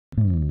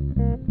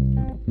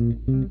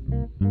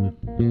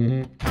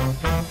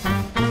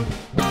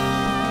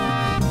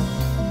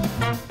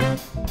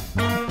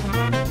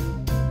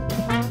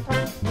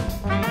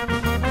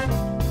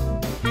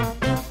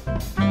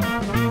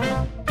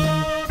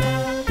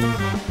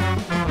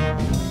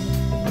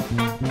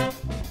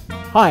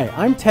Hi,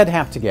 I'm Ted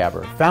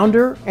Sarandos,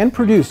 founder and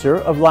producer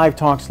of Live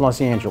Talks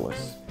Los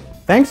Angeles.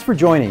 Thanks for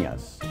joining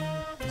us.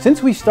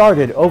 Since we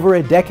started over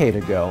a decade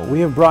ago,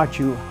 we have brought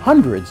you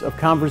hundreds of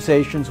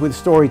conversations with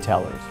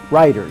storytellers,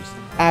 writers,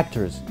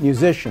 actors,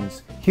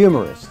 musicians,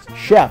 humorists,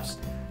 chefs,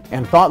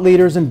 and thought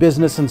leaders in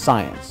business and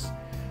science.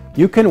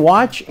 You can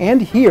watch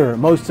and hear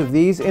most of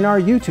these in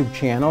our YouTube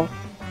channel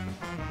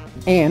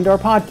and our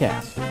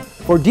podcast.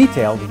 For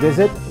details,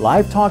 visit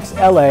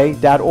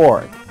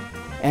livetalksla.org.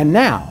 And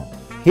now,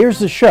 here's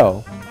the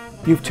show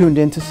you've tuned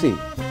in to see.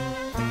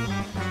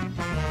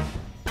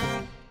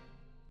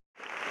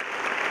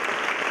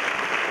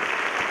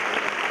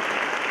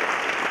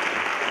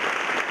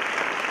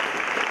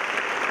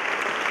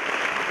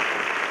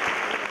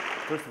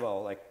 First of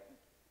all, I'm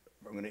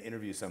going to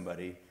interview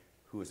somebody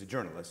who is a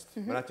journalist,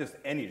 but not just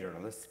any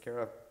journalist,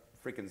 Kara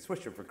freaking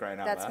Swisher, for crying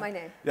out loud. That's my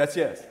name. That's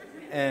yes.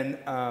 And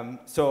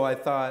so I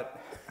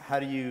thought, how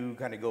do you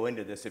kind of go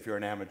into this if you're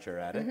an amateur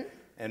at it?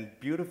 And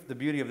the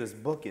beauty of this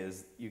book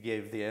is you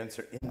gave the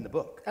answer in the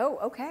book. Oh,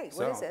 okay.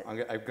 What is it? I'm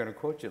going to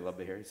quote you a little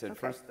bit here. He said,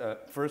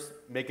 first,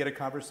 make it a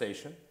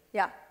conversation.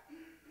 Yeah.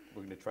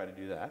 We're going to try to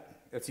do that.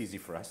 That's easy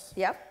for us.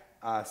 Yep.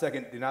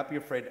 Second, do not be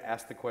afraid to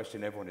ask the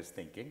question everyone is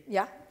thinking.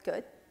 Yeah,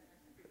 good.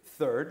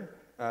 Third,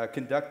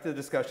 conduct the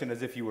discussion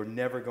as if you were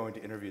never going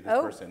to interview this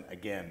person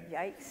again.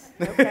 Yikes.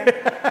 Okay.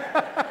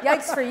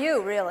 Yikes for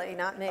you, really,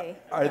 not me.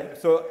 All right,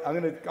 so I'm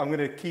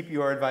gonna keep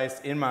your advice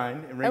in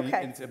mind and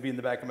be in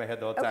the back of my head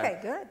the whole time. Okay,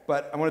 good.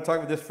 But I want to talk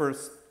about this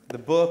first. The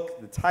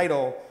book, the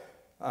title,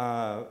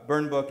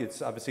 Burn Book.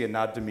 It's obviously a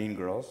nod to Mean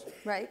Girls.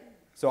 Right.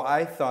 So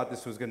I thought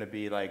this was going to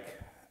be like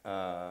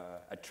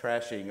a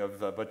trashing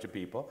of a bunch of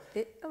people.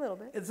 A little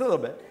bit. It's a little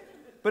bit.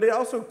 But it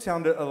also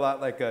sounded a lot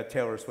like a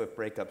Taylor Swift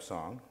breakup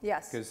song.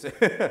 Yes.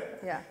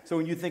 Yeah. So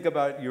when you think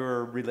about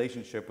your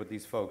relationship with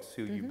these folks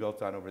who you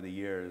built on over the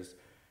years,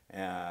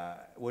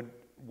 what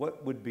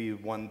would be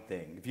one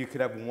thing if you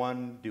could have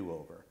one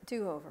do-over?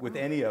 Do-over. With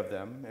any of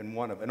them,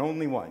 and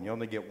only one. You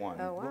only get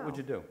one. Oh, wow. What would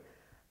you do?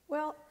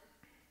 Well,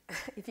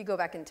 if you go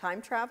back in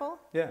time travel,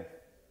 yeah,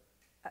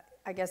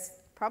 I guess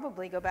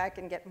probably go back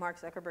and get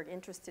Mark Zuckerberg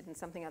interested in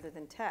something other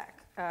than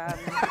tech. Yes.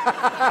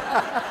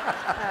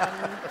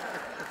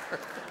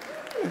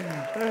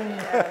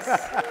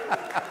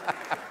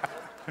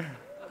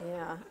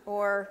 Yeah,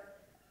 or,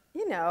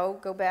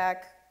 go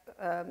back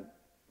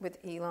with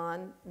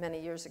Elon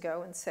many years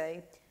ago and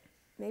say,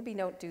 maybe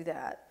don't do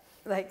that,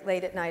 like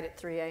late at night at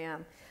 3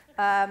 a.m.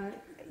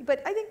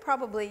 But I think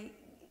probably,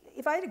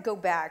 if I had to go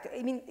back,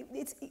 I mean,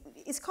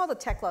 it's called a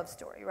tech love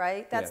story,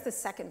 right? That's the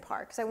second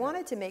part, because I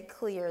wanted to make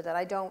clear that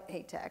I don't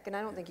hate tech, and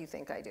I don't think you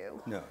think I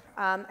do. No.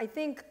 I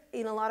think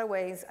in a lot of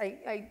ways,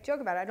 I joke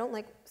about it, I don't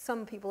like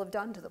some people have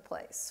done to the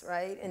place,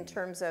 right? In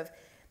terms of,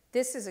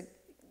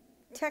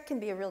 tech can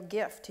be a real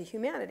gift to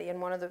humanity,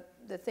 and one of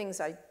the things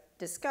I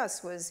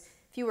discussed was,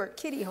 if you were at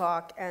Kitty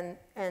Hawk and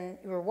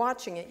you were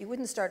watching it, you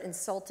wouldn't start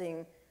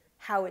insulting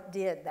how it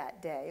did that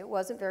day. It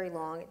wasn't very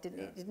long, it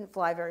didn't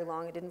fly very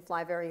long, it didn't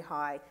fly very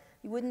high.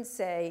 You wouldn't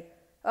say,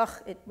 ugh,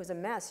 it was a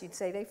mess. You'd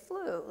say they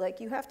flew. Like,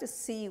 you have to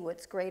see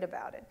what's great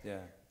about it. Yeah.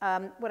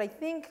 What I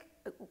think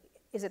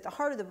is at the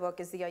heart of the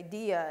book is the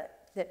idea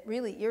that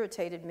really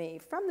irritated me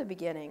from the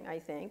beginning, I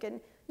think,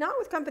 and not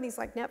with companies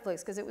like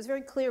Netflix, because it was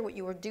very clear what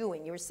you were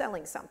doing. You were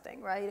selling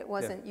something, right? It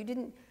wasn't,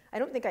 I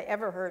don't think I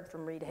ever heard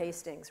from Reed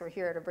Hastings, we're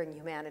here to bring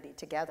humanity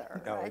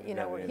together. No, right?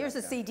 Here's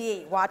a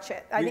CD, watch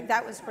it. I think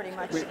that was pretty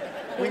much.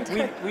 We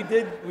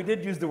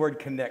did use the word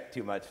connect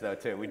too much, though,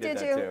 too. We did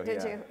that too.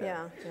 Did you?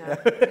 Yeah.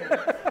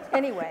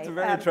 Anyway. It's a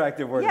very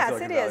attractive word. Yes,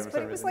 it is,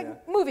 but it was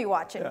like movie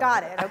watching.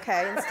 Got it,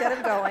 okay. Instead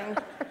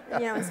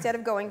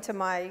of going to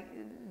my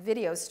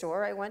video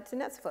store, I went to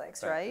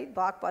Netflix, right?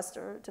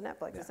 Blockbuster to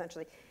Netflix,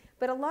 essentially.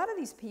 But a lot of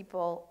these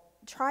people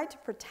tried to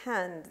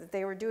pretend that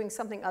they were doing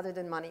something other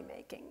than money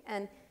making.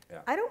 And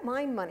I don't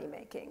mind money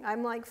making.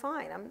 I'm like,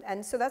 fine.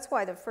 And so that's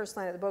why the first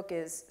line of the book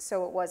is,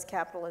 so it was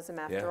capitalism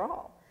after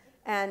all.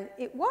 And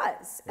it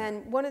was.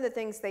 And one of the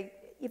things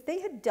if they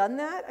had done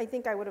that, I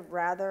think I would have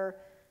rather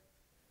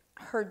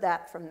heard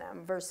that from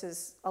them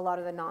versus a lot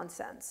of the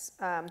nonsense.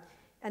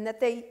 And that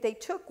they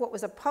took what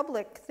was a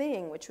public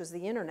thing, which was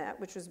the internet,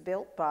 which was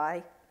built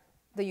by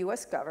the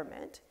US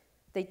government.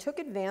 They took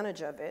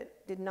advantage of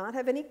it, did not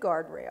have any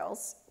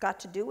guardrails, got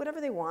to do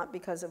whatever they want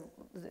because of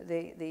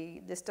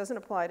this doesn't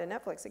apply to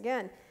Netflix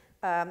again,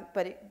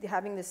 but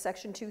having this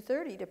Section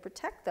 230 to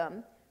protect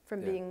them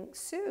from being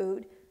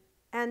sued,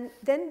 and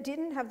then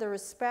didn't have the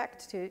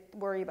respect to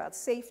worry about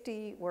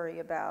safety, worry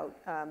about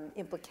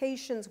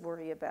implications,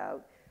 worry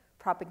about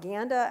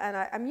propaganda. And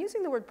I'm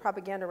using the word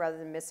propaganda rather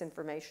than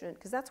misinformation,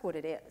 because that's what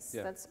it is.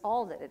 Yeah. That's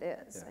all that it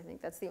is. Yeah. I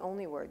think that's the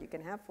only word you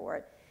can have for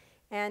it.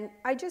 And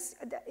I just,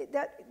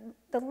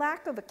 the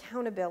lack of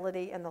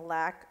accountability and the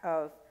lack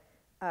of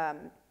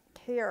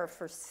care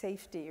for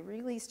safety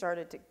really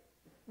started to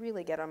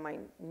really get on my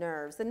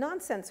nerves. The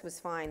nonsense was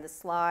fine, the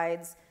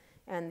slides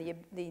and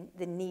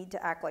the need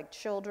to act like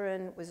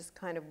children was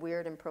kind of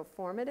weird and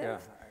performative,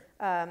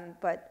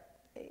 but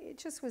it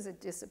just was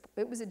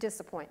it was a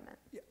disappointment.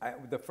 Yeah,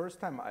 the first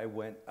time I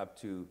went up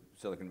to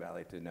Silicon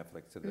Valley, to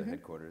Netflix, to the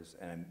headquarters,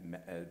 and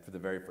for the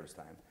very first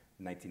time,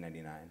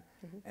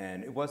 1999,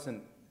 and it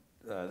wasn't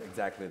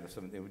exactly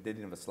they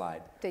didn't have a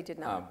slide. They did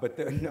not. But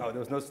no, there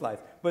was no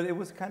slides. But it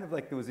was kind of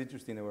like, it was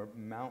interesting. There were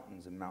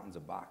mountains and mountains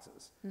of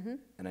boxes.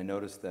 And I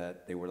noticed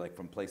that they were like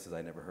from places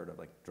I never heard of,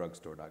 like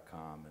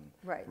drugstore.com and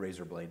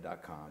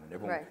razorblade.com. And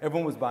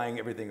everyone was buying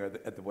everything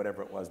at the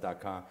whatever it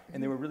was.com.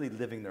 And they were really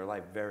living their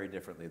life very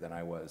differently than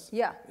I was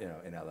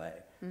in LA.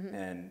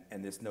 And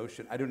this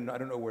notion, I don't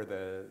know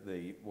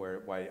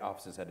why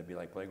offices had to be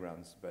like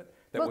playgrounds, but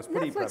that was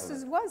pretty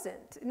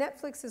prevalent.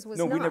 Netflix's was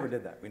not. No, we never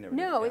did that.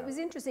 No, it was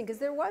interesting because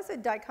there was a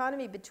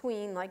dichotomy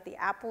between like the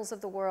Apples of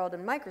the world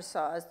and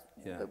Microsoft,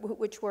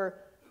 which were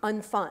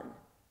unfun,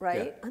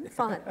 right? Yeah.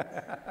 Unfun.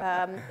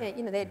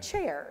 And, they had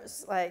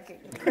chairs,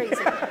 like crazy.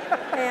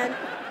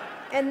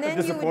 And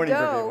then you would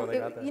go,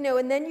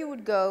 and then you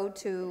would go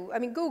to,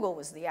 Google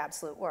was the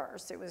absolute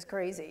worst. It was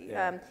crazy.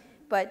 Yeah.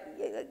 But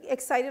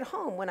Excite at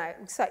Home,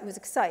 it was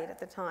Excite at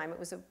the time. It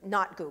was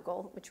not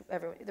Google,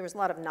 there was a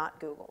lot of not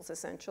Googles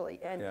essentially.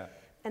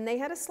 And they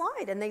had a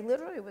slide, and they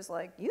literally was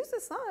like, use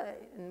the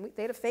slide. And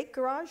they had a fake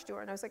garage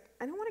door, and I was like,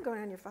 I don't want to go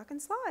down your fucking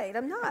slide.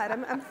 I'm not.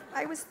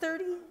 I was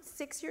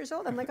 36 years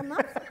old. I'm like, I'm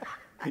not.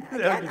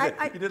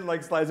 You didn't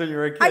like slides when you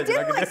were a kid. I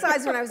didn't like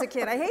slides when I was a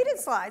kid. I hated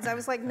slides. I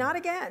was like, not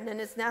again, and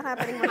it's not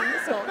happening when I'm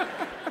this old.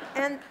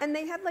 And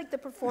they had like the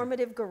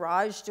performative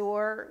garage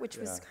door, which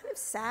was kind of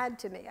sad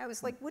to me. I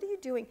was like, what are you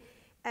doing?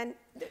 And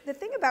the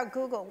thing about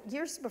Google,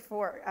 years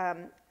before,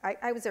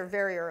 I was there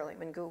very early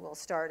when Google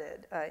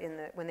started,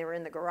 when they were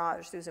in the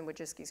garage, Susan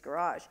Wojcicki's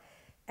garage.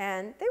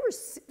 And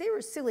they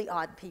were silly,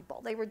 odd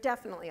people. They were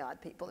definitely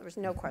odd people. There was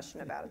no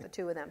question about it, the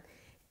two of them.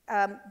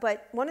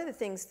 But one of the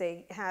things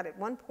they had at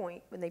one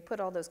point, when they put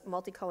all those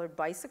multicolored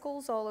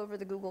bicycles all over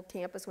the Google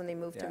campus when they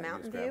moved to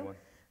Mountain View,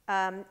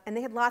 and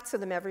they had lots of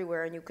them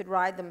everywhere, and you could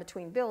ride them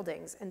between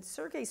buildings. And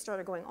Sergey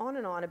started going on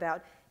and on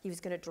about he was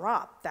going to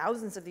drop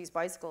thousands of these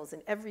bicycles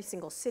in every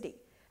single city.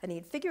 And he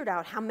had figured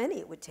out how many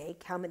it would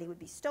take, how many would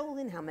be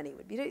stolen, how many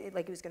would be,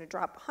 like he was going to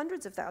drop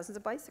hundreds of thousands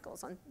of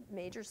bicycles on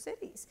major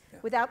cities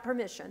without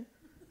permission,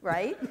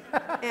 right?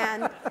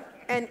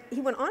 and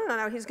he went on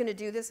and on, he was going to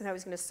do this, and I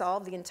was going to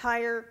solve the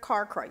entire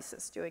car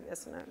crisis doing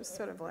this. And I was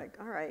sort of like,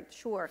 all right,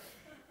 sure.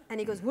 And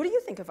he goes, what do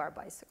you think of our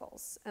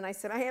bicycles? And I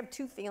said, I have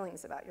two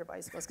feelings about your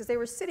bicycles, because they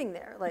were sitting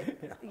there, like,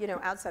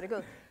 outside of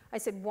Google. I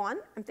said, one,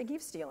 I'm thinking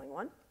of stealing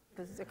one,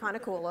 because they're kind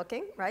of cool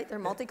looking, right? They're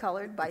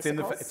multicolored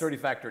bicycles. It's already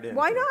factored in.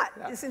 Why not?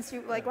 Yeah. Since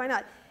you, why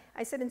not?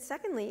 I said, and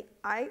secondly,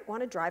 I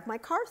want to drive my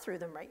car through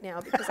them right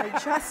now,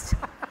 because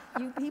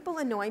you people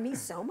annoy me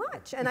so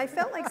much. And I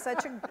felt like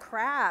such a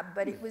crab,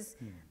 but it was,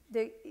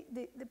 the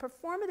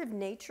performative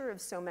nature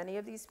of so many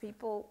of these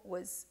people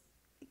was,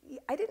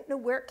 I didn't know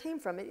where it came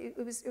from. It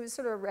was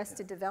sort of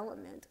arrested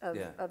development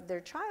of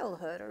their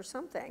childhood or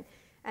something.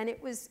 And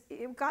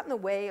it got in the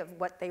way of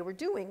what they were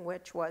doing,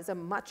 which was a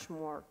much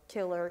more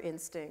killer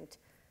instinct,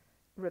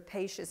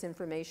 rapacious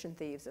information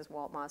thieves, as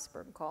Walt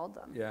Mossberg called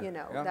them.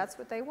 That's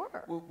what they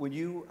were. Well, when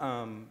you,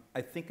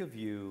 I think of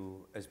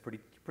you as pretty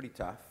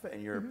tough,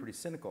 and you're pretty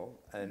cynical.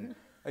 And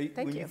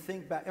when you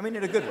think back, in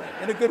a good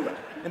way,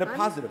 in a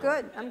positive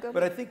way. I'm good.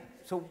 But I think,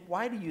 so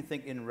why do you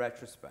think, in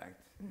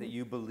retrospect, that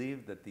you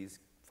believe that these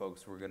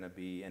folks were going to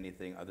be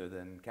anything other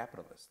than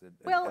capitalists?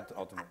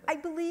 Ultimately, I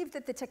believe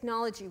that the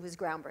technology was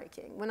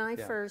groundbreaking. When I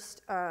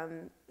first,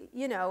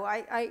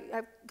 I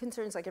have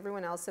concerns like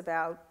everyone else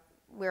about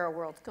where our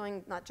world's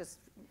going, not just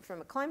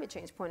from a climate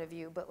change point of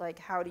view, but like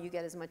how do you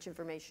get as much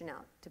information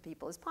out to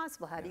people as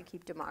possible? How do you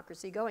keep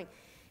democracy going?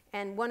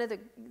 And one of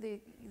the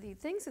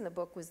things in the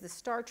book was the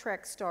Star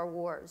Trek, Star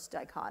Wars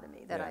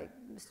dichotomy that I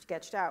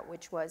sketched out,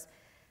 which was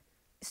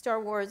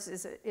Star Wars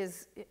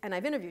is, and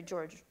I've interviewed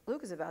George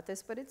Lucas about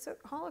this, but it's a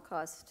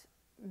Holocaust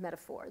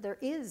metaphor. There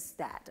is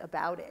that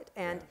about it,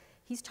 and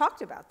he's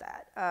talked about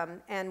that.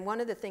 And one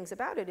of the things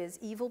about it is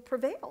evil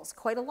prevails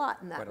quite a lot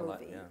in that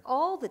movie,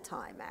 all the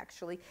time,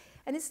 actually.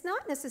 And it's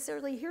not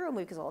necessarily a hero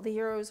movie, because all the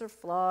heroes are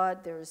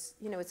flawed. There's,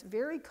 it's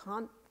very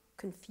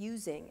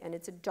confusing, and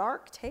it's a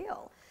dark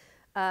tale.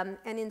 And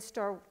in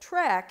Star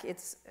Trek,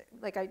 it's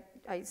like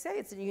I say,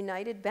 it's a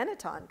United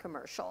Benetton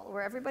commercial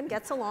where everyone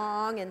gets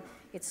along, and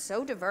it's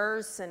so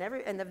diverse,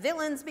 and the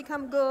villains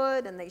become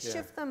good, and they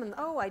shift them, and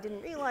I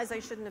didn't realize I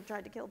shouldn't have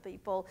tried to kill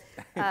people,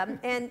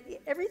 and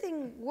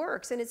everything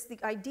works. And it's the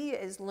idea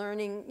is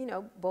learning,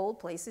 bold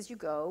places you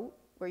go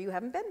where you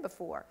haven't been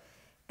before.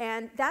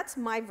 And that's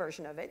my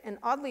version of it. And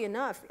oddly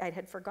enough, I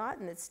had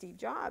forgotten that Steve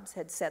Jobs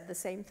had said the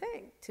same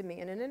thing to me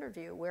in an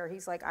interview where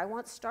he's like, I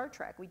want Star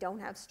Trek. We don't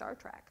have Star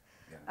Trek.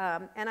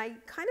 And I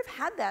kind of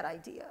had that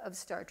idea of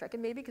Star Trek,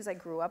 and maybe because I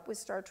grew up with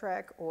Star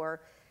Trek,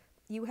 or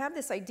you have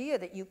this idea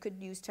that you could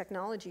use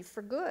technology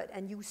for good,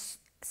 and you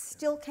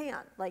still can,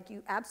 like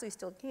you absolutely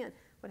still can,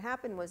 What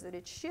happened was that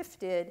it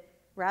shifted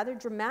rather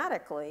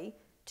dramatically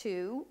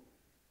to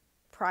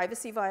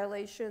privacy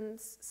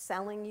violations,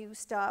 selling you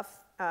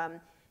stuff,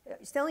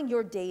 selling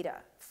your data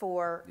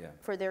for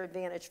their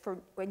advantage, for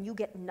when you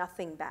get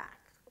nothing back,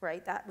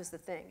 right? That was the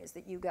thing, is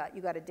that you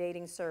got a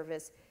dating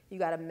service, you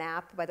got a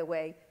map. By the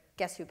way,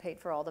 guess who paid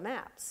for all the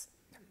maps?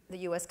 The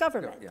US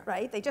government,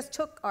 right? They just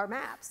took our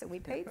maps that we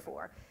paid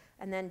for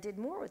and then did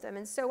more with them.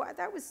 And so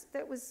that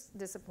was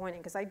disappointing,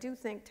 because I do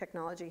think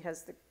technology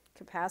has the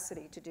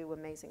capacity to do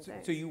amazing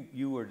things. So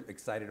you were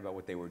excited about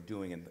what they were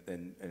doing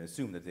and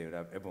assumed that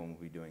everyone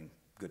would be doing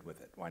good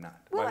with it. Why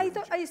not? Well,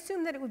 I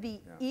assumed that it would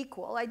be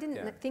equal. I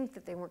didn't think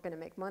that they weren't going to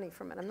make money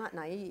from it. I'm not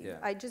naive. Yeah.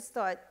 I just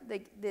thought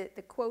the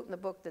quote in the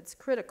book that's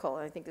critical,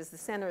 and I think is the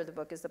center of the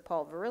book, is the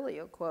Paul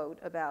Virilio quote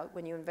about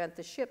when you invent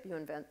the ship, you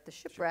invent the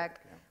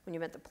shipwreck. When you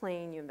invent the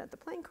plane, you invent the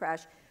plane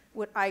crash.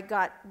 What I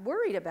got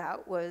worried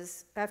about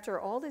was, after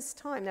all this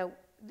time, now,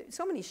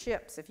 so many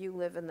ships, if you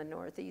live in the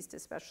Northeast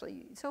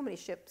especially, so many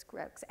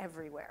shipwrecks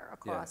everywhere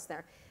across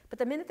there. But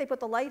the minute they put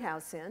the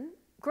lighthouse in,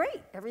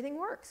 great, everything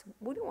works.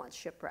 We don't want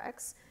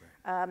shipwrecks,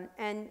 and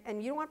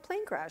you don't want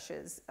plane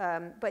crashes.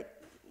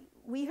 But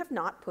we have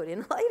not put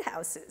in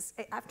lighthouses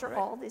after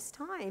all this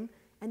time,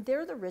 and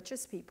they're the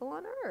richest people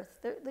on earth.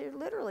 They're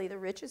literally the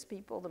richest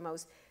people,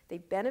 they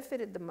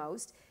benefited the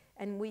most,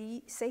 and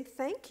we say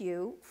thank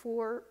you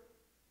for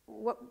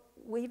what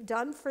we've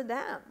done for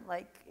them.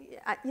 Like,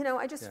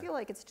 I just feel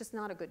like it's just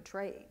not a good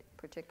trade,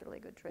 particularly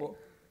good trade. Well,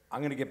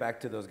 I'm going to get back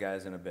to those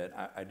guys in a bit.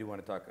 I do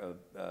want to talk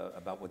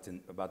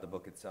about the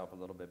book itself a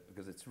little bit,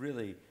 because it's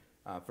really,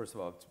 first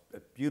of all,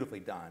 it's beautifully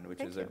done,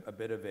 which is a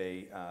bit of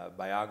a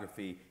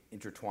biography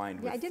intertwined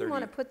with 30. I didn't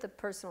want to put the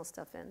personal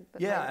stuff in.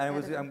 But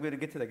I'm going to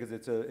get to that, because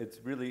it's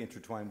really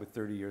intertwined with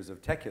 30 years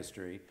of tech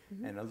history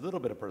and a little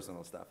bit of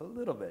personal stuff, a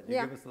little bit. You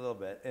give us a little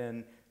bit.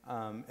 And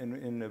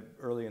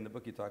early in the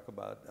book, you talk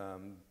about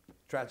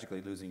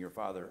tragically losing your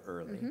father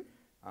early.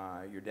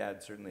 Your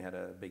dad certainly had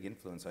a big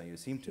influence on you,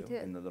 seemed to,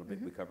 in the little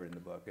bit we covered in the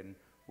book. And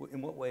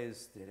in what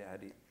ways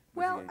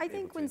I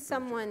think when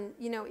someone,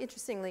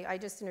 interestingly, I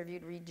just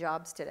interviewed Reed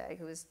Jobs today,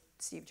 who is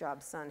Steve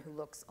Jobs' son, who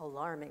looks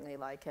alarmingly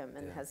like him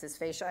and has his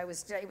facial. It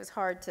was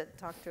hard to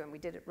talk to him. We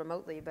did it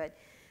remotely, but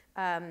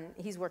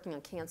he's working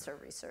on cancer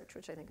research,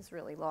 which I think is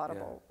really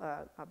laudable.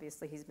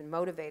 Obviously, he's been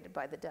motivated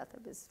by the death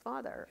of his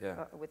father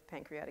with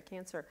pancreatic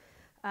cancer.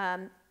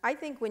 I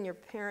think when your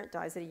parent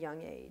dies at a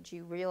young age,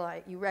 you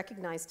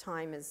recognize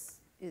time is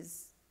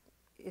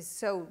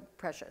so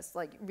precious,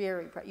 like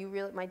very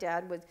precious. My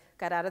dad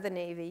got out of the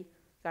Navy,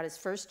 got his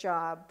first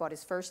job, bought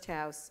his first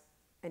house,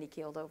 and he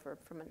keeled over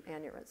from an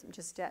aneurysm,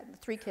 just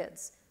dead. 3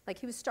 kids, like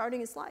he was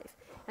starting his life.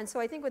 And so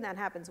I think when that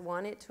happens,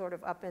 one, it sort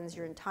of upends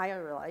your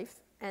entire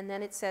life, and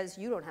then it says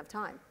you don't have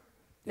time.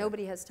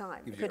 Nobody has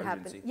time. Gives it could you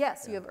happen. urgency.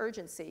 Yes, you have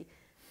urgency.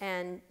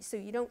 And so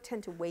you don't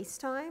tend to waste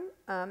time.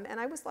 And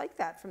I was like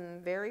that from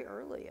very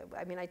early.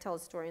 I mean, I tell a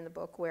story in the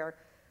book where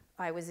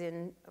I was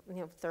in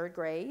 3rd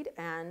grade,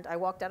 and I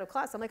walked out of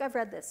class. I'm like, I've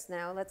read this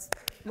now. Let's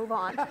move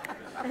on.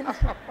 And,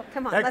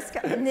 come on, let's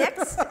go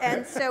next.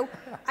 And so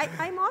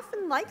I'm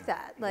often like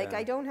that. Like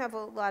I don't have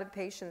a lot of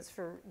patience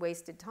for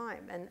wasted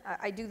time, and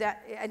I do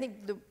that. I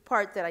think the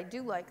part that I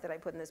do like that I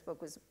put in this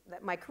book was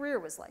that my career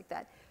was like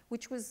that,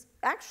 which was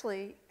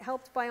actually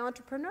helped by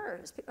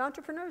entrepreneurs.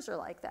 Entrepreneurs are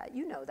like that.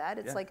 You know that.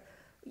 It's like,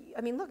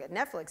 I mean, look at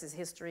Netflix's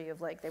history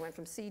of they went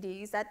from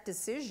CDs. That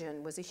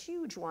decision was a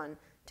huge one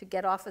to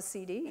get off of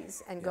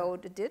CDs and go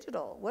to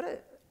digital.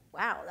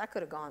 Wow, that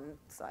could have gone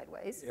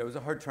sideways. It was a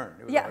hard turn.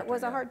 It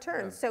was a hard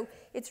turn. So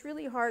it's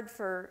really hard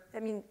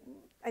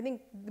I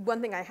think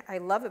one thing I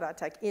love about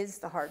tech is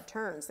the hard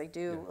turns. They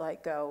do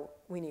go,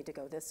 we need to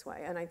go this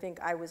way. And I think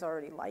I was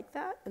already like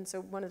that. And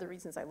so one of the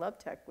reasons I love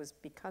tech was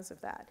because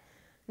of that.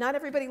 Not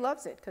everybody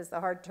loves it, because the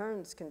hard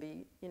turns can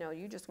be,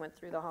 you just went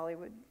through the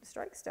Hollywood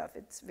strike stuff.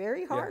 It's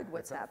very hard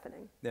what's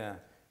happening. Yeah.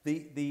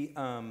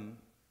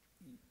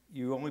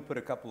 You only put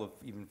a couple of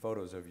even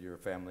photos of your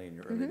family in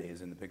your early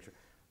days in the picture.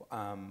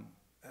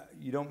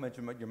 You don't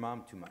mention your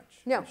mom too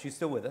much. No. She's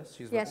still with us.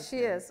 Yes, she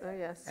is. Oh,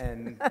 yes.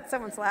 And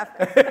someone's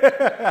laughing. He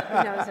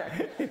knows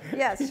her.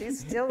 Yes, she's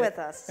still with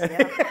us.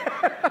 Yeah.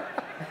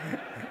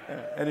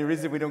 Any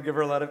reason we don't give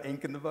her a lot of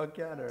ink in the book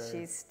yet? Or?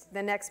 She's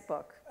the next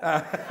book.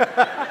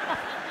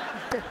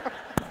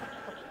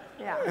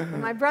 Yeah,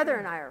 my brother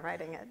and I are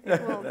writing it.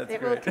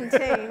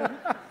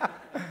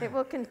 It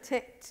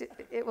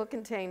will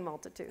contain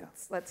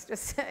multitudes. Let's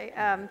just say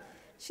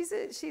she's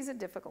a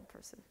difficult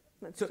person.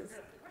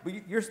 But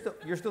you're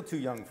still too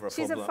young for a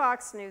She's full-blown. a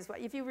Fox News.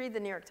 If you read the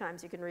New York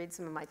Times, you can read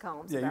some of my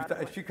columns about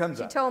it. She comes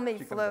She up. told me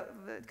the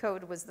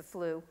code was the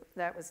flu.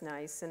 That was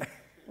nice. And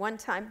one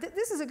time,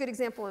 this is a good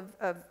example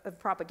of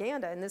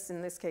propaganda. And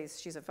in this case,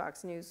 she's a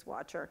Fox News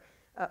watcher.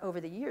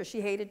 Over the years, she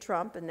hated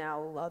Trump and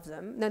now loves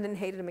him. Then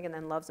hated him again,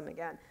 then loves him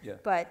again. Yeah.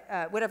 But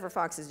whatever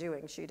Fox is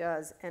doing, she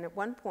does. And at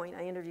one point,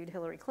 I interviewed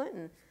Hillary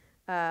Clinton.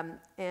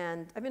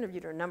 And I've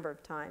interviewed her a number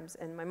of times,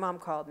 and my mom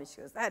called me.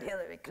 She goes, that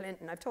Hillary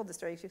Clinton, I've told the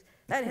story, she goes,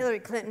 that Hillary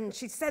Clinton,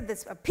 she said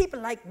this of people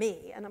like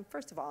me. And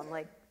first of all, I'm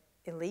like,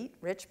 elite,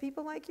 rich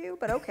people like you,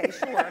 but okay,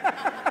 sure.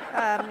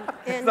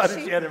 And not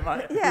she had in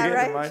mind. Yeah,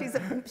 right?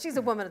 She's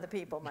a woman of the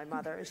people, my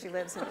mother, and she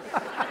lives in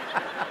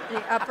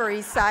the Upper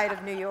East Side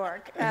of New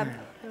York.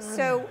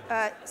 So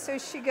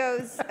she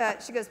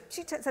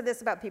said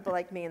this about people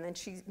like me, and then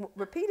she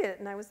repeated it,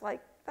 and I was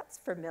like, that's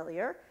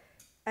familiar.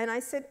 And I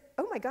said,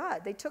 oh my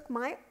God, they took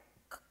my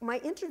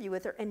interview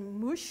with her and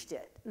mushed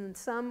it in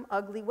some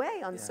ugly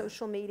way on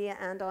social media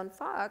and on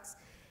Fox,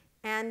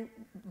 and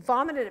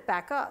vomited it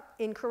back up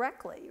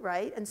incorrectly,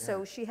 right? And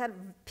so she had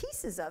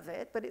pieces of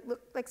it, but it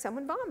looked like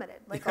someone vomited,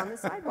 like on the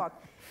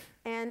sidewalk.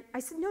 And I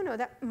said, no,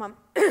 Mom,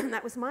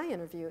 that was my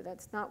interview.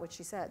 That's not what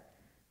she said.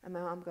 And my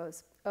mom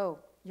goes, oh,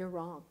 you're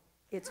wrong.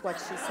 It's what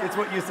she said. It's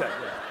what you said,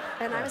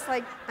 yeah. And I was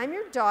like, I'm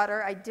your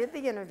daughter. I did the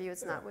interview.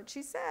 It's not what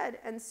she said.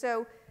 And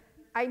so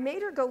I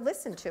made her go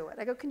listen to it.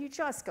 I go, can you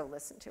just go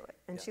listen to it?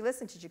 And she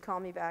listened to it. She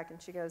called me back,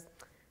 and she goes,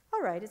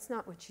 all right, it's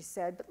not what she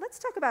said, but let's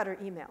talk about her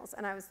emails.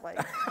 And I was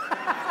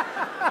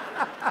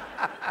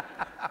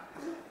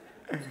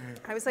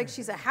like,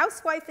 she's a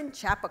housewife in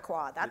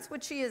Chappaqua. That's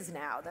what she is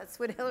now. That's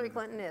what Hillary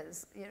Clinton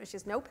is. You know, she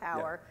has no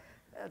power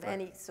of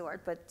any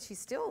sort, but she's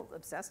still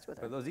obsessed with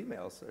her. But those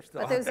emails are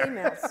still But those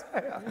emails.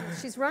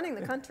 She's running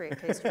the country, in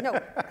case you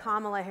know.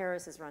 Kamala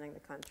Harris is running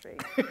the country.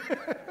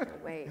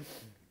 Wait,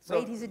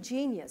 he's a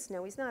genius.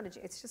 No, he's not a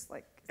genius. It's just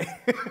like...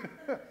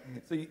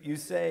 So you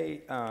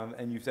say,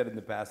 and you've said in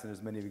the past, and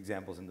there's many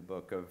examples in the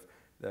book, of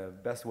the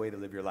best way to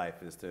live your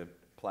life is to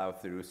plow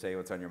through, say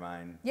what's on your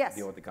mind,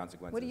 deal with the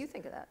consequences. What do you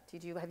think of that?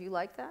 Have you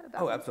liked that?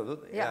 Oh,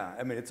 absolutely, yeah.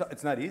 I mean,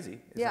 it's not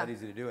easy. It's not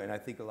easy to do, and I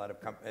think a lot of,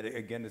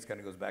 again, this kind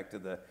of goes back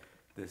to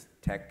this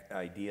tech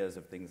ideas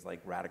of things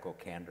like radical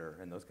candor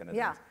and those kind of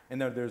things.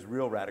 And there's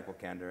real radical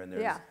candor, and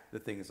there's the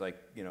things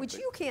like, you know. Which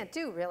you can't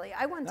do, really.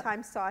 I one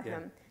time saw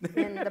him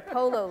in the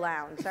Polo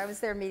Lounge. I was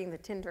there meeting the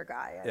Tinder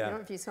guy. I don't know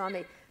if you saw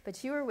me,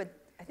 but you were with,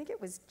 I think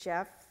it was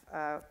Jeff,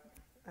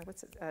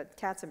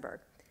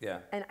 Katzenberg.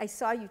 Yeah. And I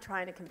saw you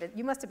trying to convince,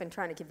 you must have been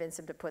trying to convince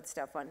him to put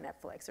stuff on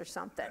Netflix or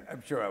something.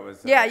 I'm sure I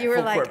was. Yeah, you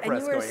were like, and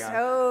you were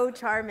so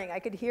charming. I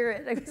could hear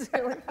it. It was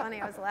really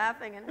funny. I was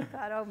laughing, and I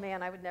thought, oh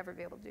man, I would never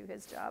be able to do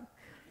his job.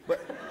 But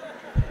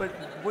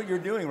what you're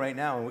doing right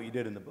now and what you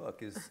did in the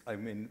book is, I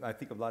mean, I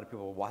think a lot of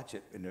people will watch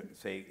it and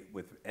say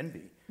with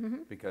envy,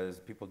 because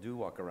people do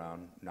walk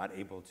around not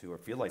able to, or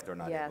feel like they're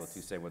not able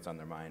to say what's on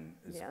their mind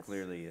as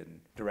clearly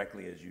and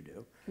directly as you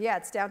do. Yeah,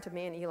 it's down to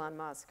me and Elon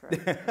Musk,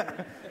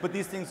 right? But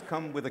these things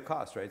come with a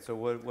cost, right? So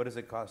what does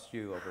it cost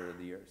you over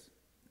the years?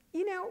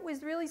 You know, it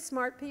was really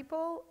smart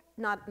people,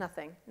 not a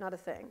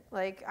thing.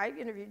 Like, I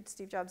interviewed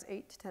Steve Jobs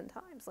 8 to 10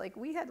 times. Like,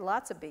 we had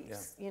lots of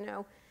beefs, you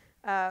know.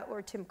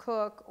 Or Tim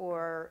Cook,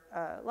 or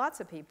lots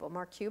of people.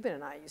 Mark Cuban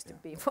and I used to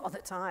beef all the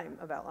time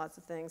about lots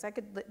of things.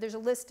 There's a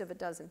list of a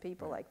dozen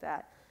people like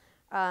that.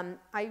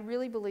 I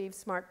really believe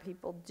smart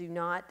people do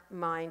not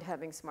mind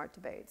having smart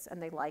debates, and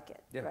they like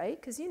it,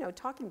 right? Because, you know,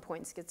 talking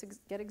points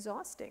get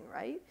exhausting,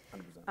 right?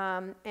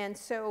 100%. And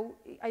so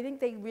I think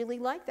they really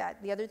like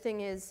that. The other thing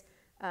is,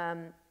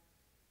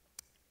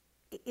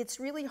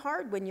 it's really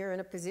hard when you're in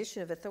a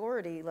position of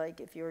authority,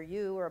 like if you're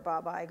you or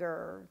Bob Iger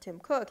or Tim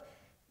Cook.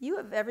 You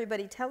have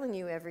everybody telling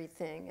you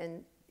everything,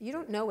 and you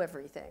don't know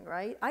everything,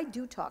 right? I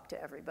do talk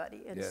to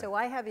everybody, and so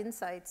I have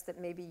insights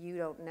that maybe you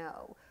don't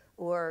know,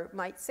 or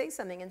might say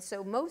something, and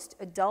so most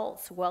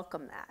adults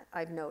welcome that,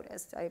 I've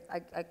noticed. I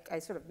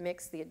sort of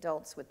mix the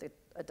adults with the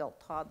adult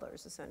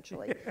toddlers,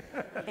 essentially.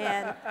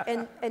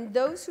 and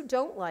those who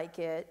don't like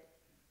it,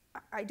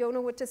 I don't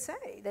know what to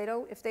say.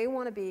 If they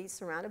want to be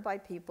surrounded by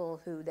people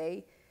who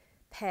they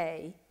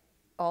pay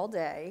all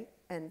day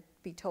and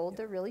be told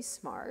they're really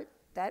smart,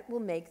 that will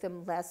make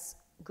them less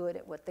good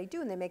at what they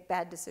do, and they make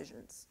bad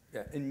decisions.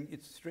 Yeah, and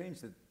it's strange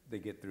that they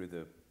get through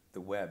the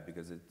web,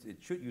 because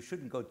you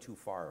shouldn't go too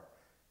far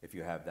if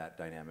you have that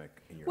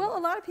dynamic in your life. Well, a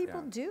lot of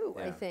people do,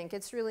 I think.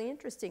 It's really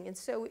interesting. And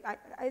so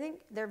I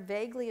think they're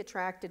vaguely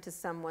attracted to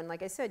someone.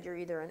 Like I said, you're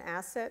either an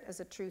asset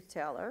as a truth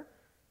teller,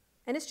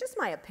 and it's just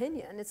my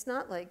opinion. It's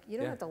not like, you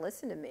don't have to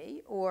listen to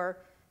me, or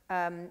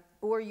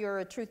you're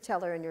a truth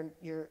teller and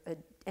you're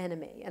an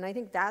enemy. And I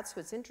think that's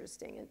what's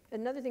interesting. And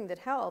another thing that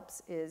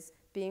helps is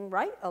being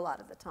right a lot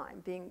of the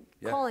time,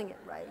 calling it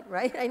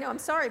right? I know, I'm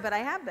sorry, but I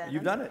have been.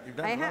 You've done it. You've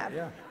done it. I have.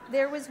 Yeah.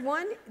 There was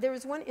one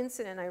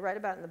incident I write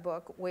about in the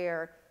book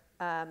where,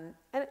 and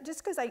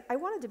just because I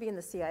wanted to be in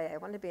the CIA, I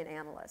wanted to be an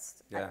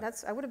analyst. Yeah.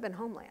 I would have been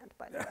Homeland,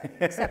 by the way,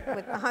 except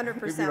with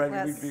 100%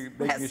 less. We'd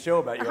be making a show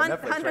about you on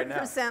Netflix right now.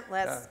 100%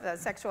 less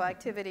sexual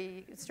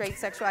activity, straight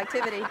sexual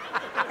activity,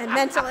 and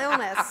mental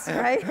illness,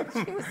 right?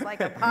 She was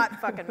like a hot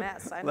fucking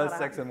mess. Less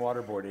sex and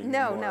waterboarding.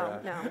 No,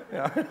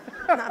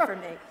 not for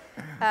me.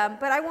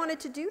 But I wanted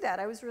to do that.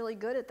 I was really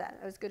good at that.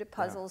 I was good at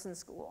puzzles in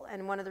school.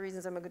 And one of the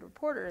reasons I'm a good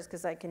reporter is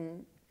because I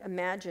can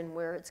imagine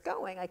where it's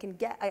going.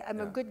 I'm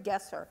a good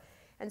guesser.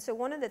 And so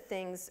one of the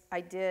things I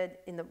did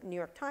in the New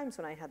York Times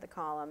when I had the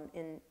column,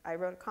 I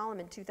wrote a column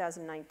in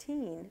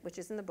 2019, which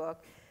is in the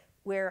book,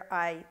 where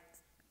I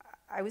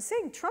I was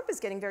saying Trump is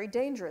getting very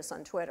dangerous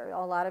on Twitter.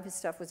 A lot of his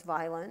stuff was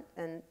violent,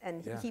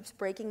 and he keeps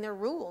breaking their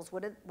rules.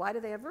 Why do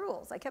they have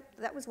rules?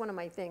 That was one of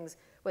my things,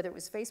 whether it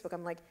was Facebook.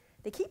 I'm like,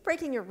 they keep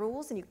breaking your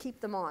rules and you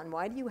keep them on.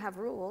 Why do you have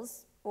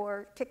rules?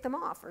 Or kick them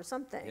off or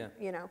something,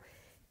 you know?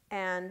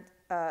 And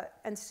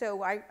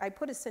so I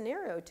put a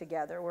scenario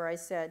together where I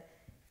said,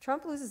 if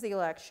Trump loses the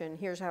election,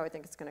 here's how I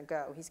think it's going to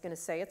go. He's going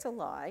to say it's a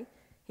lie.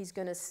 He's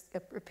going to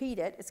repeat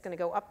it. It's going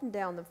to go up and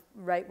down the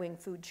right-wing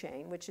food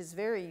chain, which is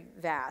very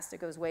vast. It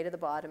goes way to the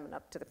bottom and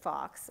up to the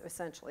Fox.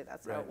 Essentially,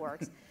 that's how it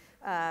works.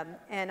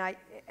 And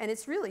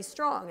it's really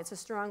strong. It's a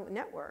strong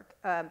network.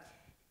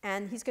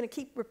 And he's going to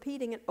keep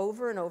repeating it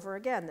over and over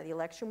again, that the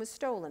election was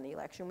stolen, the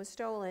election was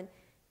stolen.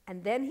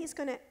 And then he's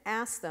going to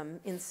ask them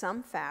in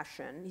some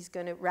fashion, he's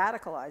going to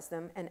radicalize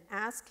them and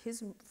ask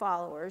his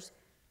followers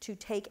to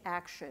take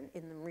action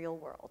in the real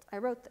world. I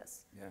wrote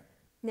this. Yeah.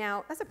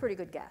 Now, that's a pretty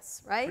good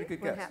guess, right? Pretty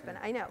good guess. What happened,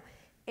 I know.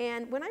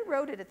 And when I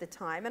wrote it at the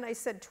time, and I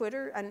said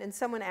Twitter, and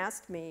someone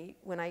asked me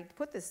when I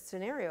put this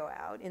scenario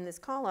out in this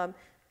column,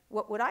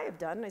 what would I have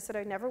done? And I said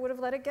I never would have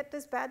let it get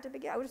this bad to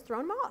begin. I would have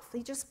thrown him off.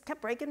 He just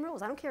kept breaking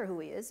rules. I don't care who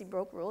he is. He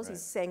broke rules. Right.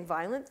 He's saying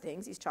violent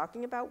things. He's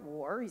talking about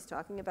war. He's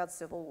talking about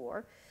civil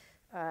war.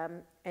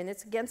 And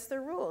it's against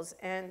their rules.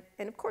 And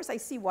of course, I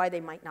see why they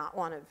might not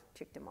want to have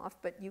kicked him off,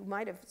 but you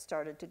might have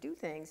started to do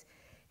things.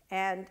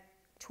 And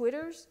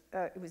Twitter's,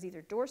 it was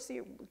either Dorsey,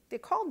 or, they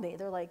called me.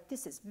 They're like,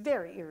 this is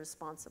very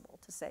irresponsible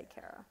to say,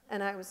 Kara.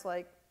 And I was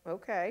like,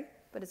 okay,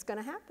 but it's going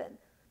to happen.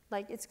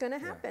 Like, it's going to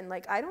happen. Yeah.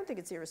 Like, I don't think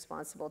it's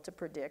irresponsible to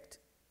predict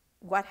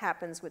what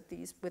happens with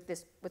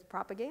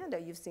propaganda.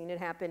 You've seen it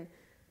happen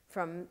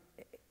from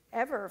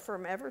ever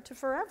to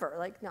forever,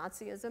 like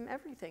Nazism,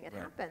 everything. It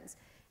happens.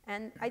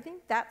 And I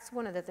think that's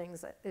one of the things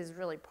that is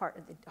really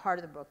heart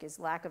of the book is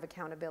lack of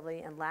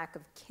accountability and lack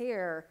of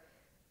care.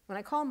 When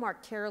I call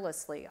Mark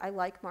carelessly, I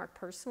like Mark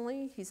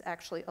personally. He's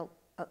actually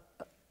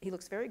he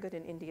looks very good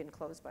in Indian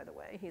clothes, by the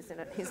way. He's at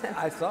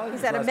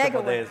a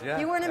mega days,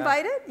 You weren't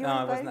invited? No,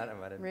 I was not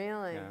invited.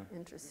 Really? Yeah.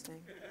 Interesting.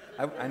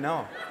 I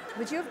know.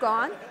 Would you have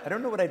gone? I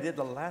don't know what I did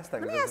the last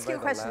time. Let me ask you a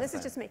question. This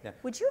is just me. Yeah.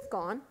 Would you have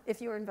gone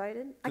if you were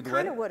invited? I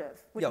kind of would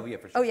have. Yeah,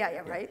 for sure. Oh, yeah,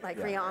 right? Like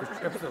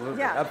Rihanna.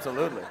 Absolutely,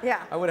 absolutely.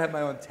 Yeah. I would have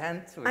my own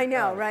tent. I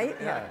know, right?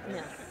 Yeah.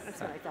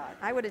 That's what I thought.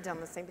 I would have done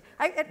the same thing.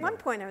 At one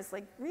point, I was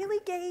like, really,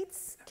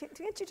 Gates?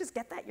 Can't you just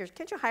get that?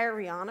 Can't you hire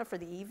Rihanna for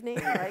the evening?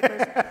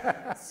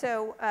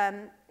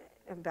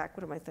 I'm back.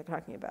 What am I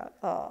talking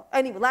about?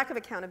 Anyway, lack of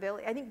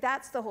accountability. I think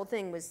that's the whole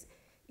thing was,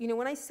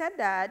 when I said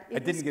that. I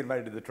didn't get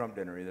invited to the Trump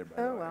dinner either, by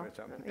the way. Well.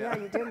 Yeah,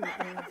 you didn't.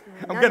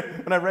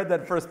 When I read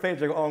that first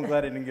page, I go, I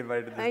glad I didn't get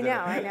invited to this dinner.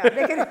 I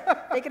know.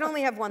 They could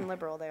only have one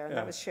liberal there, and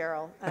that was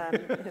Cheryl,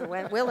 who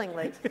went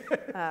willingly.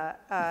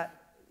 I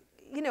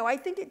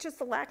think it's just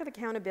the lack of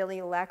accountability,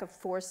 the lack of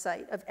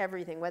foresight of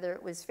everything, whether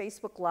it was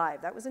Facebook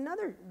Live. That was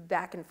another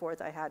back and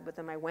forth I had with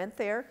them. I went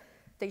there.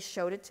 They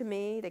showed it to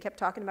me. They kept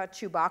talking about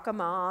Chewbacca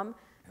Mom,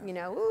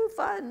 ooh,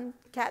 fun,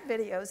 cat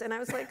videos. And I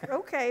was like,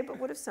 okay, but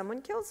what if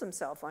someone kills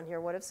himself on here?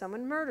 What if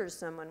someone murders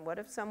someone? What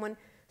if someone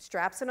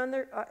straps it on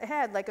their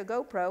head like a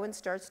GoPro and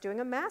starts doing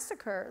a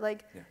massacre?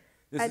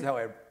 This is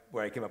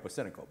where I came up with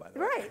cynical, by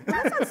the way. Right.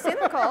 Well, that's not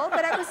cynical,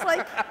 but I was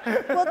like,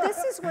 well, this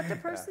is what the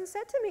person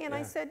said to me. And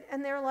I said,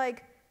 and they're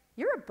like,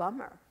 you're a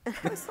bummer. And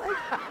I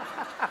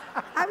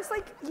was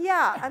like,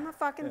 yeah, I'm a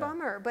fucking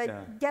bummer.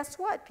 But guess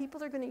what?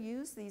 People are going to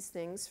use these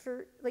things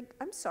for,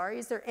 I'm sorry,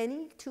 is there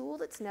any tool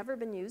that's never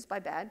been used by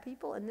bad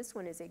people? And this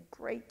one is a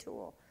great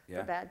tool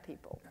for bad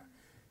people.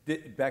 Yeah.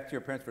 Back to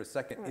your parents for a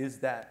second. Is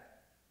that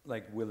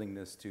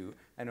willingness to,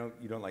 I know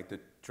you don't like the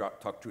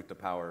talk truth to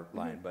power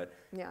line, but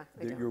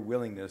your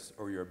willingness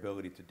or your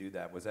ability to do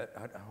that, was that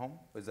at home?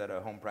 Was that a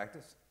home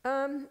practice?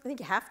 I think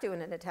you have to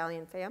in an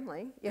Italian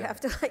family. You have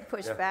to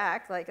push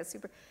back like a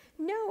super.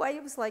 No, I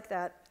was like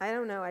that. I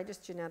don't know. I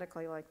just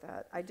genetically like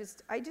that. I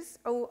just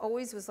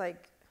always was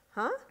like,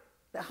 huh?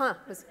 I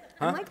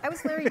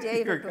was Larry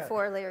David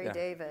before Larry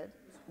David.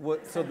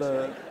 What? So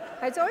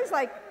it's always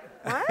like,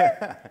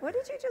 what? What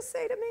did you just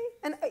say to me?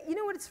 And you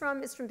know what it's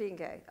from? It's from being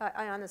gay.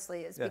 I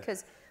honestly is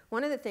because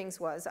one of the things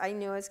was I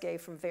knew I was gay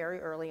from very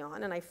early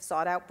on, and I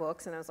sought out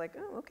books, and I was like,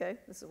 oh, okay,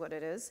 this is what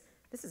it is.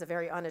 This is a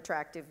very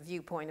unattractive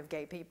viewpoint of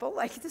gay people.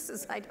 I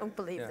don't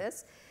believe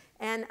this.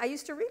 And I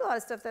used to read a lot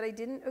of stuff that I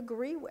didn't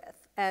agree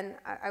with, and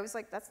I was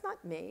like, that's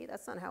not me.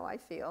 That's not how I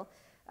feel.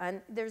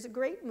 And there's a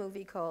great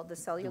movie called The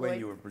Celluloid. The way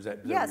you were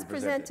presented. Yes,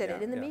 presented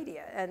it in the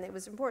media, and it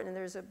was important. And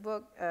there's a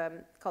book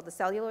called The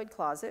Celluloid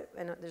Closet,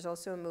 and there's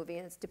also a movie,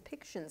 and it's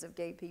depictions of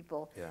gay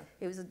people. Yeah.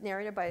 It was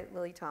narrated by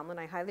Lily Tomlin.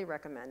 I highly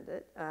recommend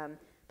it,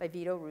 by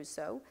Vito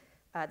Russo.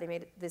 They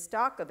made this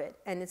doc of it,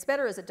 and it's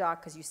better as a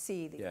doc because you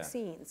see the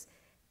scenes.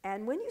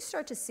 And when you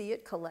start to see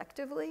it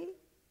collectively,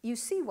 you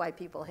see why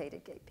people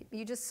hated gay people.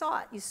 You just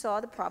saw it. You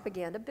saw the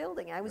propaganda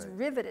building. I was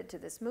riveted to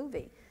this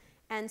movie.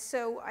 And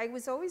so I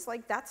was always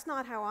like, that's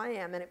not how I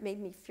am, and it made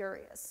me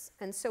furious.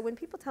 And so when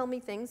people tell me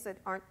things that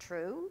aren't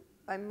true,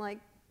 I'm like,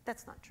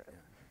 that's not true.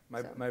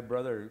 Yeah. My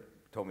brother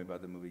told me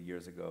about the movie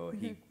years ago.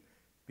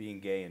 being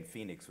gay in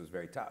Phoenix was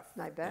very tough.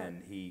 I bet.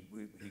 And he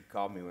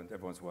called me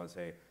every once in a while and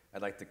say,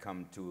 I'd like to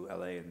come to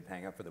LA and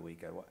hang out for the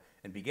week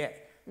and be gay.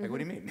 Like, what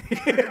do you mean?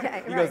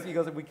 He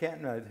goes, we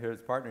can't,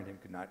 his partner and him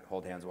could not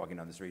hold hands walking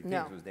down the street.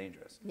 Phoenix was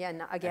dangerous. Yeah,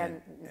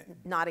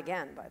 not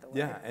again, by the way.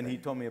 Yeah, and he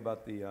told me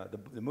about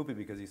the movie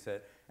because he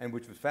said, and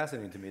which was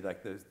fascinating to me,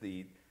 like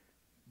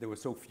there were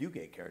so few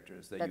gay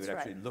characters that you would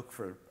actually look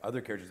for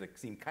other characters that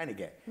seemed kind of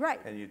gay. Right.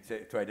 And you'd say,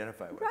 to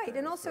identify with. Right,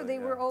 and also they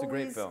were always, it's a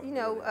great film. you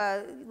know,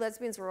 really.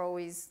 Lesbians were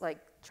always like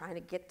trying to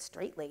get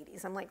straight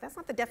ladies. I'm like, that's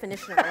not the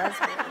definition of a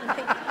lesbian.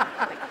 like,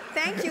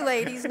 thank you,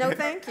 ladies. No,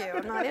 thank you.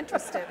 I'm not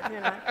interested.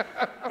 You know.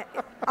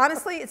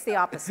 Honestly, it's the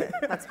opposite.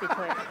 Let's be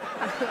clear.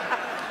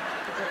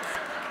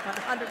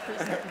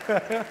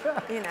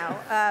 100%. You know.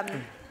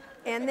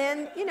 And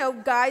then, you know,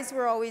 guys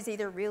were always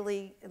either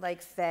really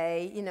like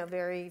fey, you know,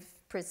 very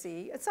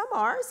prissy. Some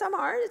are.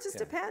 It just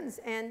depends.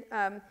 And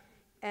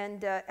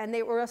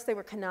they or else they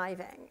were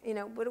conniving, you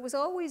know. But it was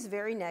always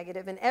very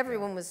negative, and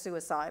everyone was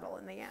suicidal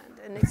in the end.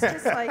 And it's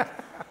just like,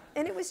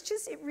 and it was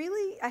just, it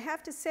really, I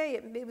have to say,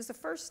 it was the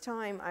first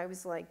time I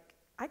was like,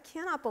 I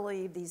cannot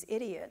believe these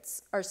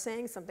idiots are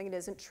saying something that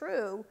isn't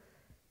true,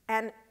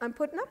 and I'm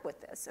putting up with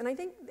this. And I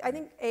think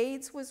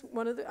AIDS was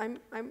one of the.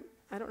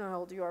 I don't know how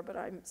old you are, but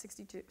I'm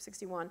 62,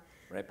 61.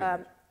 Right.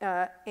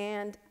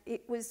 And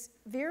it was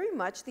very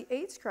much the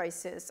AIDS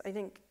crisis. I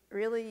think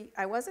really,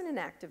 I wasn't an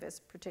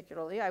activist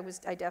particularly.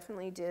 I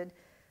definitely did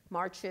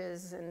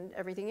marches and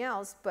everything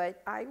else,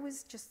 but I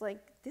was just like,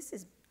 this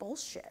is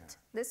bullshit.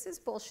 This is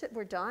bullshit.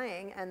 We're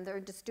dying, and they're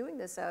just doing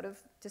this out of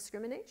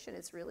discrimination.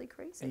 It's really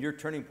crazy. And your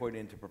turning point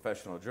into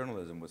professional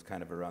journalism was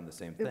kind of around the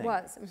same thing. It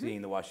was. Mm-hmm.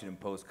 Seeing the Washington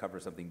Post cover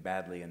something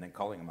badly and then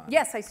calling them on it.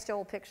 Yes, I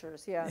stole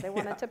pictures. Yeah, they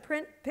wanted to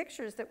print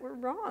pictures that were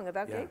wrong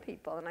about gay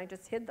people, and I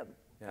just hid them.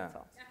 Yeah. That's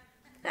all.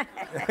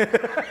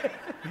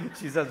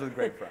 She says with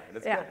great pride.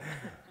 That's Yeah. good.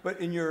 But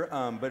in your,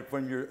 but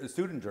when you're a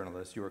student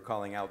journalist, you were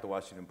calling out the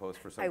Washington Post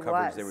for some I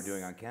coverage was. they were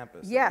doing on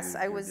campus. Yes,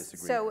 you I was.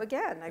 disagreed So with.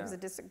 again, I was a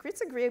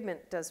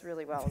disagreement does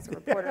really well as a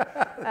reporter.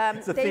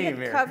 It's a they theme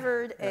had here.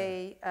 covered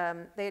a.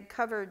 They had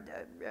covered.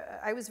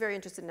 I was very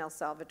interested in El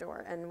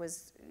Salvador, and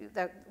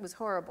that was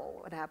horrible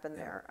what happened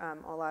there.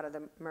 A lot of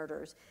the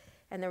murders.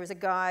 And there was a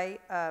guy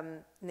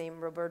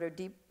named Roberto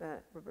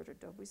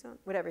Dobizon,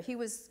 whatever. He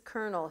was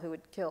colonel who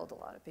had killed a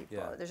lot of people.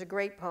 Yeah. There's a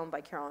great poem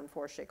by Carolyn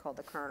Forche called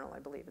 "The Colonel." I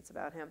believe it's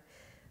about him.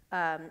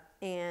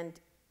 And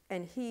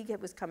he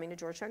was coming to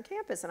Georgetown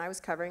campus, and I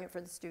was covering it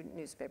for the student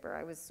newspaper.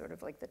 I was sort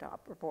of like the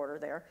top reporter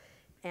there,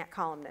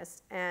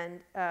 columnist, and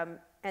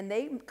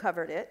they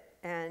covered it,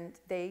 and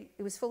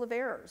it was full of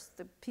errors.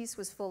 The piece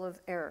was full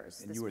of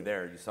errors. And you were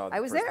there. You saw it.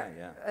 I was first there, time,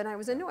 yeah. and I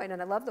was annoyed.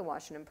 And I love the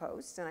Washington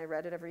Post, and I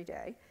read it every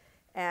day.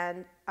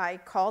 And I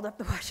called up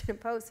the Washington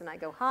Post, and I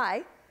go,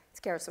 "Hi, it's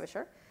Kara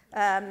Swisher.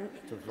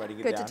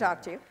 Good to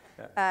talk to you.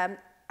 Yeah.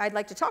 I'd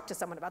like to talk to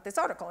someone about this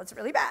article. It's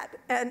really bad."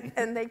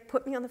 And they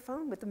put me on the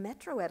phone with the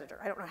Metro editor.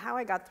 I don't know how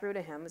I got through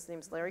to him. His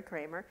name's Larry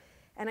Kramer.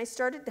 And I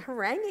started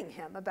haranguing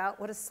him about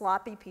what a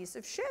sloppy piece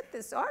of shit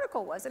this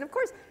article was. And of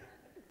course,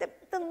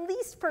 the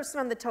least person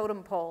on the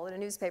totem pole in a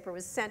newspaper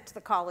was sent to the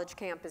college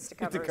campus to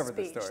cover a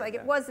speech. Story, like,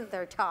 it wasn't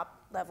their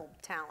top level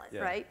talent,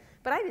 right?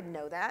 But I didn't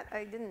know that.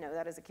 I didn't know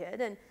that as a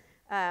kid.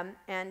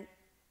 And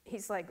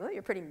he's like, "Well,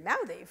 you're pretty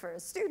mouthy for a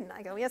student."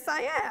 I go, "Yes,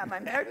 I am.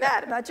 I'm very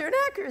mad about your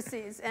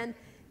inaccuracies." And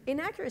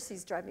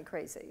inaccuracies drive me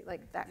crazy.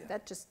 Like,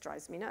 that just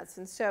drives me nuts.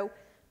 And so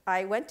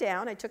I went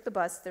down. I took the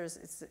bus.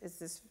 It's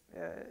this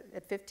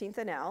at 15th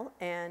and L.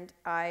 And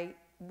I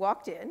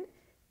walked in,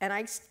 and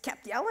I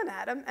kept yelling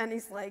at him. And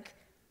he's like,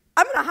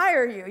 "I'm going to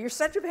hire you. You're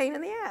such a pain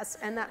in the ass."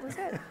 And that was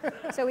it.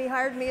 So he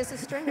hired me as a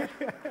stringer.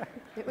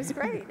 It was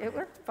great. It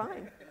worked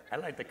fine. I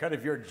like the cut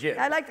of your jib.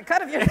 I like the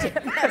cut of your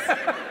jib, yes.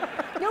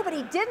 No, but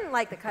he didn't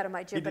like the cut of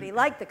my jib, but he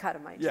liked the cut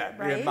of my jib,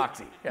 right? Yeah,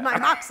 moxie. Yeah. My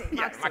moxie,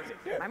 Yeah, moxie.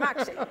 yeah. My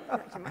moxie.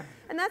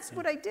 And that's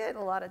what I did a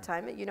lot of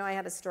time. You know, I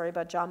had a story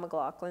about John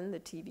McLaughlin,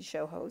 the TV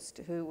show host,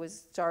 who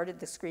started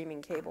the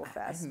Screaming Cable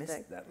Fest. I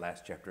missed that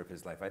last chapter of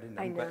his life. I didn't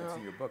know. I I'm glad know. it's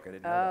in your book. I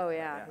didn't know that. Oh,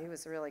 yeah. He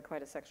was really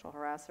quite a sexual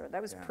harasser.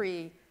 That was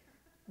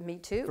Me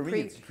Too. For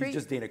me, he's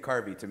just Dana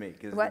Carvey to me,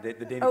 because the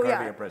Dana Oh, Carvey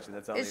yeah. impression,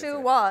 that's all Issue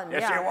 1.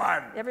 Issue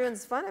 1.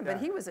 Everyone's funny, but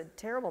he was a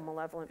terrible,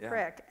 malevolent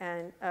prick.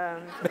 And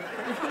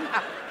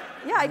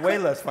way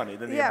less funny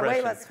than the impression. Yeah,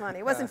 way less funny.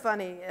 It wasn't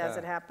funny as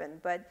it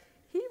happened, but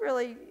he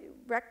really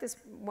wrecked this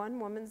one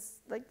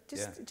woman's, like,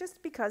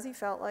 just because he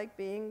felt like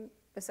being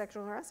a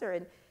sexual harasser.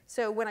 And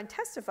so when I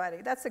testified,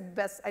 that's the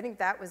best. I think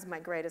that was my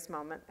greatest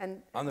moment.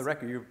 And on the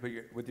record, you put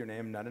with your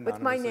name, not anonymously.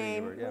 with my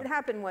name, what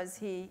happened was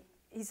he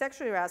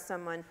sexually harassed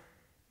someone.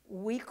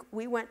 We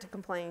went to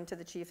complain to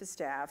the chief of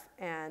staff,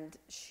 and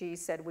she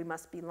said, "We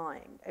must be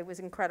lying." It was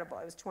incredible.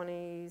 I was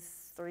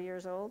 23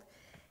 years old.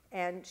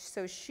 And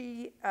so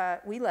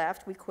we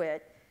left, we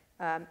quit,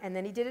 and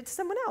then he did it to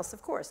someone else,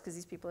 of course, because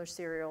these people are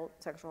serial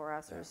sexual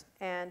harassers.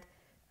 Yeah. And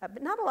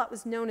but not a lot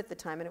was known at the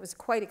time, and it was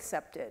quite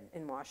accepted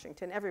in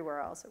Washington, everywhere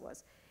else it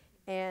was.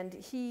 And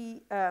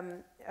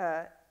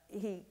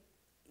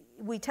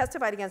we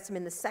testified against him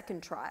in the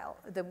second trial,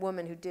 the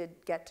woman who did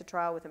get to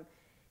trial with him.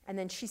 And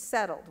then she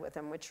settled with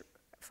him, which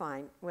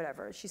fine,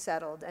 whatever. She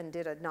settled and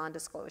did a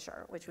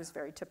non-disclosure, which was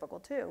very typical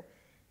too.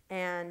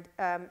 And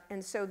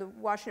so the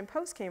Washington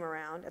Post came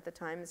around at the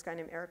time, this guy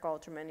named Eric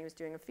Alterman, he was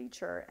doing a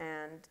feature,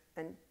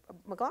 and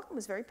McLaughlin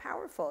was very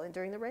powerful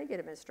during the Reagan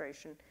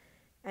administration.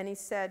 And he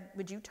said,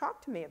 would you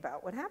talk to me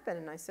about what happened?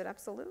 And I said,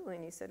 absolutely.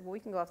 And he said, well, we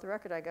can go off the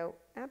record. I go,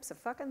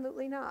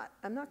 abso-fucking-lutely not.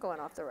 I'm not going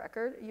off the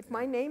record. If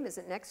my name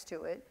isn't next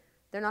to it,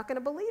 they're not going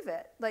to believe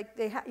it. Like,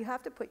 you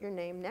have to put your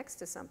name next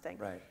to something.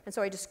 Right. And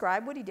so I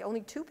described what he did.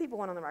 Only 2 people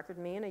went on the record,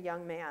 me and a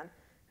young man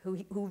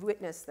who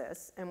witnessed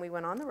this. And we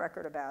went on the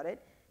record about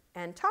it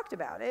and talked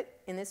about it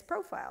in this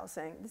profile,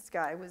 saying this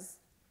guy was,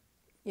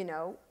 you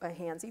know, a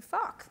handsy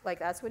fuck. Like,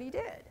 that's what he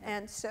did.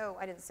 And so,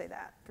 I didn't say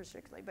that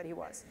particularly, but he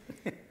was.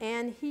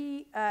 And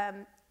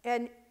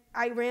and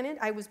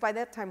I was by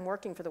that time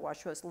working for the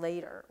Washington Post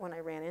later when I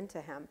ran into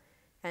him.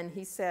 And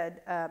he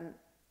said,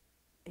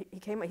 he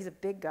came, he's a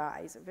big guy,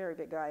 he's a very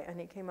big guy. And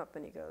he came up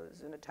and he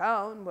goes, in a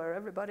town where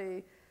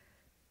everybody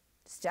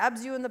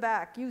stabs you in the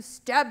back, you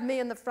stabbed me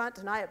in the front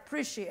and I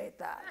appreciate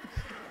that.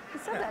 He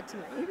said that to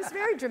me. He was a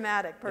very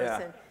dramatic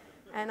person.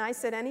 Yeah. And I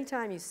said,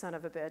 anytime, you son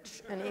of a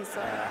bitch. And he's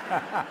like,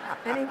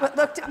 and he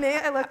looked at me,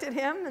 I looked at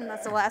him, and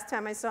that's the last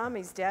time I saw him.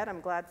 He's dead, I'm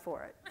glad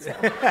for it. So.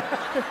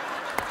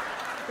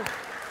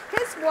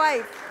 His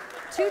wife,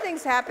 2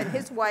 things happened.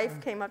 His wife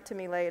came up to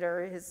me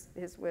later,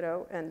 his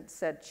widow, and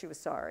said she was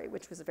sorry,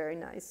 which was very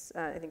nice.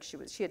 I think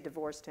she had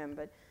divorced him,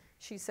 but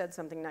she said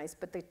something nice.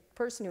 But the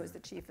person who was the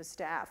chief of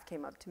staff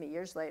came up to me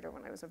years later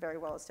when I was a very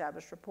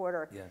well-established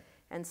reporter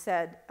and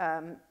said,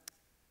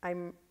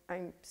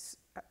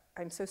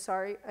 I'm so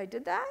sorry I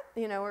did that,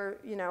 you know, or,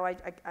 you know,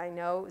 I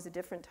know it was a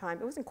different time.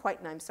 It wasn't quite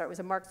an I'm sorry. It was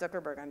a Mark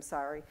Zuckerberg I'm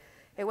sorry.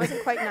 It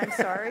wasn't quite an I'm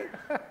sorry.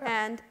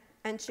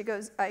 And she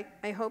goes,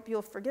 I hope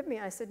you'll forgive me.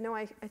 I said, no,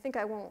 I think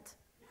I won't.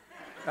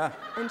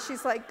 And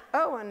she's like,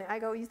 oh, and I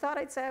go, you thought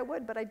I'd say I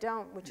would, but I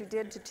don't. What you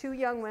did to 2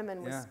 young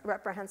women was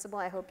reprehensible.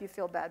 I hope you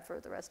feel bad for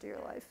the rest of your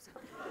life. So.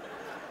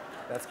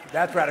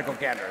 That's radical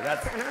candor.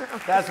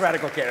 That's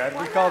radical candor.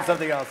 We called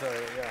something else.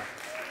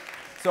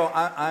 So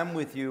I'm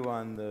with you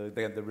on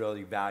the real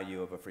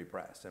value of a free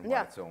press and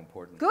why it's so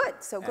important. Good,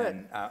 so good.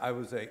 And I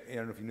don't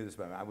know if you knew this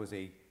about me, I was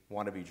a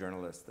wannabe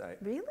journalist.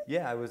 Really?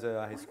 Yeah, I was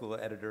a high school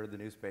editor of the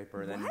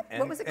newspaper.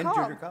 What was it called?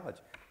 Junior college.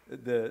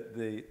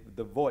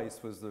 The Voice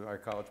was our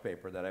college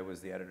paper that I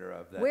was the editor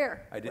of.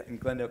 Where? I did in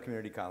Glendale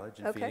Community College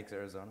in Phoenix,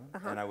 Arizona.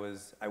 And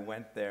I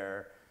went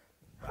there,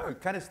 I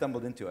kind of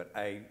stumbled into it.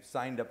 I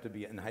signed up to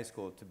be in high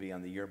school to be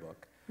on the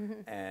yearbook.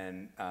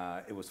 And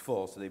it was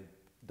full, so they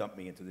dumped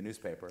me into the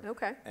newspaper.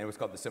 Okay. And it was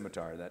called The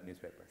Scimitar, that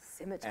newspaper.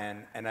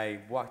 Scimitar. And I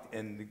walked,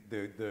 and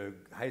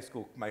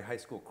my high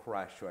school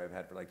crush, who I've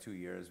had for like 2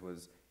 years,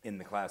 was in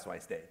the class, so I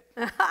stayed.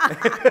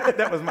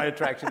 That was my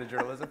attraction to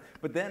journalism.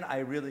 But then I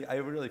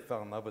really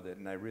fell in love with it,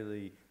 and I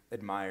really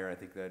admire, I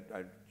think that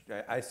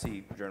I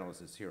see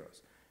journalists as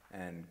heroes,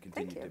 and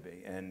continue to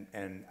be. And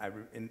I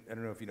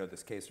don't know if you know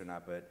this case or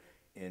not, but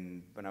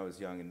when I was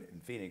young in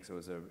Phoenix, there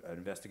was an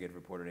investigative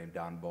reporter named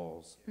Don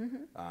Bowles,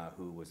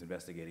 who was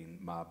investigating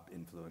mob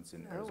influence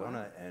in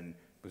Arizona and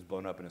was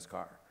blown up in his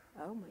car.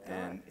 Oh my God.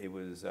 And it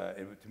was,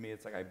 to me,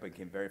 it's like I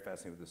became very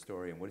fascinated with the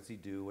story and what does he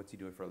do, what's he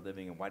doing for a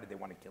living, and why did they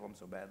want to kill him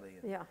so badly?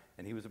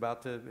 And he was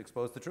about to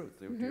expose the truth,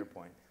 to your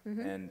point.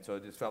 And so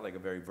it just felt like a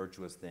very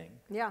virtuous thing.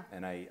 Yeah.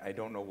 And I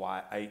don't know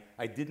why,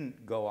 I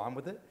didn't go on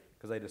with it,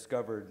 because I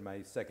discovered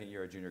my second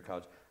year at junior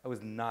college, I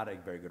was not a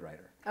very good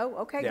writer. Oh,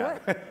 okay,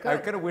 good. I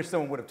kind of wish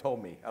someone would have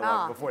told me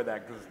before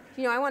that. Cause,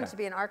 you know, I wanted to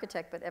be an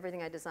architect, but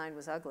everything I designed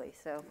was ugly,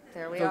 so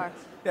there we are.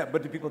 Yeah,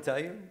 but did people tell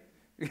you?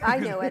 I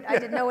knew it.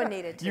 No one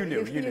needed to. You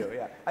knew,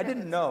 yeah. I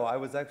didn't know. I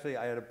was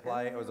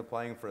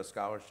applying for a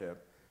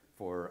scholarship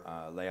for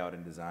layout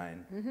and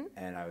design,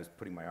 and I was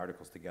putting my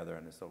articles together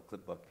on this little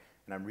clip book,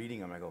 and I'm reading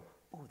them, and I go,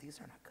 oh, these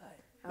are not good.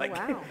 Like,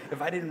 wow.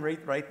 If I didn't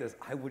write this,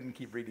 I wouldn't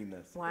keep reading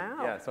this. Wow.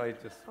 Yeah, so I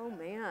just... Oh,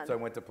 man. So I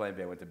went to Plan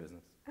B, I went to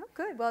business. Oh,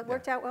 good. Well, it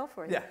worked out well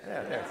for you.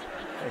 Yeah, thanks.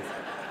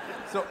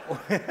 So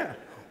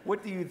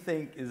what do you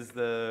think is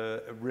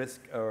the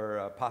risk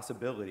or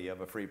possibility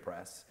of a free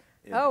press,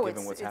 given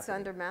what's happening? It's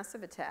under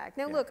massive attack.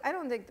 Now, look, I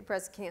don't think the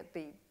press can't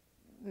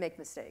make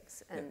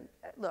mistakes. And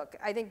look,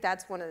 I think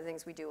that's one of the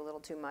things we do a little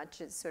too much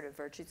is sort of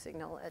virtue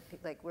signal,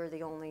 like we're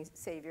the only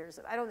saviors.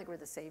 I don't think we're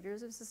the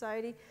saviors of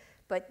society.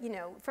 But, you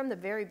know, from the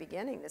very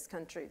beginning, this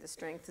country, the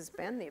strength has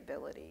been the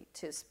ability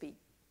to speak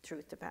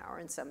truth to power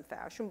in some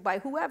fashion by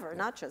whoever,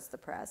 not just the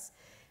press.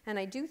 And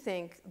I do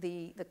think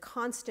the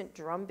constant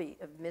drumbeat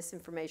of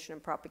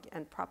misinformation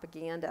and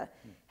propaganda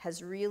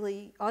has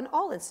really, on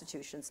all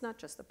institutions, not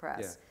just the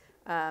press.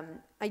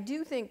 I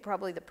do think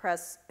probably the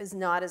press is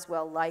not as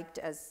well liked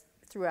as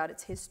throughout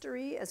its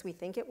history as we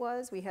think it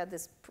was. We had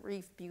this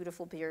brief,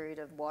 beautiful period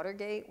of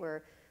Watergate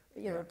where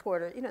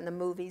reporter, and the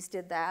movies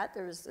did that.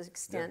 There was an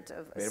extent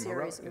of a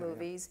series of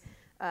movies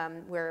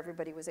where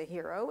everybody was a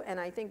hero. And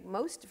I think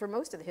for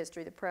most of the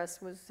history, the press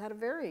had a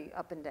very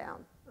up and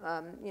down,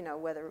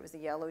 whether it was the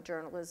yellow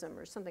journalism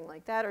or something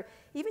like that. Or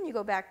even you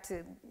go back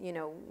to,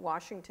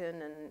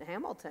 Washington and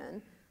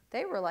Hamilton,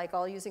 they were like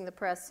all using the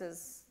press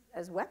as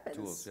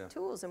weapons,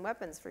 tools and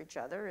weapons for each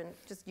other, and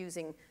just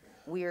using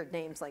weird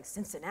names like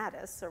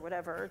Cincinnatus or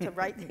whatever to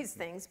write these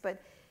things.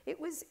 But it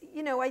was,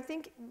 you know, I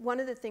think one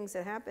of the things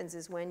that happens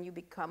is when you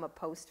become a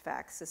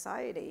post-fact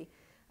society,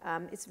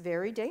 it's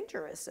very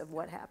dangerous of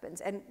what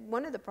happens. And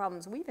one of the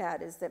problems we've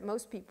had is that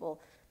most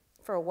people,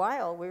 for a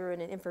while, we were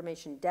in an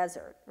information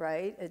desert,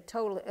 right?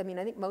 I mean,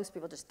 I think most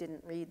people just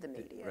didn't read the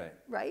media,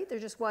 right? There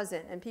just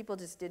wasn't, and people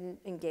just didn't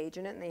engage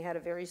in it, and they had a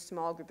very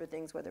small group of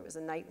things, whether it was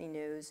a nightly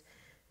news,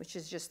 which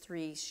is just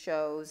 3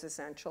 shows,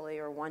 essentially,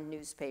 or 1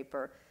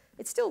 newspaper.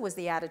 It still was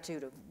the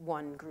attitude of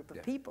one group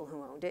of people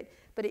who owned it,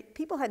 but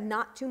people had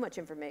not too much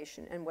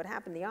information, and what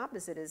happened, the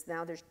opposite is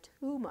now there's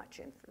too much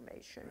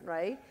information,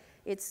 right?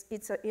 It's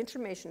an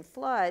information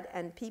flood,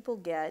 and people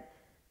get,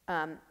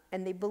 and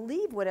they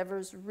believe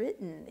whatever's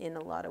written in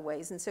a lot of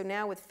ways. And so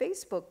now with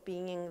Facebook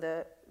being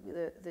the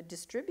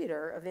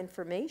distributor of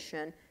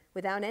information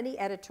without any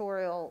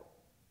editorial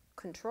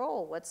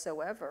control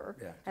whatsoever,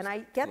 and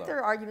I get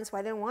their arguments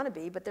why they don't want to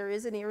be, but there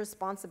is an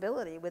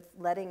irresponsibility with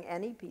letting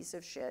any piece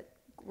of shit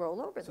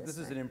roll over this thing. So this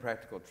is an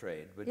impractical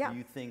trade, but do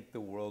you think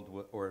the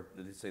world, or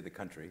let's say the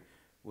country,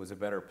 was a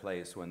better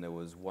place when there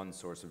was one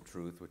source of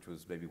truth, which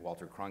was maybe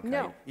Walter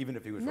Cronkite, even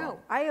if he was wrong? No,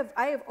 I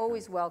have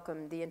always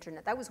welcomed the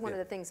internet. That was one of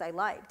the things I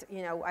liked.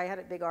 You know, I had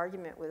a big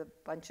argument with a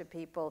bunch of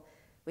people.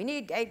 We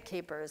need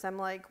gatekeepers. I'm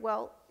like,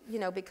 well, you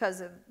know,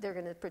 because they're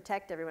going to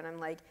protect everyone. I'm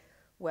like,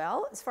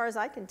 well, as far as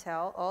I can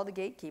tell, all the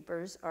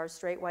gatekeepers are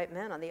straight white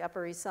men on the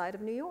Upper East Side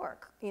of New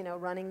York, you know,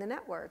 running the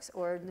networks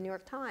or the New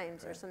York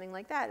Times or something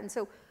like that. And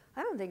so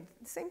I don't think,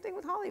 the same thing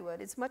with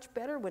Hollywood. It's much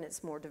better when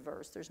it's more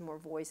diverse. There's more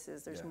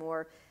voices. There's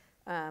more,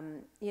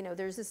 you know,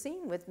 there's a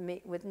scene with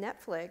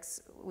Netflix.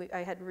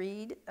 I had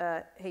Reed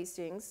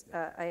Hastings.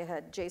 I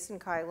had Jason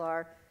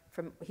Kylar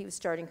he was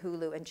starting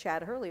Hulu, and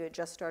Chad Hurley, who had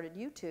just started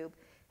YouTube.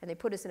 And they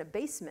put us in a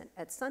basement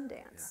at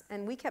Sundance.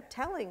 And we kept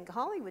telling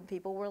Hollywood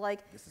people, we're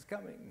like, this is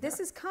coming. This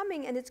is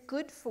coming, and it's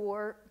good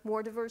for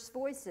more diverse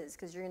voices,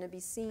 because you're going to be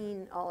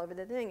seen all over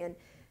the thing. And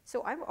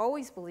so I've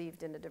always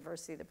believed in the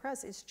diversity of the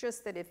press. It's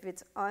just that if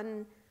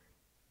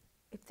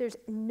there's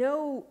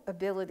no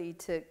ability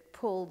to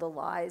pull the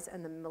lies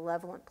and the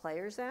malevolent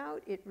players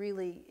out, it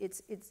really,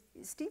 it's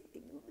Steve,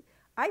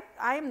 I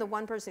am the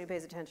one person who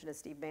pays attention to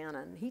Steve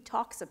Bannon. He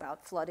talks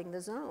about flooding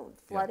the zone.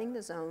 Flooding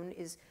the zone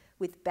is,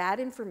 with bad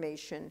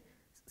information,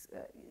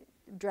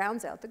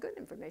 drowns out the good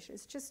information.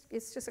 It's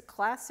just a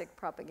classic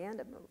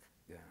propaganda move.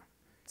 Yeah.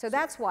 So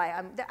that's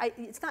why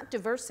it's not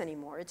diverse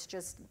anymore.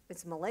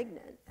 It's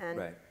malignant.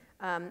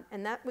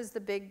 And that was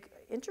the big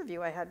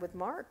interview I had with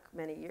Mark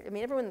many years. I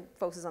mean, everyone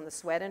focuses on the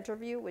Sweat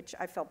interview, which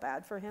I felt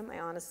bad for him. I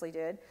honestly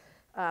did.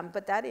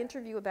 But that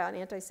interview about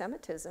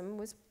anti-Semitism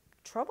was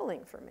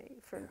troubling for me,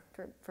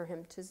 for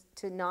him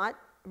to not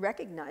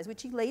recognize,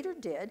 which he later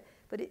did,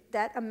 but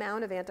that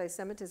amount of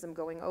anti-Semitism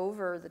going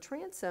over the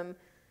transom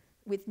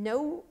with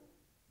no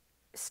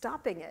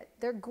stopping it,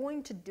 they're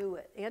going to do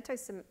it.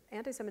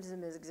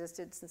 Anti-Semitism has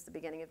existed since the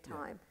beginning of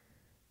time.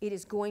 It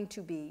is going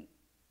to be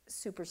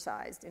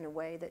supersized in a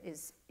way that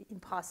is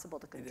impossible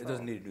to control. It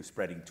doesn't need a new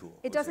spreading tool.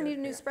 It doesn't need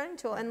a new spreading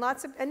tool, and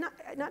not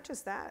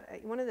just that.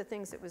 One of the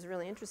things that was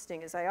really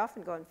interesting is I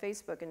often go on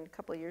Facebook, and a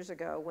couple of years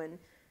ago when,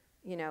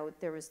 you know,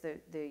 there was the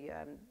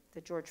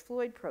George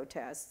Floyd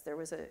protests, there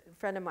was a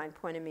friend of mine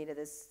pointed me to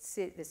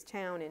this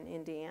town in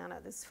Indiana,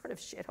 this sort of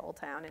shithole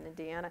town in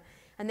Indiana,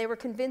 and they were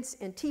convinced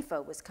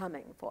Antifa was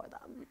coming for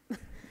them.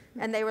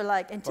 And they were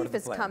like,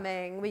 Antifa's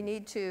coming,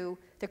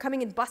 they're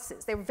coming in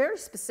buses. They were very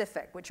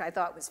specific, which I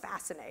thought was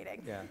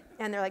fascinating. Yeah.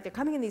 And they're like, they're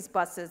coming in these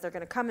buses, they're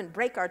gonna come and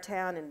break our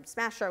town and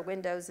smash our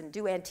windows and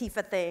do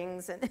Antifa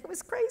things, and it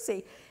was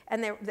crazy.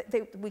 And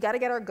we gotta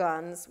get our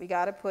guns, we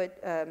gotta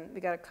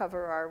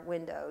cover our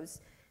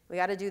windows, we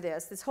gotta do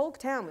this. This whole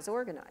town was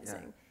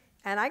organizing.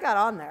 Yeah. And I got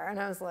on there and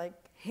I was like,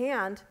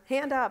 hand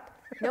up.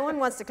 No one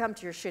wants to come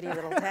to your shitty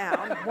little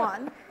town,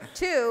 1.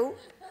 2,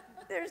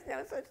 there's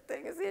no such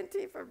thing as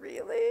Antifa,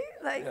 really?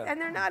 And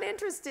they're not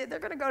interested. They're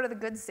going to go to the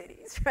good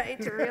cities, right?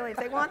 If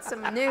they want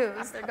some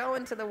news, they're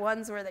going to the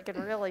ones where they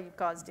can really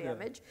cause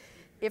damage,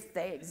 if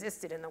they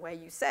existed in the way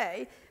you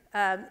say.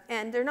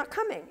 And they're not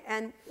coming.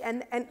 And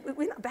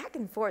we went back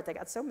and forth. They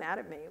got so mad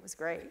at me. It was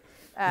great.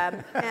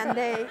 And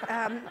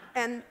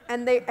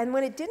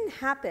when it didn't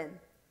happen,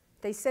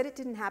 they said it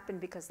didn't happen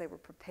because they were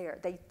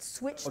prepared. They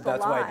switched the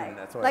lie.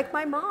 Like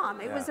my mom,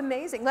 it was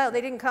amazing. Well,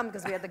 they didn't come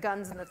because we had the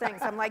guns and the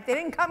things. I'm like, they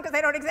didn't come because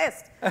they don't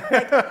exist.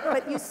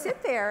 But you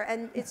sit there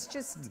and it's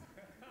just,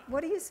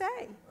 what do you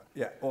say?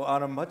 Yeah, well,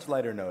 on a much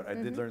lighter note, I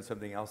did learn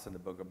something else in the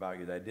book about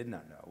you that I did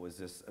not know, was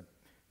this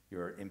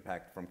your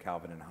impact from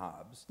Calvin and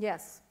Hobbes.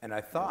 Yes. And I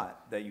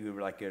thought that you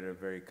were like in a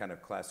very kind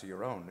of class of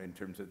your own in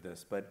terms of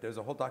this, but there's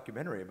a whole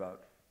documentary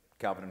about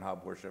Calvin and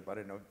Hobbes worship. I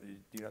didn't know. Do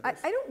you know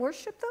this? I don't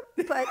worship them,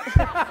 but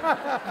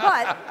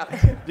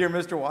Dear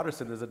Mr.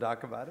 Watterson, there's a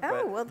doc about it.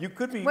 Oh, well, you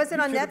could be. Was it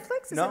on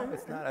Netflix? No,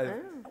 it's not. I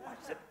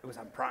watched it. It was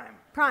on Prime.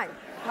 Prime.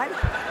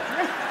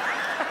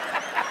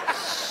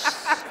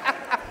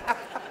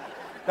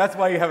 That's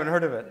why you haven't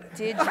heard of it.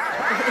 Did you?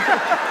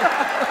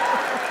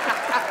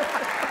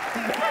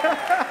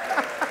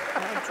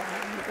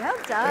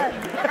 done.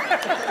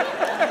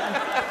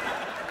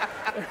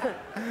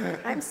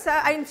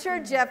 I'm sure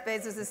Jeff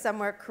Bezos is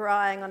somewhere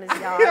crying on his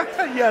yacht.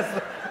 Yes,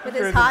 with I'm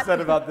his sure hot.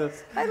 upset about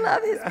this. I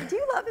love his. Do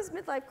you love his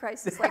midlife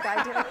crisis like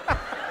I do?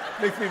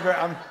 Makes me very.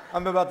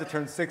 I'm about to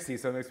turn 60,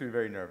 so it makes me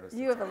very nervous.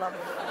 You have a lovely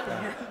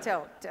wife.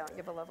 Don't. You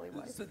have a lovely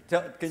wife. So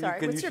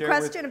What's your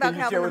question about Calvin and Hobbes?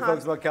 Can you share with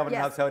folks about Calvin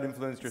and Yes. Hobbes, how it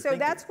influenced your So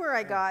thinking? that's where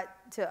I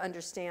got to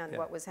understand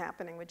what was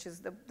happening, which is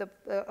the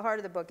heart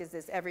of the book is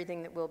this: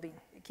 everything that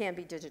can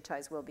be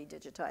digitized will be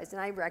digitized,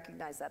 and I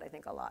recognized that I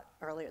think a lot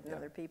earlier than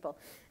other people,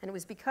 and it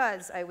was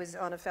because I was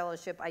on a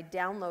fellowship. I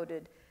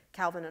downloaded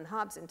Calvin and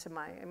Hobbes into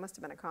it must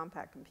have been a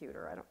compact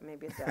computer,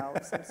 maybe a Dell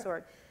of some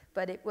sort,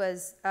 but it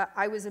was,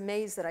 I was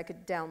amazed that I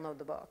could download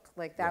the book.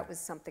 Like that was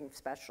something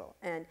special.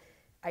 And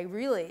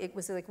it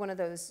was like one of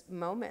those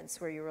moments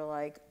where you were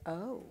like,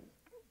 oh,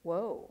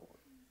 whoa.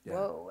 Yeah.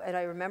 Whoa. And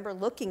I remember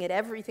looking at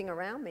everything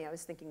around me. I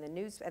was thinking the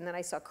news, and then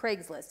I saw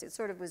Craigslist. It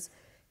sort of was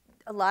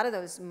a lot of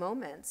those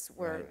moments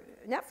where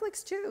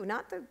Netflix too,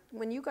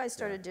 when you guys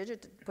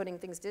started putting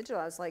things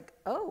digital, I was like,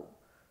 oh,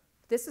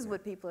 this is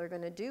what people are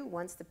going to do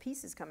once the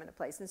pieces come into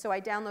place. And so I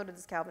downloaded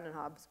this Calvin and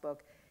Hobbes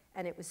book,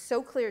 and it was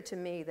so clear to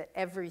me that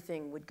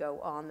everything would go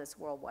on this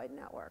worldwide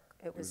network.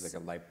 It was like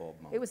a light bulb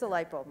moment. It was a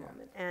light bulb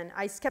moment. And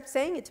I kept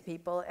saying it to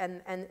people,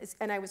 and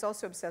I was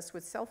also obsessed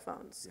with cell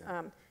phones.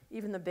 Yeah.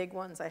 Even the big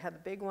ones. I had the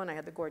big one. I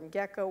had the Gordon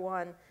Gekko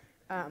one.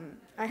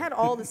 I had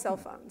all the cell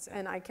phones,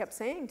 and I kept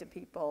saying to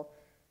people,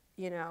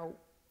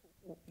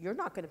 you're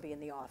not going to be in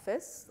the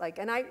office.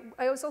 And I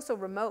was also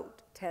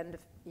remote 10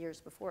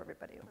 years before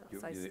everybody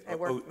else. I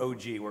worked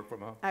OG, work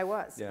from home? I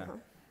was. Yeah.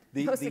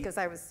 Mostly because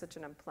I was such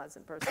an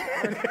unpleasant person.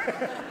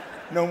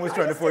 No one was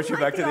trying to force you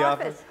back to the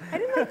office? I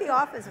didn't like the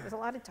office. It was a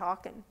lot of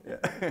talking. Yeah.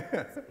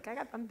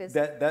 I'm busy.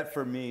 That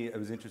for me, it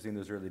was interesting in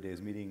those early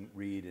days, meeting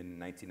Reed in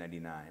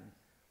 1999.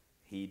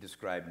 He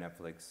described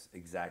Netflix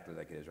exactly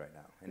like it is right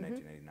now in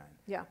 1999.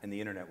 Yeah. And the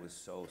internet was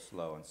so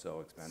slow and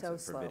so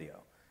expensive for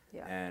video.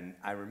 Yeah. And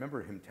I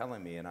remember him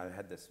telling me, and I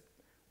had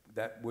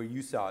where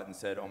you saw it and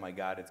said, oh my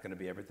God, it's going to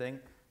be everything.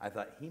 I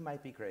thought he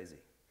might be crazy.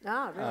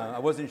 Ah, really? I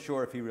wasn't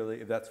sure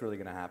if that's really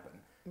going to happen.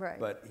 Right.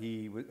 But but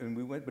he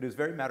was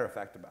very matter of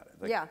fact about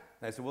it. Yeah.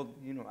 And I said, well,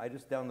 I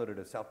just downloaded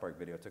a South Park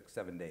video. It took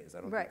 7 days.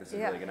 I don't think this is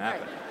Yeah. really going to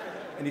happen.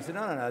 And he said,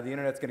 no, the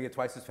internet's going to get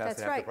twice as fast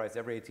That's at half the price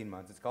every 18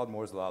 months. It's called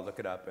Moore's Law. Look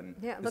it up. And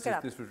look it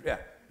up.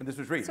 And this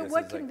was Reed. So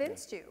what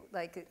convinced you?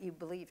 Like you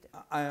believed it?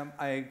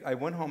 I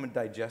went home and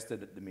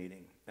digested the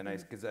meeting, and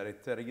because I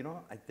said,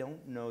 I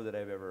don't know that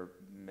I've ever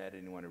met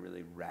anyone who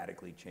really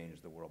radically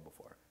changed the world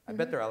before. I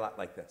bet they're a lot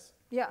like this.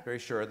 Yeah. Very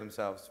sure of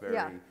themselves. Very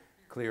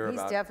clear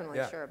about. He's definitely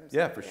sure of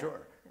himself. Yeah, for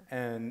sure.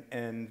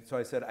 And so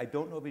I said, I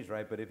don't know if he's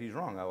right, but if he's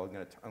wrong, I'm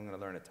going to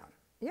learn a ton.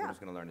 Yeah. I'm just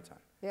going to learn a ton.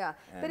 Yeah,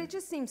 but it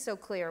just seems so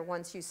clear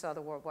once you saw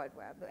the World Wide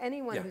Web.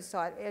 Anyone who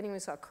saw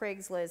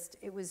Craigslist,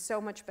 it was so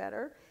much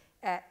better.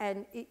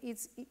 And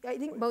I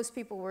think most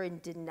people were in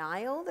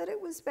denial that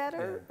it was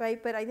better,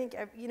 right? But I think,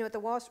 at the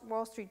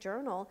Wall Street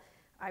Journal,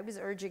 I was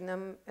urging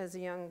them as a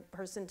young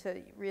person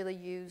to really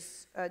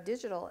use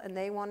digital, and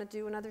they want to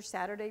do another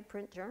Saturday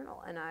print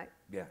journal. And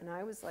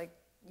I was like,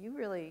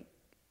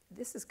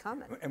 this is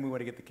coming. And we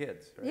want to get the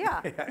kids,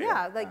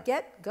 right?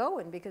 Get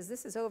going, because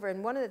this is over.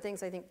 And one of the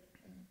things I think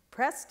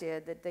press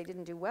did that they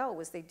didn't do well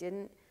was they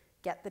didn't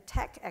get the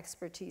tech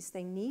expertise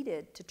they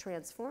needed to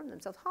transform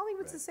themselves.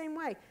 Hollywood's the same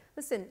way.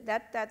 Listen,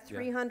 that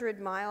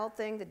 300-mile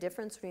thing, the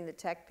difference between the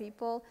tech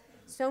people,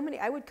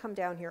 I would come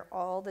down here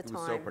all the time. It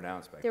was so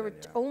pronounced back then. There were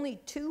only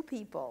 2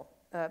 people.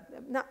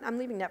 I'm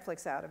leaving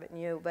Netflix out of it,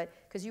 and but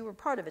because you were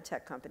part of a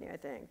tech company, I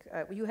think.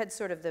 You had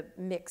sort of the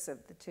mix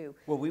of the two.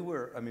 Well,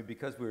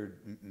 because we were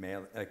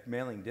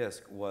mailing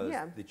disc was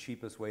the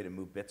cheapest way to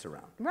move bits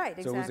around. Right,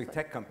 exactly. So it was a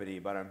tech company,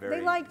 but I'm very.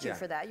 They liked you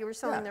for that. You were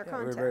selling their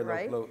content, we were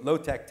very low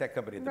tech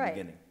company at the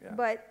beginning. Yeah.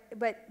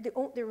 But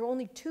there were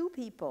only 2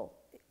 people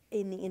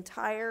in the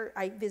entire.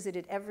 I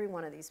visited every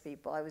one of these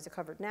people. I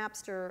covered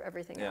Napster,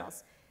 everything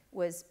else.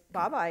 Was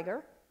Bob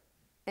Iger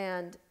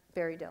and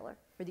Barry Diller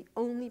were the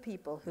only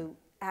people who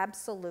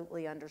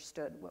absolutely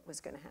understood what was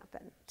going to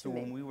happen to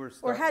me. When we were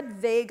or had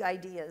vague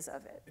ideas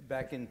of it.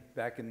 Back in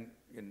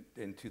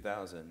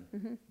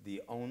 2000,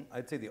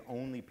 I'd say the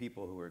only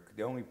people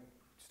the only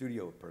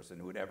studio person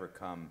who would ever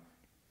come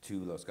to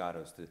Los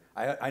Gatos.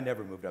 I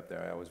never moved up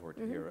there. I always worked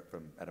here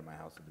out of my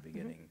house at the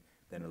beginning,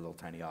 then a little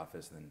tiny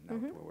office, and then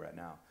now to where we're at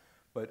now.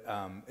 But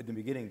at the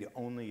beginning, the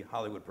only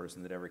Hollywood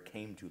person that ever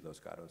came to Los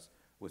Gatos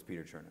was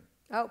Peter Chernin.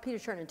 Oh, Peter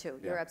Chernin too.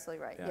 You're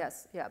absolutely right.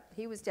 Yes,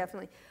 he was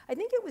definitely. I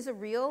think it was a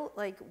real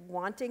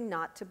wanting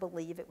not to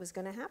believe it was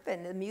going to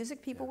happen. The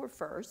music people were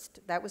first.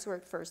 That was where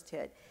it first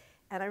hit.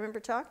 And I remember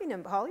talking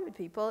to Hollywood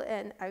people,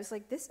 and I was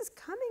like, "This is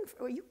coming.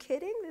 Are you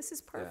kidding? This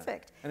is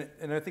perfect." Yeah.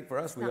 And I think for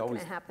us, we knew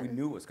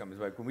it was coming.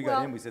 Like when we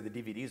got in, we said the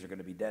DVDs are going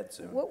to be dead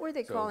soon. What were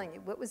they calling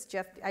it? What was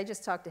Jeff? I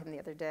just talked to him the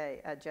other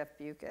day, Jeff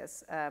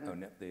Bukas.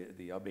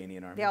 The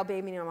Albanian Army. The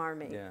Albanian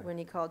Army. Yeah. When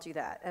he called you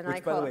that, and by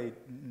the way,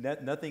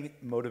 nothing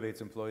motivates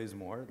employees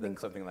more than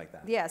something like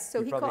that. Yes.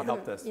 So he called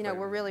helped us.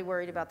 We're really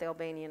worried about the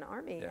Albanian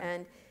Army,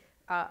 and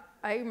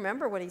I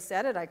remember when he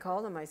said it, I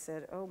called him, I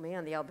said, oh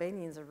man, the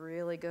Albanians are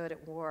really good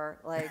at war.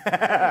 Like,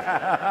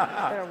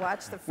 better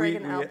watch the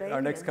friggin' Albanians.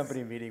 Our next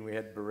company meeting, we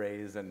had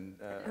berets and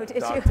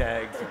dog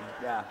tags. And,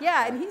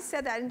 yeah, and he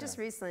said that, and just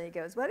recently he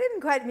goes, well, I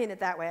didn't quite mean it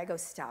that way. I go,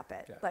 stop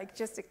it. Yeah. Like,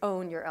 just to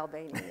own your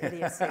Albanian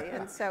idiocy.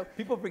 And so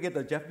people forget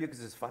that Jeff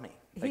Bewkes is funny.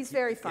 He's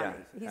very funny.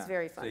 He's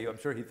very funny. So I'm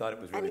sure he thought it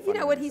was really funny. And you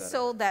know what? He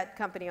sold that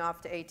company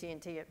off to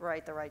AT&T at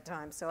the right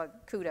time. So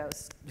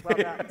kudos. Well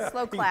done.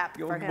 Slow clap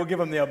for him. We'll give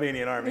him the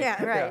Albanian army.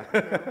 Yeah, right.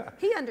 Yeah.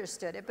 He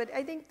understood it, but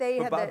I think they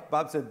had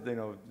Bob said,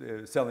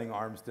 selling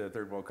arms to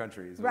third world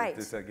countries. Right.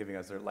 Just giving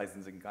us their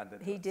licensing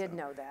content. He did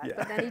know that,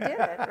 but then he did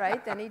it,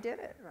 right? Then he did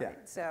it, right?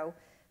 Yeah. So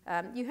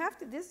you have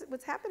to.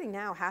 What's happening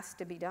now has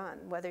to be done,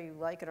 whether you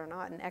like it or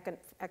not. And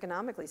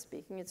economically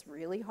speaking, it's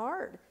really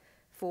hard.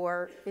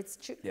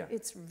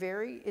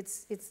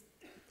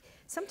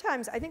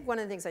 Sometimes I think one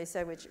of the things I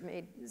said, which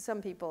made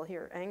some people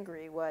here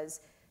angry,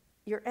 was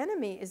your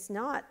enemy is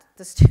not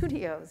the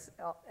studios.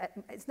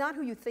 It's not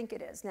who you think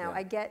it is. Now,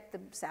 I get the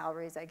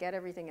salaries, I get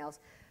everything else,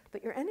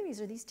 but your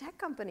enemies are these tech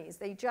companies.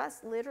 They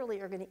just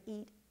literally are going to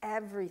eat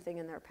everything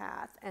in their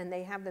path, and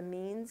they have the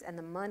means and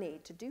the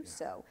money to do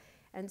so.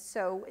 And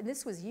so, and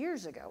this was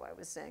years ago I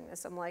was saying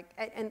this, I'm like,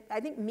 and I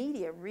think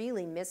media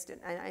really missed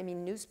it, I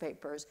mean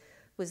newspapers,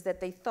 was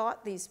that they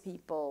thought these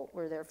people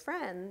were their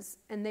friends,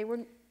 and they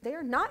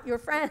are not your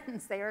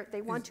friends.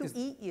 They want to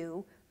eat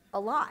you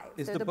alive.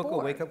 Is the book a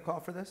wake-up call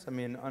for this? I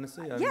mean,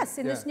 honestly. Yes,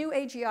 in this new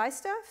AGI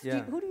stuff.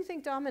 Who do you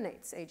think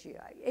dominates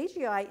AGI?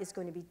 AGI is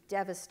going to be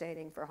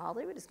devastating for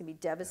Hollywood. It's going to be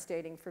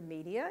devastating for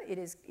media.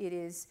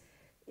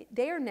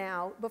 They are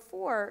now,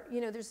 before,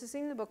 there's a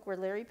scene in the book where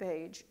Larry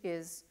Page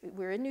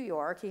we're in New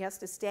York, he has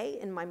to stay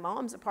in my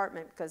mom's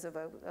apartment because of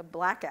a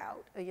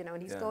blackout, and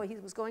he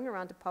was going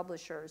around to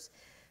publishers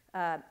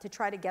to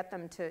try to get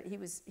them to, he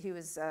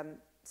was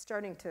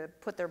starting to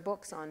put their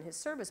books on his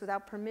service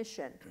without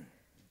permission.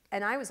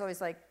 And I was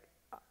always like,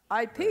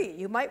 IP,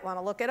 you might want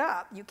to look it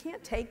up. You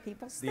can't take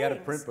people's things. The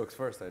out-of-print books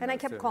first. I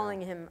kept calling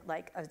him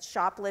like a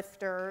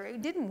shoplifter.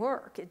 It didn't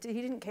work. He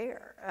didn't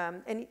care.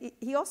 And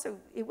he also,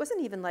 it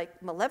wasn't even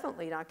like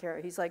malevolently not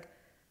care. He's like,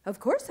 of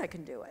course I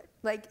can do it.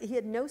 Like, he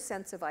had no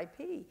sense of IP.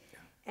 Yeah.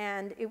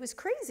 And it was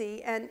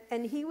crazy. And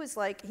he was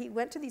like, he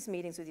went to these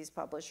meetings with these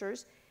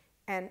publishers,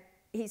 and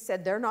he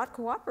said, they're not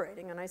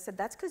cooperating. And I said,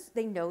 that's because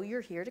they know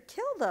you're here to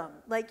kill them.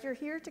 Like, you're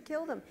here to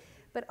kill them.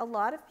 But a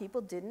lot of people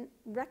didn't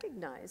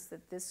recognize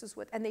that this is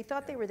and they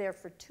thought they were there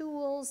for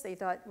tools. They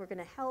thought, we're going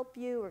to help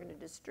you, we're going to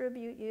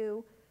distribute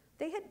you.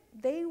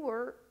 They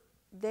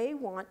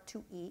want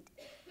to eat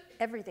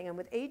everything. And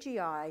with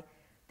AGI,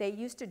 they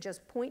used to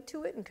just point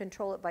to it and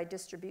control it by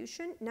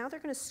distribution. Now they're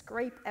going to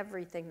scrape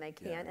everything they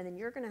can, and then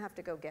you're going to have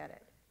to go get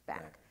it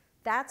back. Yeah.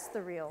 That's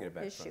the real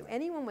issue.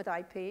 Anyone with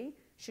IP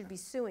should be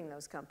suing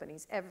those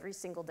companies every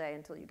single day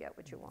until you get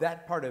what you want.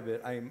 That part of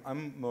it,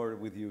 I'm more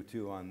with you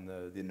too on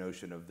the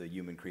notion of the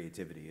human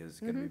creativity is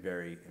going to be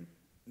very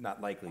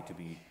not likely to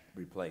be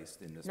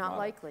replaced in this model. Not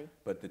likely.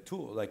 But the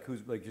tool, like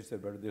you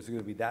said, there's going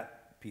to be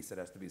that piece that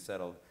has to be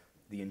settled,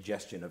 the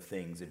ingestion of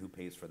things and who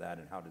pays for that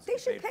and how does it get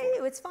paid for. They should pay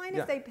you. It's fine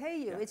if they pay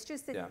you. It's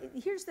just that,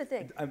 here's the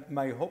thing.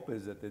 My hope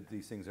is that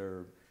these things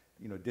are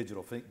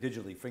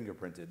digitally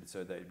fingerprinted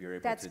so that you're able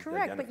to That's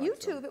correct, but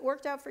YouTube, it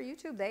worked out for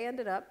YouTube. They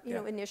ended up,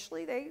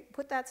 initially they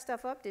put that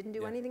stuff up, didn't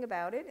do anything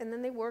about it, and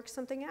then they worked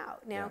something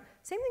out. Now,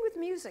 same thing with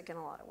music in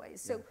a lot of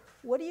ways. So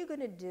what are you going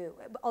to do?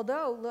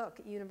 Although, look,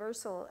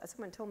 Universal,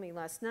 someone told me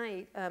last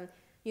night,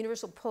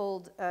 Universal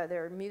pulled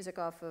their music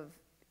off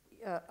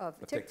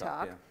of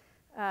TikTok.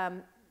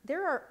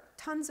 There are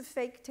tons of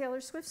fake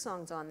Taylor Swift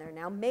songs on there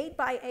now, made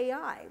by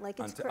AI, like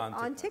it's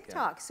on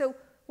TikTok. Yeah. So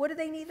what do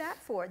they need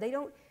that for?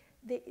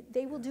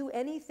 They will do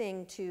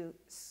anything to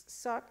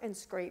suck and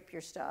scrape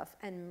your stuff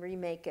and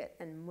remake it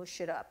and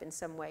mush it up in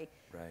some way.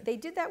 Right. They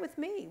did that with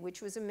me,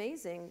 which was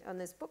amazing on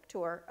this book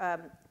tour.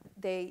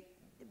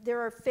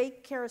 There are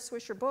fake Kara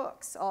Swisher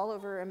books all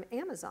over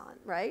Amazon,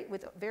 right,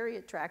 with very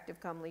attractive,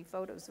 comely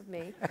photos of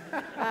me.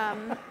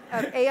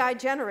 AI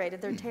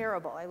generated. They're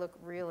terrible. I look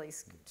really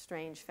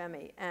strange,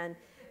 femmy. And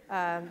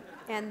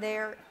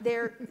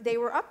they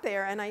were up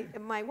there,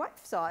 and my wife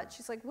saw it.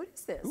 She's like, "What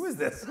is this? Who is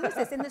this? Who is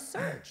this?" In the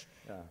search,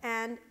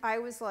 and I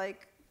was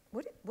like,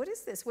 "What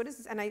is this? What is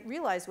this?" And I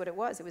realized what it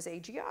was. It was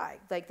AGI.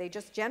 Like they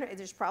just generate.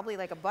 There's probably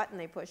like a button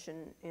they push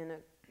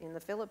in the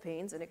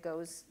Philippines, and it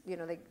goes.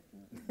 They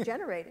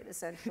generate it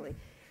essentially.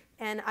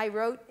 And I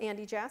wrote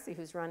Andy Jassy,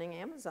 who's running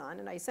Amazon,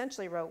 and I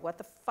essentially wrote, "What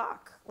the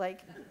fuck?"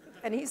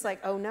 And he's like,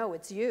 "Oh no,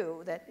 it's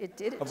you that it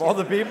did it." Of all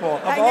the people,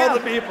 all the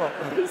people.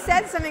 He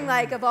said something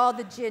like, "Of all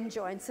the gin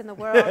joints in the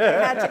world, it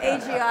had to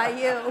AGI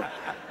you,"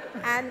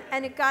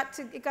 and it got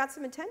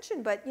some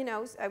attention. But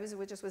I was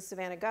just with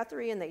Savannah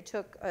Guthrie, and they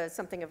took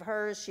something of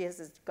hers. She has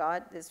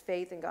this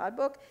faith in God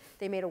book.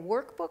 They made a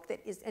workbook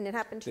and it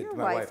happened to your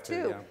wife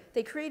too. Yeah.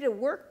 They created a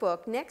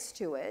workbook next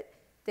to it.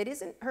 that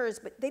isn't hers,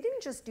 but they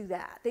didn't just do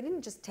that. They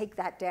didn't just take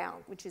that down,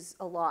 which is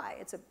a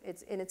lie.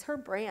 It's her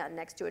brand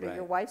next to it, or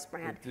your wife's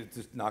brand. It's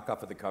just knock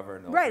off of the cover.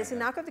 And right, it's a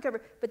knock off the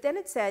cover. But then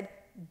it said,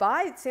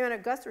 buy Sarah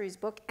Guthrie's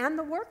book and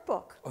the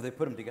workbook. Oh, they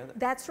put them together?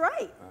 That's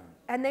right.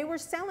 And they were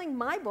selling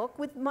my book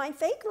with my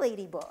fake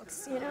lady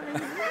books, you know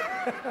what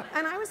I mean?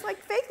 And I was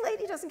like, fake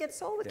lady doesn't get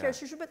sold with Kara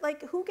Swisher, but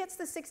like, who gets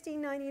the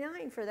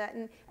 $16.99 for that?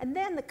 And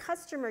then the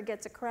customer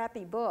gets a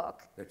crappy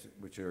book,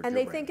 and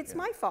they think it's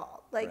my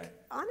fault. Like,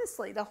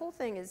 honestly, the whole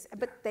thing is,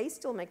 but they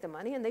still make the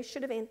money, and they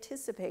should have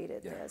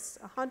anticipated this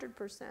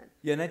 100%.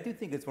 Yeah, and I do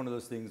think it's one of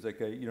those things, like,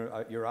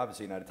 you're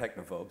obviously not a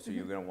technophobe, so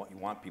you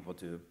want people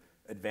to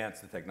advance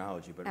the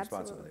technology, but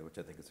responsibly, which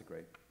I think is a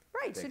great.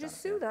 Right, so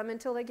just sue them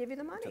until they give you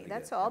the money.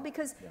 That's all,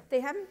 because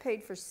they haven't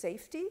paid for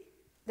safety.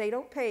 They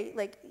don't pay,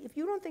 like, if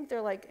you don't think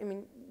they're like, I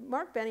mean,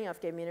 Mark Benioff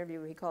gave me an interview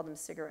where he called them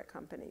cigarette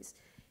companies.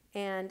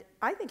 And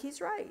I think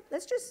he's right.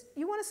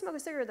 You want to smoke a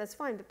cigarette, that's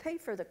fine, but pay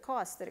for the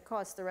cost that it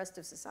costs the rest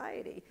of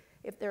society.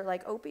 If they're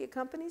like opiate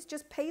companies,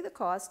 just pay the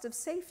cost of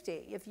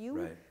safety. If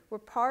you were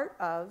part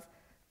of,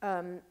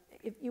 and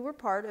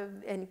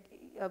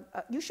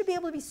you should be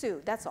able to be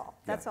sued, that's all.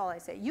 That's all I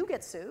say. You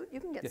get sued, you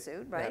can get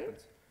sued, right?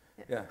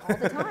 Yeah. All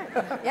the time.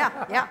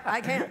 yeah,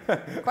 I can.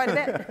 Quite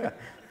a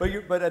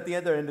bit. But at the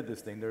other end of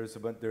this thing, there is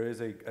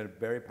a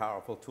very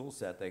powerful tool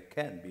set that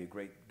can be a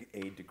great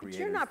aid to creators.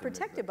 But you're not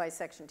protected by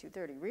Section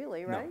 230,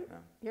 really, right? No.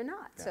 You're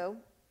not. Yeah. So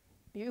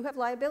you have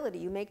liability.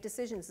 You make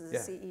decisions as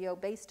a CEO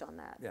based on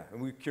that. Yeah,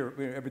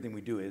 and everything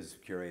we do is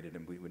curated,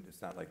 and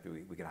it's not like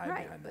we can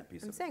hide behind that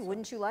piece of it. I'm saying,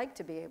 wouldn't you like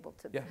to be able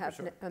to have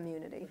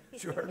immunity?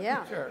 Sure.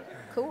 Yeah. Sure.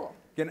 Cool.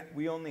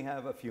 We only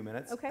have a few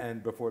minutes,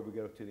 and before we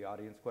go to the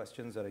audience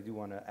questions, that I do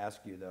want to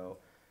ask you, though,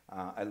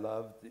 I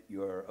loved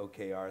your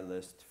OKR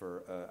list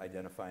for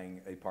identifying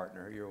a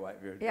partner, your wife,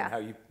 and how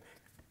you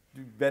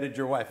vetted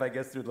your wife, I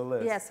guess, through the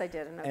list. Yes, I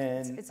did.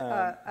 And it's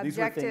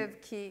objective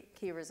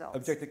key results.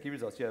 Objective key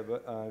results, yeah.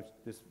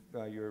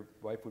 But your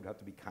wife would have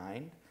to be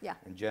kind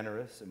and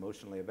generous,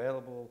 emotionally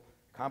available,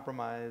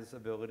 compromise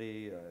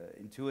ability,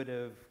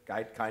 intuitive,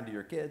 kind to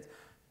your kids.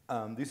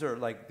 These are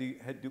like,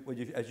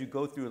 as you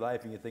go through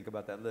life and you think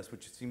about that list,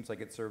 which seems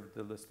like it served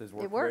the list has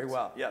worked very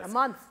well. Yes. A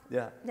month.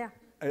 Yeah. Yeah.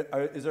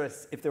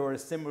 If there were a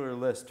similar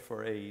list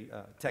for a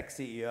tech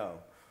CEO,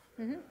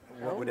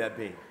 what would that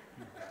be?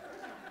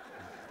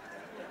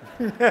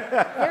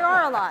 There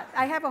are a lot.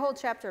 I have a whole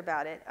chapter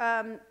about it.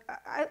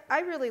 I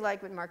really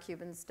like what Mark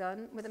Cuban's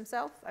done with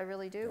himself. I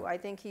really do. I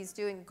think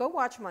go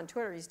watch him on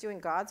Twitter. He's doing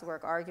God's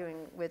work,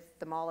 arguing with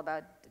them all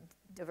about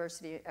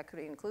diversity,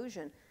 equity,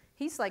 inclusion.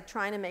 He's like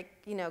trying to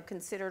make,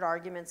 considered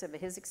arguments of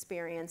his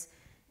experience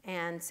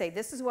and say,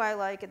 this is why I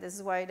like it, this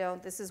is why I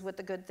don't, this is what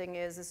the good thing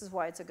is, this is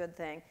why it's a good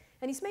thing.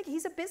 And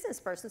he's a business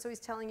person, so he's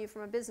telling you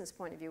from a business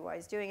point of view why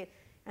he's doing it.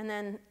 And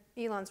then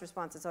Elon's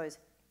response is always,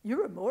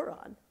 you're a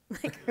moron.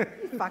 Like,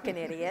 you fucking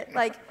idiot.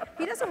 Like,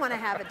 he doesn't want to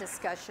have a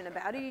discussion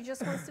about it. He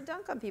just wants to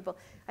dunk on people.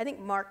 I think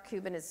Mark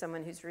Cuban is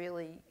someone who's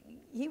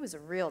he was a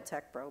real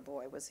tech bro,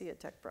 boy, was he a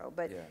tech bro.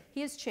 But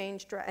he has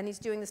changed, and he's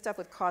doing the stuff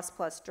with cost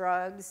plus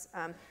drugs.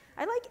 I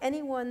like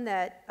anyone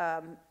that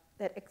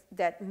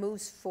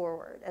moves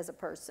forward as a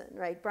person,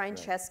 right? Brian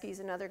Chesky's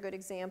another good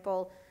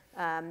example.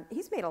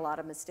 He's made a lot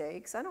of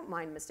mistakes. I don't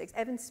mind mistakes.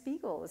 Evan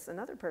Spiegel is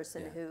another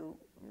person who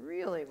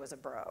really was a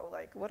bro.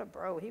 Like, what a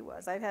bro he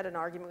was. I've had an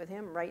argument with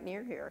him right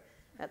near here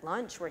at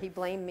lunch where he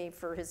blamed me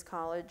for his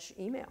college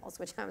emails,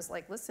 which I was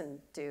like, listen,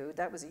 dude,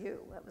 that was you.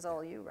 That was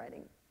all you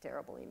writing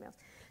terrible emails.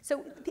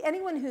 So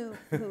anyone who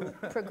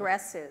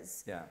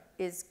progresses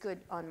is good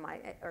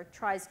or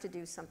tries to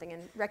do something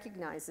and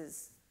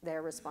recognizes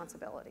their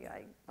responsibility.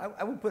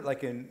 I would put,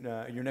 like, in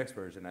your next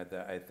version,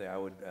 I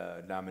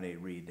would nominate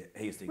Reed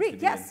Hastings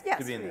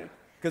to be in there.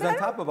 Because on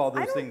top of all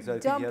those things, I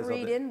think he has dump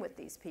Reed in with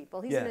these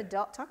people. He's an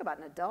adult. Talk about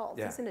an adult.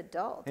 He's an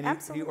adult. And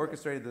absolutely. He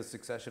orchestrated the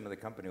succession of the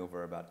company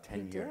over about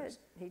 10 years.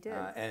 He did.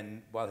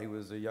 And while he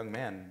was a young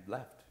man,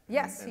 left.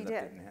 Yes, he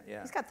did.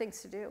 He's got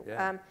things to do.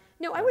 Yeah.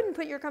 No, I wouldn't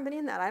put your company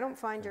in that. I don't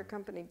find your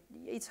company.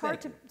 It's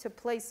hard to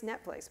place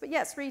Netflix. But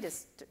yes, Reed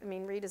is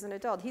an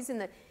adult. He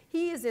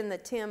is in the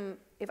Tim.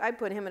 If I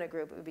put him in a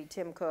group, it would be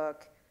Tim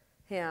Cook,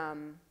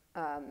 him.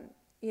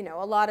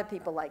 A lot of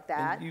people like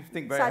that. And you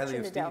think very highly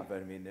of Steve,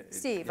 but I mean...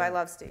 Steve, I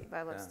love Steve.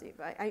 I love Steve.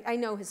 I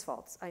know his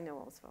faults. I know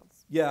all his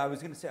faults. Yeah, I was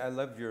going to say, I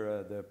loved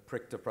your the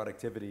prick to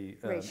productivity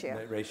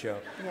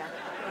ratio. Yeah.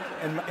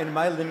 And in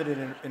my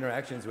limited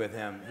interactions with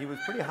him, he was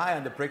pretty high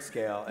on the prick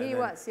scale. He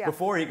was, yeah.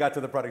 Before he got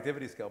to the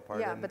productivity scale part.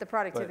 Yeah, but the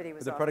productivity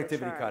was off the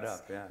productivity charts. caught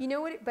up, yeah. You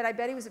know what? But I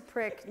bet he was a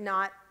prick,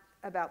 not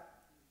about...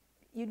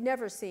 You'd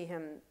never see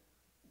him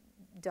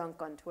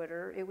dunk on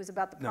Twitter. It was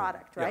about the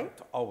product, right?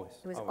 Yeah, always.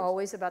 It was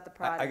always about the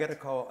product. I got a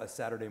call a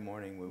Saturday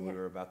morning when we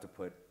were about to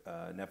put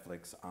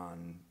Netflix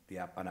on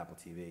Apple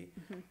TV,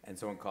 and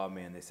someone called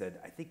me and they said,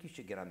 "I think you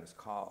should get on this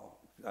call.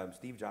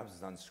 Steve Jobs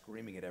is on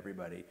screaming at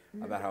everybody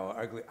about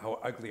how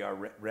ugly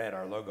red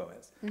our logo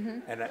is,"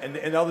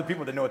 and all the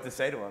people didn't know what to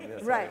say to him.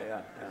 Yes, right.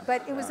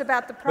 But it was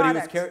about the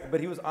product.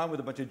 But he was on with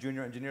a bunch of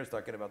junior engineers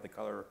talking about the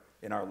color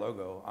in our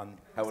logo on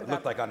how it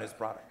looked like on his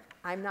product.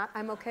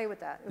 I'm okay with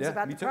that. It was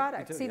about the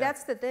product. See,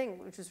 that's the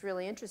thing, which was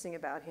really interesting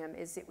about him,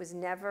 is it was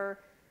never,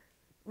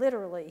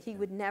 literally, he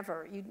would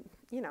never,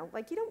 you know,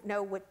 like you don't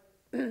know what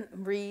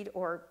Reed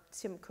or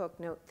Tim Cook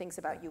thinks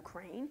about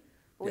Ukraine.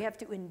 We have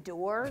to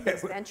endure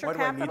these venture capitalists. What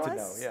do I need to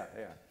know?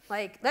 Yeah.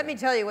 Like, let me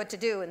tell you what to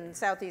do in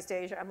Southeast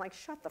Asia. I'm like,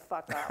 shut the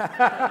fuck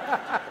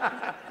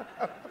up.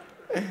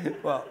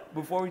 Well,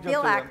 before we jump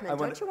Bill to Ackman,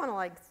 don't you want to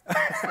like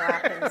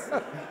slap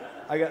and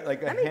I got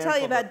like a Let me tell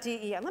you about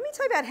DEI. Let me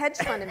tell you about hedge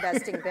fund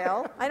investing,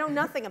 Bill. I know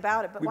nothing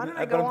about it, but why don't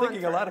I go on? I'm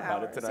thinking a lot for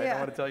about hours? it tonight. I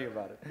want to tell you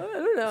about it. I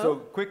don't know. So,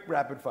 quick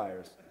rapid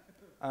fires.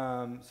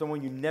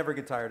 Someone you never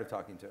get tired of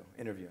talking to,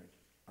 interviewing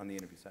on the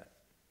interview side.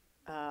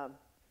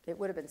 It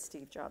would have been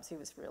Steve Jobs. He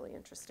was really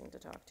interesting to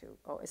talk to,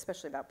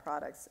 especially about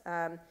products.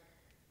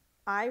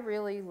 I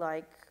really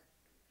like,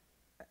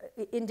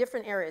 in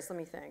different areas, let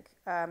me think.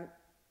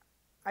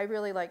 I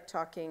really like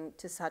talking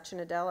to Satya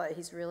Nadella.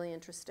 He's really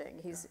interesting.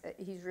 He's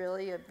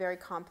really a very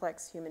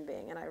complex human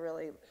being, and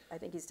I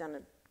think he's done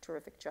a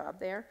terrific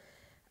job there.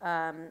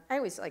 I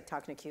always like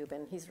talking to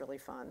Cuban. He's really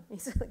fun.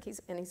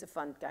 He's a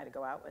fun guy to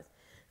go out with.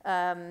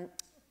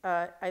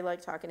 I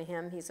like talking to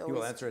him. He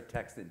will answer a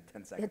text in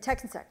 10 seconds.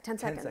 Yeah, 10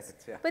 seconds.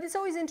 Yeah. But it's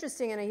always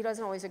interesting, and he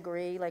doesn't always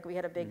agree. Like we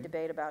had a big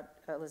debate about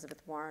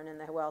Elizabeth Warren and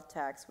the wealth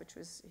tax,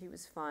 he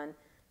was fun.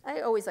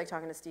 I always like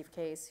talking to Steve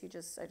Case.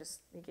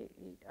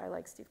 I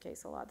like Steve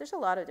Case a lot. There's a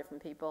lot of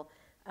different people.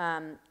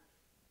 I'm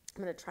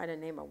going to try to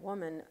name a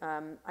woman.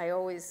 I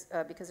always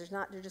because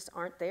there just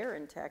aren't there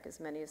in tech as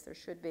many as there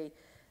should be.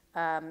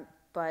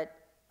 But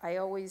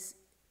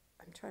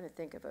I'm trying to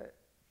think of a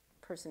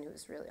person who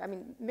was really,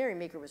 Mary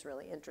Meeker was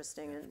really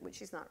interesting, and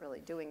she's not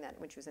really doing that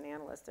when she was an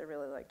analyst. I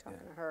really like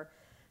talking to her.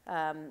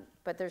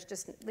 But there's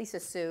just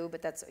Lisa Su,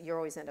 but you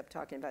always end up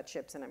talking about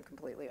chips, and I'm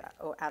completely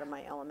out of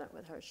my element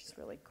with her. She's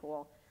really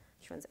cool.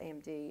 She runs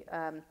AMD.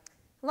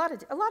 A lot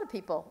of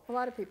people.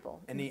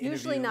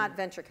 Usually not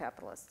venture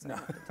capitalists. No.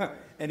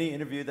 Any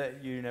interview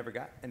that you never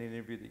got? Any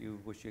interview that you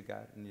wish you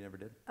got and you never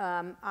did?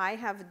 I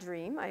have a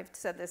dream. I've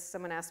said this.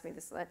 Someone asked me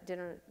this at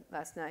dinner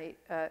last night.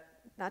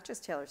 Not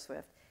just Taylor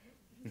Swift.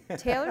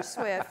 Taylor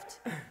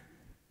Swift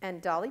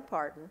and Dolly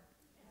Parton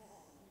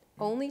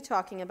only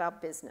talking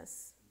about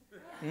business.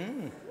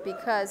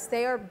 Because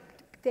they are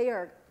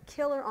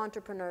killer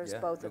entrepreneurs,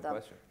 both of them.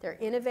 Question. They're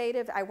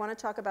innovative. I want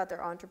to talk about their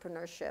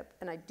entrepreneurship,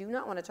 and I do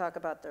not want to talk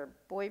about their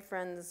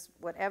boyfriends,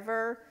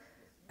 whatever.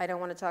 I don't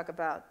want to talk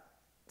about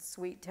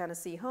sweet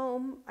Tennessee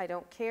home. I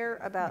don't care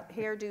about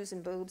hairdos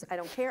and boobs. I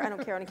don't care. I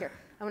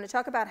want to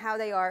talk about how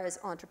they are as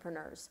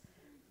entrepreneurs,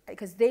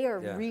 because they are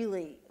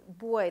really,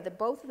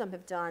 both of them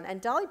have done.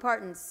 And Dolly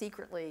Parton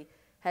secretly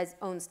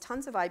owns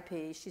tons of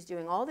IP. She's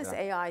doing all this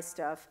AI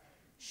stuff.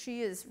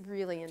 She is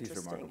really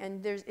interesting,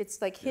 and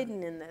it's like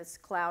hidden in this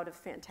cloud of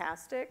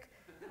fantastic,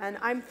 and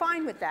I'm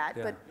fine with that,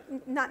 but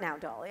not now,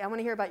 Dolly. I want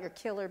to hear about your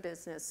killer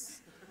business.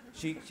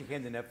 She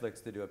came to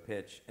Netflix to do a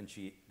pitch, and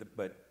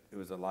but it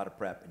was a lot of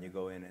prep, and you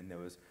go in, and there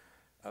was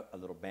a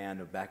little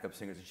band of backup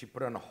singers, and she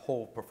put on a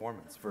whole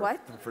performance for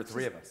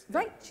three of us.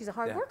 Right, she's a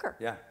hard worker.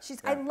 Yeah,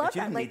 I love that. She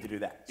didn't need to do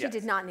that. She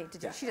did not need to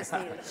do. She just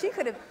needed. She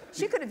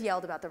could have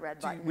yelled about the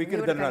red button. We could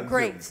have done it on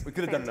Zoom. We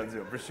could have done it on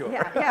Zoom for sure.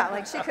 Yeah,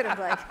 like she could have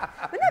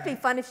wouldn't that be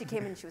fun if she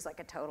came in and she was like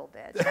a total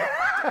bitch?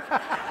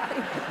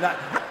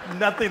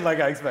 Nothing like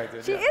I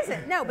expected. She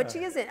isn't. No, but she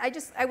isn't.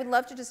 I would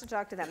love to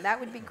talk to them. That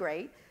would be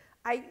great.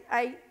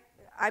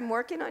 I'm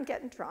working on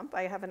getting Trump.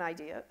 I have an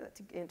idea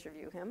to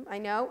interview him. I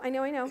know,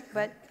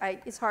 but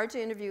it's hard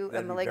to interview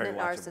a malignant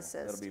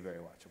narcissist. That'll be very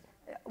watchable.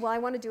 Well, I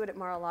want to do it at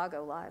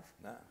Mar-a-Lago live.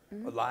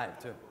 Live,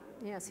 too.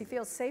 Yes, he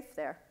feels safe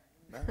there.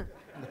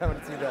 I want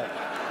to see that.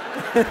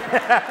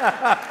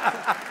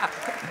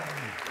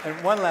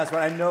 And one last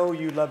one. I know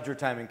you loved your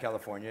time in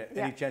California.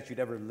 Any chance you'd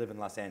ever live in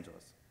Los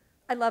Angeles?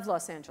 I love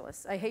Los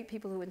Angeles. I hate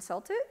people who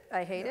insult it.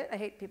 I hate it. I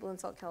hate people who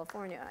insult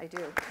California. I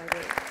do.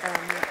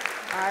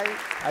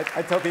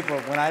 I tell people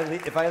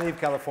if I leave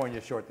California,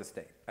 short the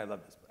state. I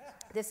love this place.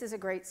 This is a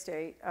great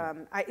state.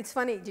 It's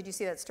funny, did you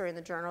see that story in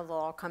the Journal? They're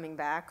all coming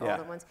back, all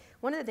the ones.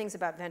 One of the things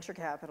about venture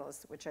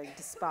capitalists, which I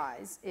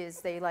despise,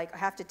 is they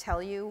have to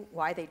tell you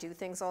why they do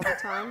things all the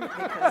time.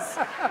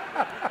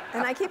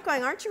 And I keep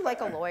going, aren't you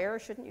like a lawyer?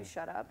 Shouldn't you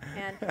shut up?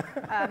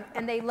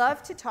 And they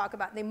love to talk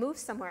about, they move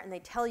somewhere and they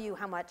tell you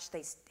how much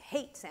they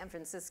hate San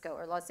Francisco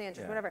or Los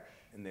Angeles, whatever.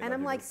 And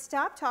I'm like,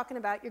 stop talking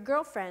about your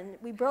girlfriend.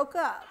 We broke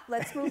up.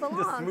 Let's move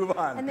along. Just move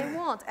on. And they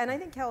won't. And I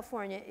think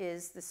California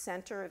is the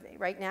center of,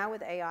 right now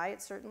with AI,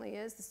 it certainly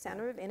is the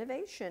center of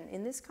innovation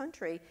in this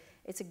country.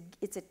 It's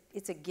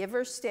a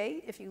giver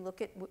state. If you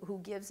look at who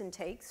gives and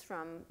takes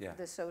from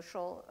the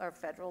social or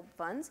federal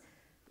funds,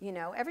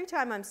 every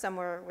time I'm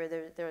somewhere where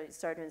they're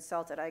starting to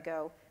insult it,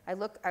 I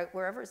look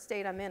wherever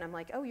state I'm in, I'm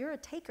like, oh, you're a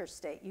taker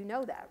state. You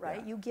know that,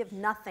 right? Yeah. You give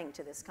nothing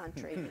to this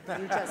country.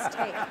 You just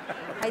take.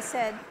 I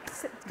said,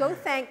 go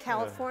thank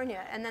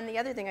California. And then the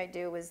other thing I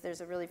do is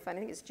there's a really funny,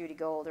 I think it's Judy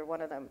Gold or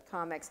one of the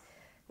comics,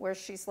 where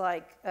she's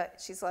like,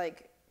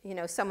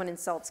 someone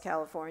insults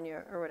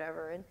California or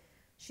whatever, and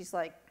She's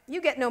like,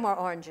 you get no more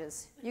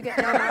oranges. You get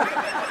no more.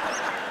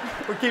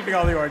 We're keeping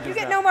all the oranges. You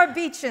get no more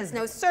beaches,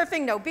 no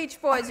surfing, no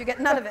beach boys. You get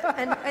none of it.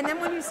 And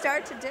then when you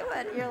start to do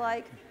it, you're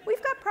like,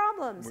 we've got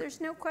problems. There's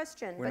no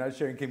question. We're not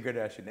sharing Kim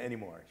Kardashian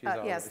anymore.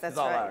 Yes, that's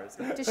all right. ours.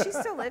 Does she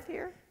still live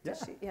here? Yeah.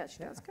 Yeah, she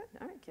does. Good.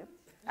 All right, Kim.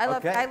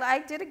 I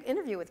did an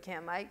interview with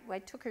Kim. I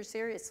took her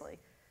seriously.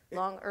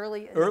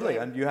 Early.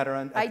 And you had her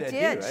on. I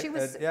did.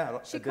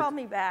 Right? She called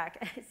me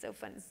back. It's so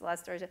funny. It's the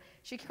last story.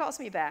 She calls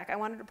me back. I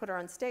wanted to put her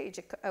on stage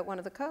at one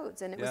of the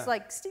codes, and it was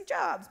like Steve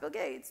Jobs, Bill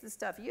Gates, this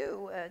stuff.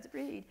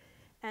 Reed,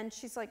 and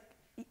she's like,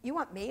 "You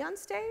want me on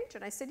stage?"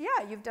 And I said,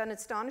 "Yeah. You've done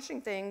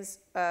astonishing things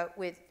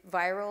with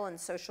viral and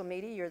social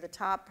media. You're the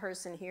top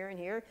person here and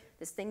here.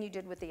 This thing you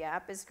did with the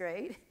app is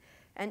great."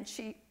 And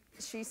she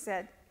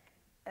said,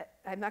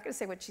 I'm not going to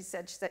say what she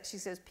said. She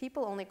says,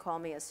 people only call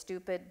me a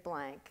stupid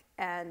blank,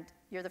 and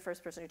you're the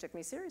first person who took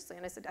me seriously.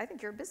 And I said, I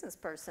think you're a business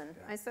person.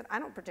 Yeah. I said, I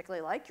don't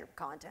particularly like your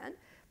content,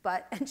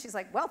 and she's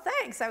like, well,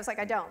 thanks. I was like,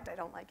 I don't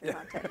like your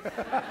content.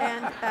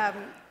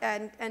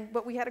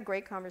 But we had a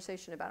great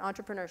conversation about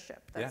entrepreneurship.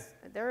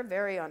 They're a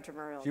very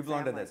entrepreneurial She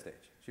belonged family. on that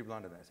stage.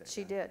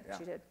 She did.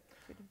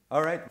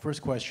 All right.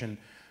 First question,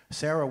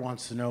 Sarah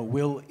wants to know,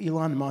 will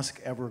Elon Musk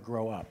ever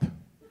grow up?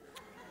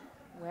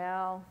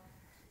 Well,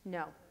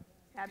 no.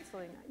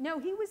 Absolutely not.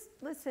 No,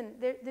 listen,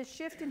 the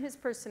shift in his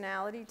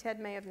personality, Ted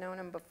may have known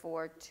him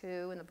before,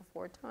 too, in the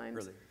before times.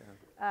 Really?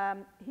 Yeah.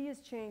 He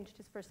has changed,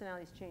 his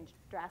personality has changed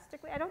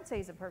drastically. I don't say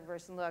he's a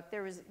perverse and look.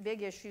 There was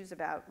big issues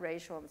about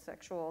racial and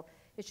sexual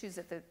issues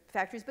at the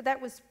factories, but that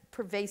was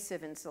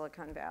pervasive in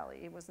Silicon Valley.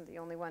 He wasn't the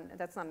only one.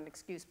 That's not an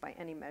excuse by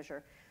any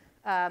measure.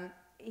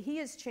 He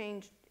has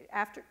changed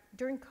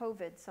during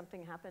COVID,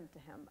 something happened to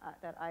him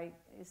that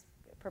is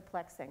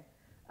perplexing.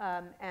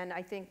 And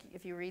I think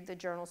if you read the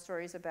journal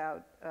stories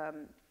about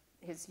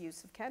his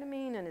use of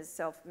ketamine and his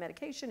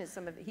self-medication,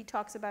 he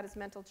talks about his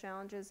mental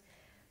challenges.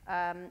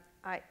 I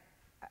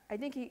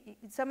think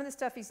some of the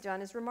stuff he's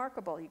done is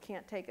remarkable. You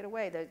can't take it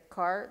away. The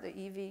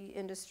EV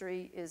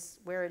industry is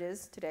where it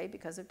is today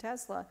because of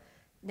Tesla.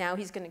 Now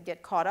he's going to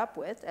get caught up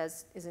with,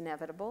 as is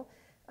inevitable.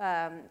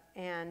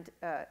 And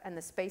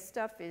the space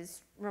stuff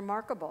is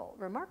remarkable.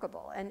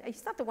 And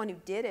he's not the one who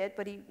did it,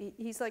 but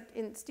he's like,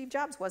 Steve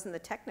Jobs wasn't the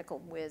technical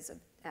whiz of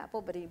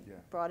Apple, but he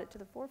brought it to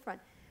the forefront.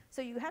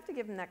 So you have to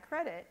give him that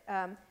credit.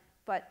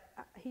 But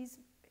he's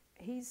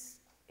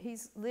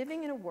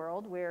living in a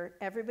world where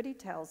everybody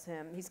tells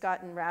him he's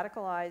gotten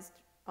radicalized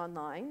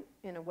online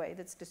in a way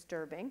that's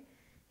disturbing.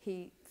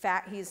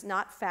 He's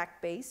not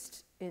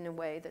fact-based in a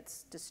way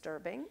that's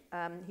disturbing.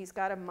 He's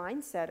got a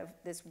mindset of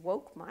this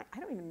woke mind.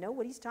 I don't even know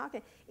what he's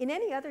talking. In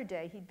any other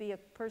day, he'd be a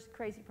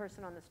crazy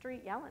person on the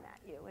street yelling at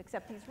you,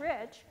 except he's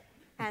rich.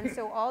 And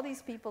so all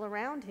these people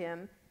around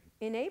him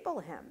enable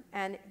him.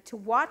 And to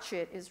watch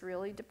it is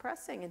really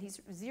depressing. And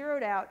he's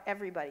zeroed out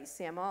everybody,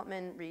 Sam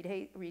Altman,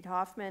 Reid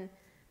Hoffman,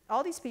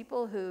 all these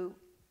people who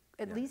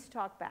at least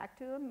talk back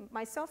to him,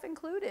 myself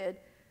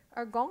included,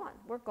 are gone.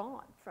 We're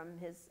gone from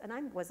his, and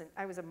I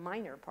was a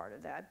minor part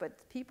of that,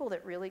 but people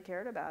that really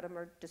cared about him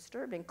are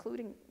disturbed,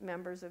 including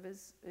members of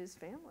his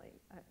family.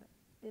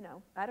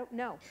 I don't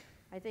know.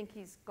 I think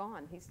he's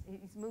gone. He's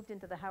moved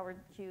into the Howard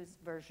Hughes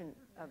version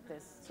of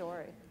this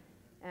story.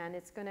 And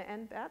it's going to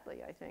end badly,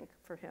 I think,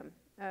 for him.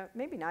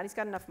 Maybe not. He's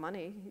got enough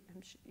money.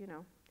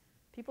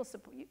 People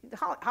support.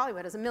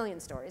 Hollywood has a million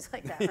stories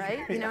like that,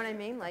 right? You know what I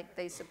mean? Like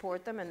they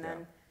support them, and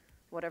then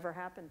whatever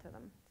happened to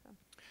them. So.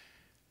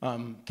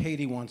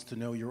 Katie wants to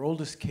know, your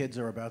oldest kids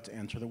are about to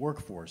enter the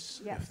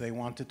workforce. Yes. If they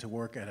wanted to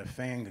work at a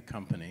FANG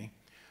company,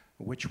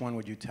 which one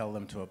would you tell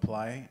them to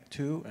apply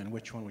to, and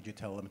which one would you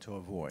tell them to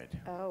avoid?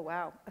 Oh,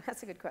 wow.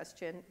 That's a good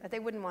question. They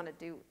wouldn't want to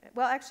do,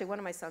 well, actually, one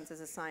of my sons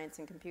is a science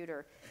and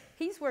computer.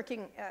 He's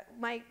working,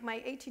 my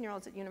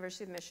 18-year-old's at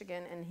University of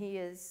Michigan, and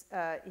he's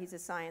a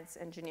science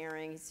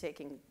engineering. He's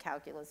taking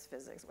calculus,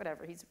 physics,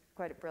 whatever. He's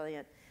quite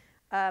brilliant.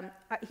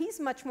 He's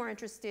much more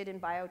interested in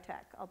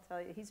biotech, I'll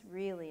tell you. He's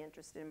really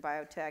interested in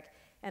biotech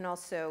and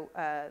also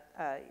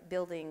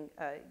building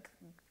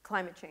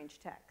climate change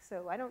tech.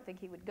 So I don't think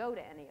he would go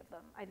to any of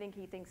them. I think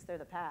he thinks they're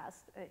the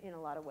past in a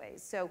lot of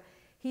ways. So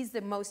he's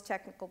the most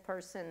technical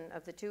person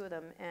of the two of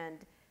them.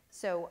 And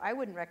so I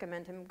wouldn't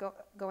recommend him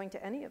going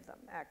to any of them,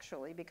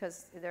 actually,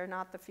 because they're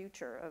not the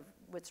future of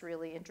what's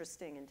really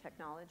interesting in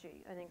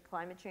technology. I think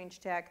climate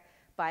change tech,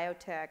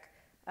 biotech,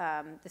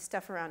 the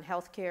stuff around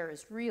healthcare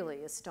is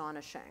really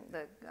astonishing.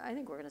 I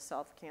think we're going to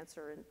solve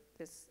cancer and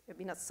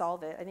not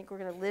solve it. I think we're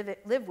going to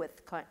live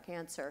with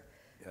cancer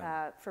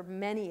for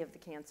many of the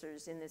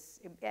cancers in this,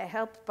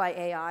 helped by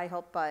AI,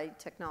 helped by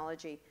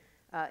technology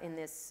in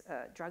this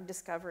drug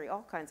discovery,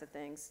 all kinds of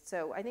things.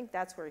 So I think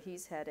that's where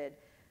he's headed.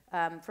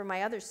 For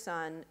my other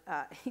son,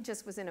 he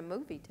just was in a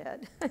movie,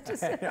 Ted.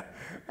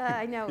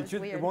 I know, it's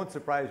weird. It won't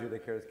surprise you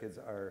that Kara's kids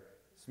are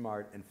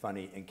smart and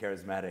funny and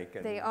charismatic.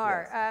 And, they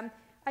are. Yes.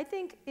 I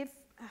think if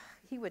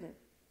he wouldn't,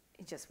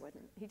 he just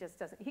wouldn't. He just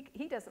doesn't.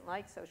 He doesn't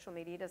like social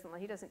media.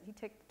 He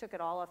took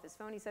it all off his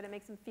phone. He said it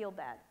makes him feel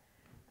bad.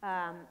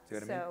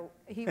 So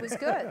he was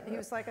good. He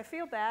was like, I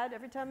feel bad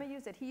every time I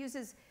use it. He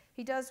uses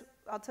He does,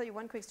 I'll tell you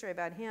one quick story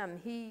about him.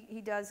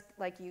 He does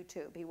like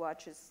YouTube. He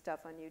watches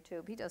stuff on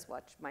YouTube. He does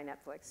watch my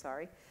Netflix,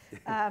 sorry.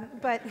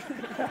 But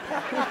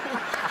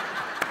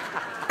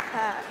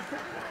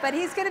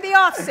he's going to be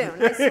off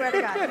soon, I swear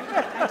to God.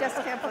 I just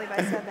can't believe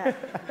I said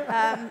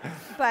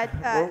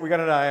that. We got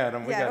an eye on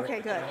him. Yeah, okay,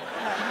 good.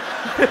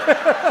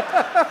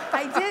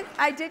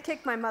 I did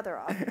kick my mother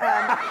off.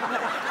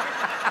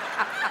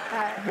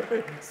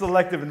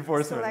 Selective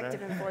enforcement.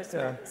 Selective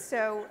enforcement. Yeah.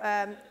 So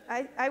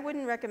I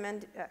wouldn't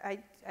recommend, I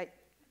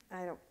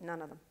don't,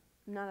 none of them.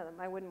 None of them.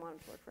 I wouldn't want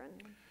to work for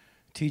anyone.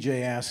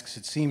 TJ asks,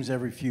 it seems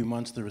every few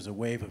months there is a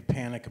wave of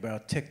panic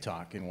about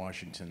TikTok in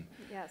Washington.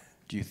 Yes.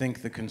 Do you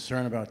think the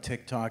concern about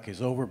TikTok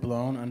is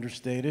overblown,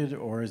 understated,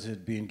 or is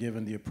it being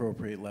given the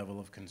appropriate level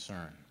of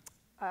concern?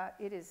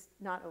 It is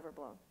not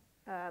overblown.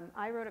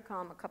 I wrote a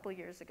column a couple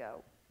years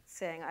ago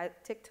saying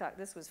TikTok,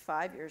 this was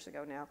 5 years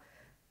ago now,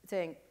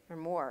 saying, or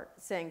more,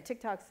 saying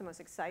TikTok's the most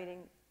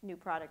exciting new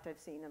product I've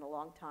seen in a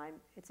long time.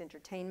 It's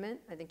entertainment.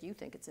 I think you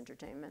think it's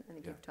entertainment. I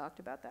think you've talked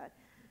about that.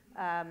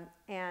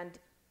 And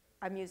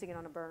I'm using it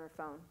on a burner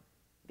phone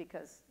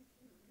because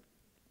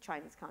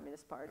Chinese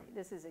Communist Party.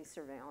 This is a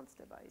surveillance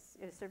device.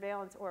 It's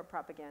surveillance or a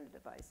propaganda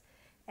device.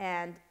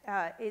 And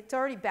it's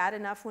already bad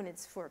enough when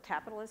it's for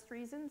capitalist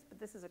reasons, but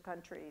this is a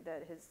country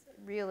that has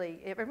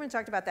really, everyone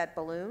talked about that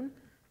balloon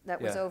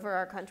that was over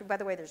our country. By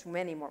the way, there's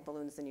many more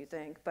balloons than you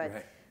think,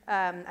 but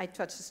I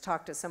just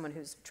talked to someone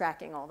who's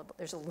tracking all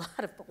there's a lot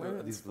of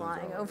balloons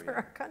flying over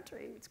our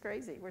country. It's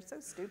crazy. We're so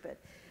stupid.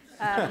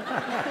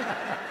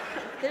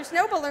 There's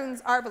no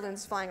balloons, our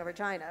balloons flying over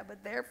China,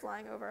 but they're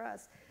flying over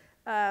us.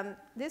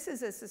 This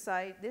is a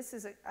society,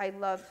 I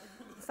love,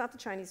 it's not the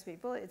Chinese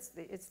people, it's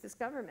this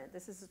government.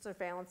 This is a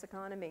surveillance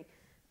economy.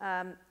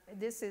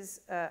 This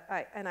is,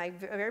 and I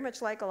very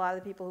much like a lot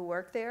of the people who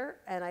work there,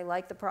 and I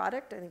like the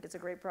product. I think it's a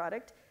great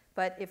product.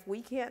 But if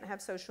we can't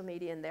have social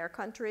media in their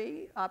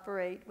country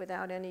operate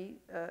without any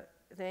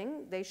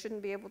thing, they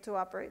shouldn't be able to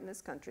operate in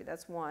this country.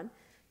 That's one.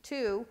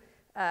 Two,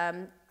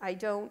 I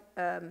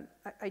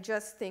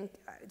just think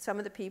some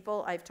of the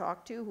people I've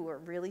talked to who are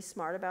really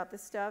smart about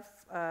this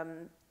stuff,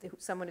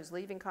 someone who's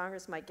leaving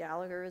Congress, Mike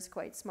Gallagher, is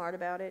quite smart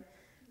about it.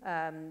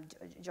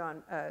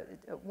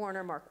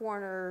 Mark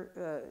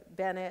Warner,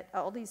 Bennett,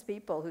 all these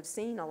people who've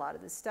seen a lot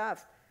of this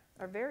stuff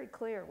are very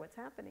clear what's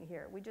happening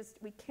here. We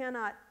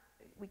cannot,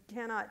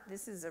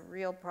 this is a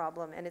real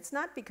problem, and it's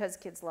not because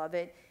kids love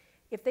it.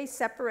 If they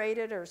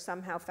separated or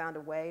somehow found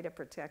a way to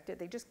protect it,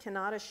 they just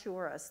cannot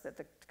assure us that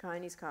the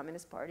Chinese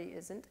Communist Party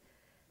isn't.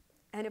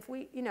 And if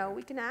we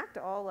can act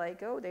all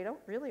like, oh, they don't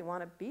really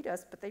want to beat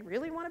us, but they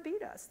really want to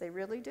beat us. They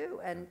really do.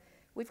 And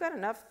we've got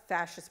enough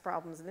fascist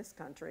problems in this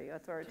country,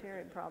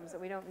 authoritarian problems,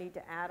 that we don't need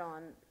to add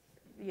on,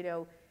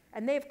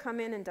 And they've come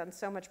in and done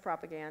so much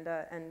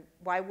propaganda, and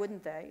why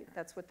wouldn't they?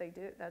 That's what they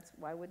do.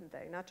 Why wouldn't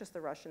they? Not just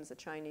the Russians, the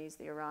Chinese,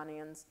 the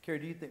Iranians. Kara,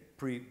 do you think,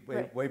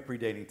 way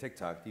predating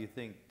TikTok, do you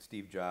think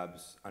Steve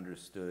Jobs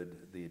understood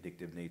the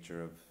addictive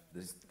nature of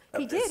this?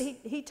 He did.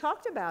 He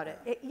talked about it.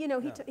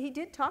 He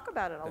did talk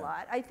about it a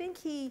lot. I think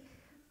he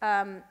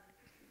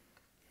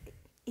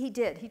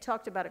did. He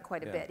talked about it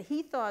quite a bit.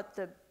 He thought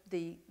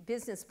the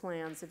business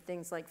plans of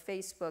things like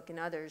Facebook and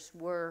others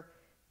were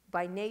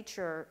by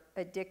nature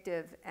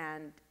addictive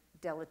and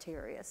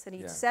deleterious. And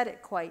he said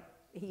it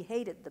he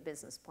hated the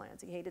business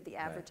plans. He hated the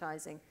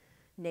advertising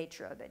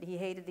nature of it. He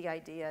hated the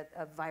idea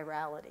of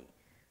virality.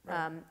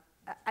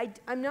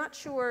 I'm not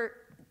sure,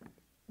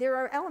 there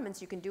are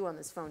elements you can do on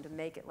this phone to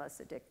make it less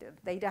addictive.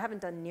 They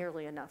haven't done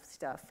nearly enough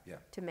stuff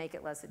to make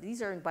it less addictive.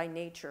 These are by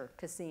nature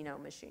casino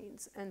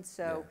machines. And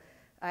so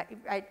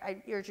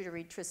I urge you to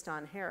read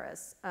Tristan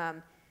Harris.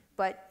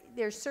 But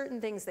there's certain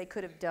things they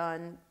could have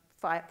done,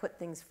 put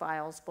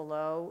files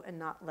below and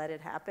not let it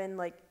happen.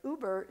 Like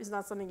Uber is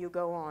not something you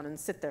go on and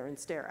sit there and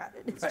stare at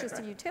it. It's just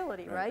a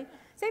utility, right?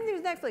 Same thing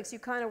with Netflix. You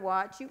kind of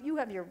watch, you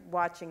have your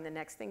watching the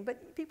next thing,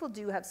 but people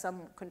do have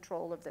some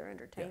control of their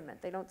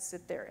entertainment. They don't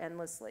sit there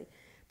endlessly.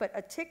 But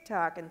a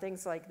TikTok and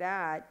things like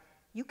that,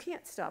 you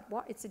can't stop.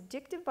 It's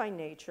addictive by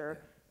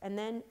nature. And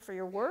then for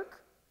your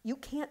work, you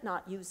can't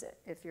not use it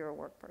if you're a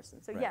work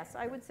person. So yes,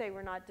 I would say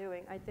we're not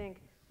doing, I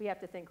think we have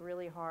to think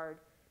really hard.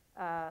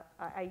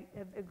 I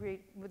have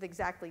agreed with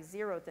exactly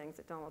 0 things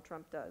that Donald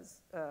Trump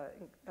does,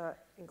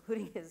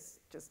 including his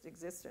just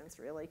existence,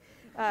 really.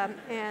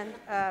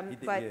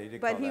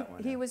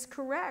 He was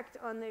correct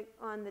on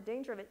the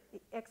danger of it.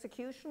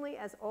 Executionally,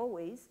 as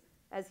always,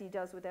 as he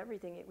does with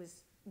everything, it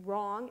was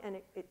wrong, and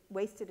it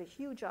wasted a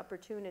huge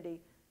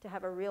opportunity to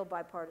have a real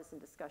bipartisan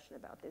discussion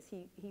about this.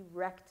 He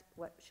wrecked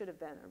what should have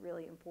been a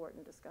really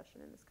important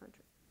discussion in this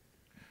country.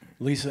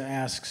 Lisa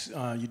asks,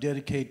 you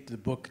dedicate the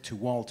book to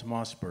Walt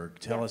Mossberg.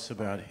 Tell us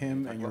about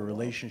him and your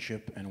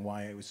relationship and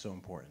why it was so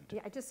important.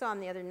 Yeah, I just saw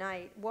him the other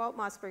night. Walt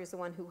Mossberg is the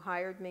one who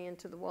hired me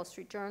into the Wall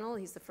Street Journal.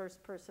 He's the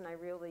first person I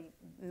really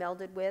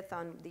melded with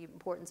on the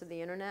importance of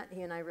the internet.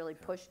 He and I really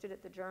pushed it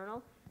at the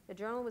Journal. The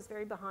Journal was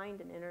very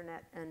behind in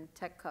internet and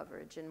tech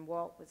coverage, and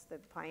Walt was the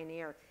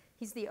pioneer.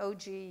 He's the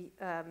OG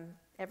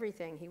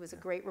everything. He was a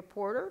great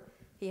reporter.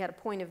 He had a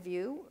point of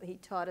view. He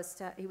taught us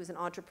he was an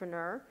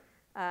entrepreneur.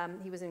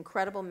 He was an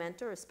incredible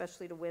mentor,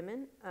 especially to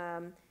women.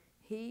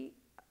 He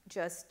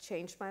just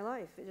changed my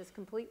life, just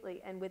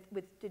completely, and with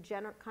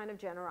kind of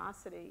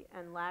generosity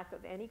and lack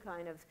of any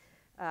kind of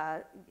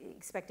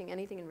expecting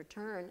anything in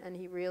return. And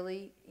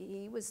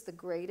he was the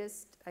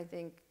greatest, I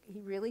think.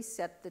 He really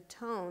set the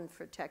tone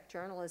for tech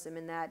journalism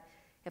in that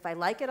if I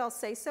like it, I'll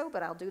say so,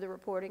 but I'll do the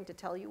reporting to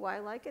tell you why I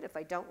like it. If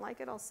I don't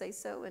like it, I'll say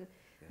so. And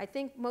I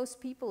think most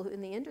people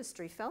in the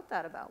industry felt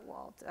that about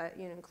Walt,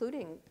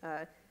 including,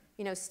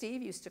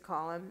 Steve used to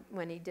call him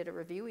when he did a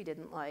review he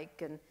didn't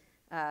like, and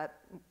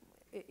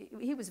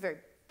he was very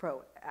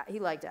he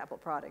liked Apple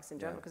products in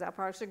general because Apple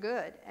products are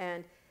good.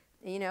 And,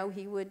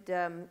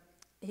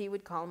 he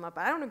would call him up.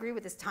 I don't agree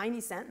with this tiny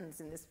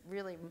sentence in this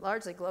really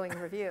largely glowing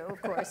review,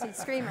 of course. He'd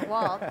scream at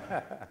Walt.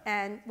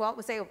 And Walt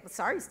would say, oh,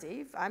 sorry,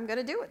 Steve, I'm going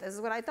to do it. This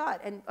is what I thought.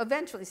 And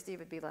eventually Steve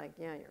would be like,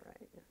 yeah, you're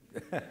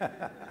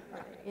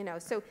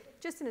right. So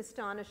just an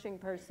astonishing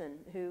person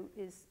who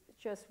is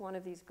just one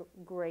of these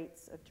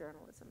greats of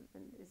journalism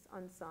and is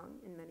unsung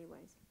in many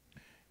ways.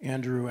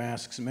 Andrew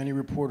asks, many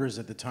reporters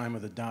at the time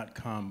of the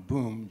dot-com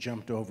boom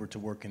jumped over to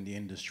work in the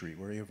industry.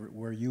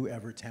 Were you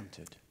ever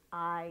tempted?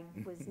 I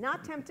was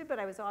not tempted, but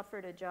I was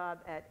offered a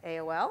job at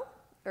AOL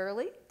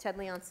early. Ted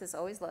Leonsis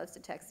always loves to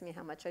text me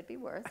how much I'd be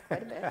worth,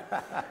 quite a bit.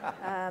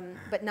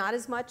 But not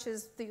as much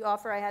as the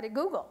offer I had at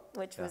Google,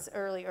 which was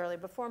early.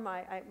 Before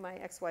my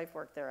ex-wife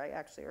worked there. I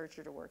actually urged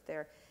her to work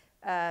there.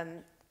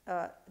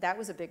 That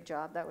was a big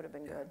job. That would have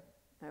been good.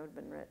 I would have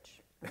been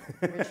rich.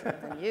 Richer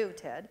than you,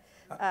 Ted.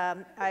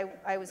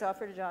 I was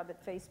offered a job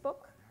at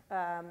Facebook.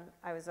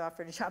 I was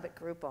offered a job at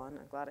Groupon.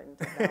 I'm glad I didn't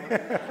take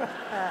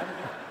that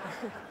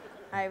one.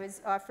 I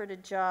was offered a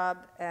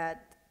job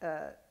at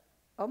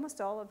almost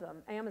all of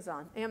them.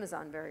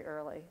 Amazon very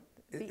early.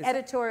 The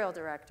editorial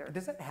director.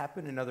 Does that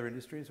happen in other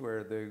industries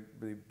where the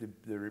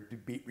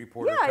beat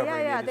reporter covering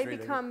the industry?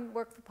 They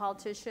work for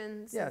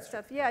politicians and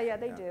stuff. Yeah,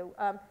 they do.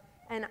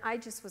 And I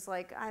just was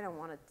like, I don't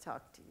want to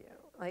talk to you.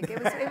 Like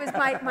it was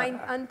my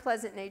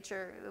unpleasant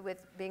nature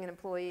with being an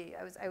employee.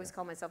 I always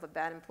call myself a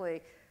bad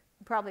employee.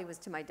 Probably was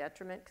to my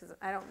detriment because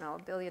I don't know,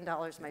 $1 billion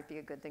might be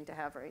a good thing to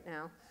have right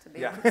now. To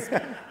be honest.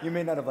 You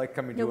may not have liked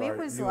coming to our new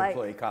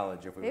employee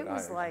college if we would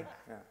hire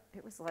you.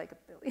 It was like $1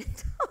 billion.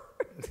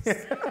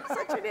 I'm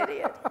such an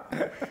idiot.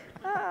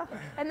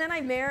 And then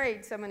I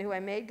married someone who I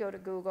made go to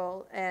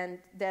Google, and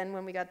then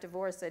when we got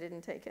divorced, I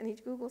didn't take any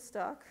Google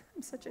stock.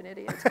 I'm such an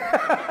idiot.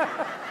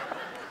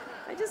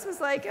 I just was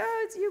like,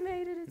 oh, you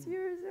made it, it's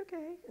yours,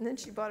 okay. And then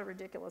she bought a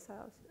ridiculous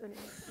house. Anyway.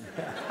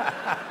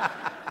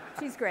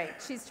 She's great.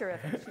 She's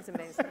terrific. She's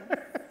amazing.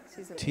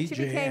 She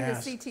became the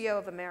CTO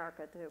of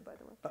America, too, by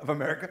the way. Of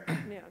America?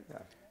 Yeah.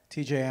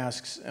 TJ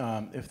asks,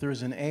 if there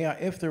was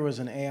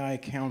an AI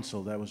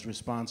council that was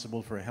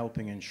responsible for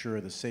helping ensure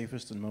the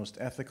safest and most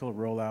ethical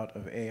rollout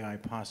of AI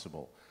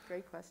possible,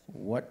 great question.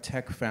 What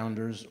tech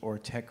founders or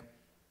tech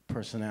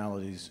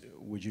personalities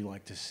would you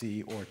like to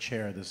see or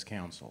chair this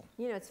council?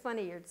 It's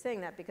funny you're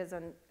saying that because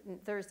on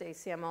Thursday,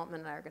 Sam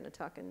Altman and I are going to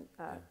talk in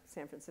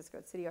San Francisco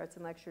at City Arts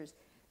and Lectures.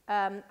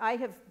 I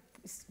have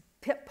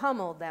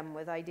pummeled them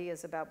with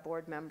ideas about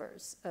board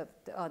members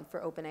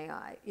for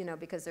OpenAI,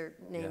 because they're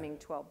naming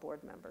 12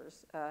 board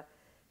members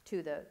to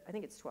I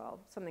think it's 12,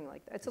 something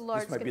like that. It's a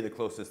large. This might be the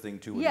closest thing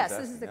to. Yes,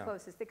 this is the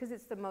closest because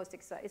it's the most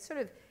exciting. It's sort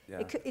of.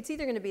 Yeah. It's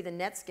either going to be the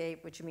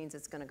Netscape, which means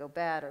it's going to go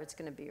bad, or it's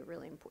going to be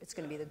it's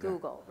going to be the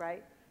Google,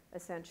 right?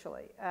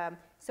 Essentially.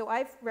 So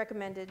I've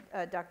recommended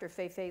Dr.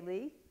 Fei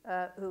Li,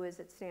 who is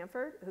at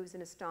Stanford, who's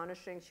an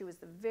astonishing. She was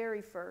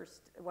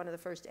one of the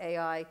first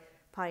AI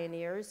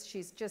pioneers.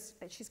 She's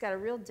got a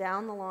real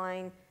down the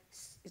line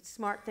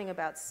smart thing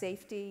about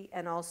safety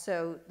and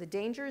also the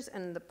dangers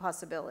and the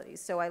possibilities.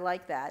 So I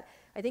like that.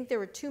 I think there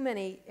were too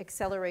many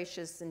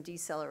accelerationists and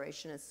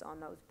decelerationist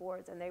on those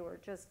boards, and it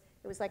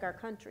was like our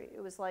country.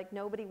 It was like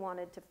nobody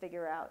wanted to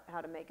figure out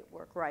how to make it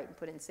work right and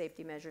put in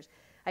safety measures.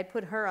 I'd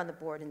put her on the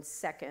board in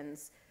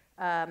seconds.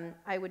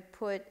 I would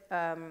put,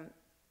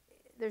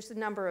 there's a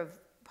number of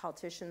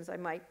politicians I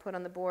might put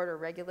on the board or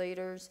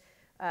regulators.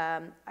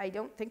 I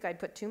don't think I'd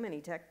put too many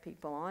tech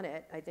people on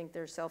it. I think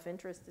their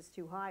self-interest is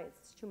too high.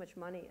 It's too much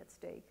money at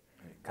stake.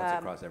 It cuts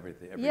across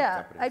everything.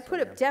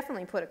 I'd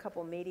definitely put a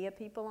couple media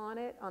people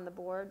on the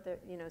board.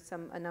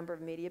 A number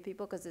of media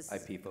people because it's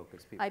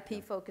IP-focused people.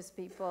 IP-focused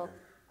people.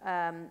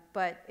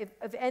 But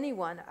if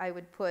anyone, I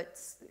would put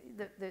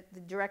the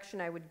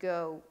direction I would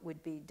go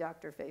would be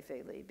Dr.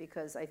 Fei Li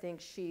because I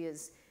think she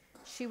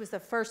was the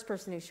first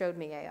person who showed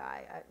me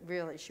AI.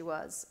 Really, she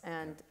was,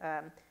 and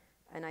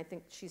I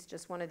think she's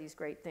just one of these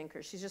great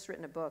thinkers. She's just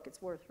written a book.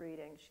 It's worth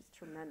reading. She's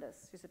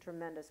tremendous. She's a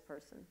tremendous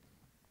person.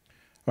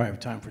 All right, I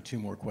have time for 2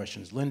 more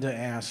questions. Linda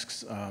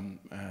asks,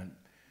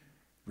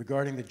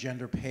 regarding the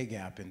gender pay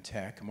gap in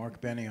tech,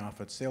 Mark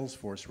Benioff at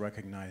Salesforce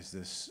recognized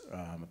this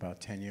about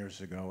 10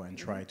 years ago and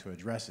tried to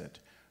address it.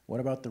 What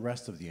about the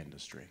rest of the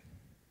industry?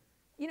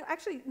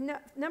 Actually,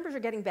 numbers are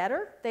getting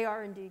better. They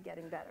are indeed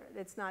getting better.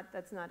 That's not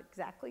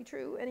exactly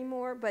true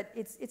anymore, but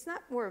it's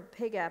not more of a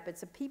pay gap,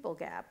 it's a people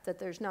gap, that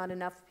there's not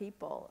enough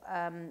people.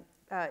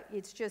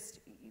 It's just,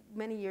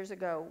 many years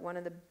ago, one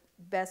of the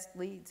best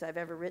leads I've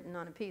ever written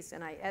on a piece,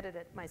 and I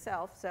edited it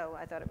myself, so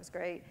I thought it was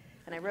great,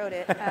 and I wrote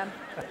it, and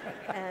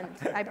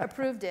I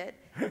approved it,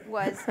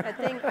 was a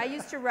thing. I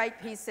used to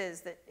write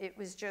pieces that it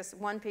was just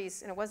one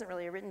piece, and it wasn't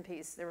really a written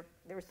piece. There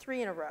were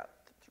three in a row.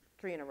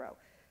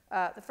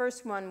 The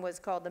first one was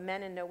called The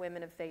Men and No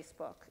Women of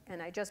Facebook,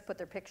 and I just put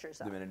their pictures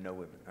up. The Men and No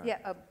Women. Right.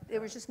 Yeah,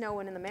 there was just no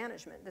one in the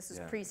management. This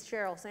is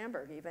pre-Sheryl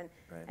Sandberg even,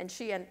 and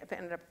she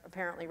ended up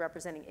apparently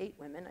representing 8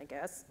 women, I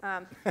guess.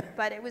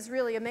 But it was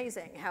really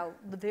amazing how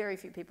the very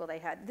few people they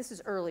had. This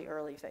is early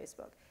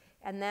Facebook.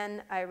 And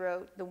then I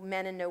wrote The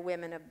Men and No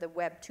Women of the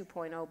Web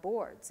 2.0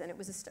 boards, and it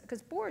was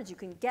because boards you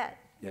can get,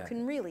 you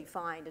can really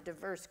find a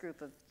diverse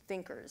group of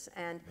thinkers,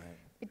 and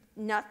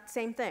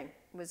same thing.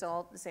 It was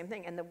all the same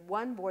thing. And the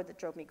one board that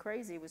drove me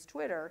crazy was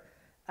Twitter,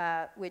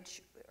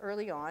 which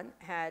early on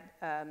had,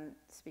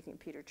 speaking of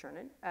Peter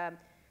Chernin,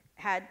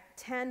 had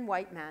 10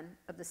 white men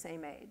of the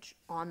same age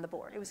on the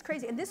board. It was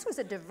crazy. And this was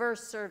a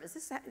diverse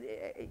service.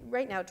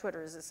 Right now,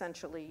 Twitter is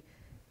essentially,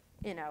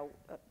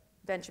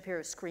 Ben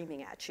Shapiro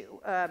screaming at you,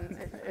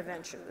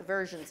 eventually,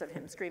 versions of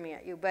him screaming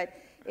at you. But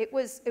it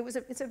was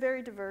a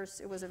very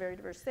diverse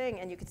thing,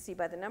 and you could see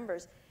by the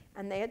numbers.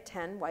 And they had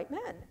 10 white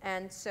men.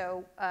 And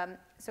so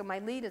my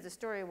lead of the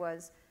story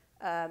was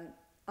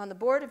on the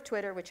board of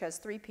Twitter, which has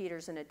 3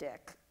 Peters and a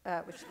Dick,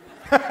 which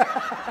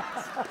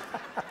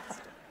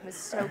was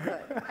so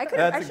good.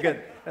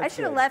 I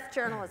should have left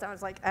journalism. I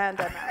was like, and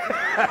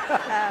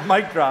I'm out.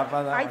 Mic drop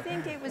on that I one.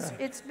 think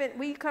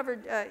we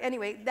covered,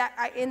 anyway,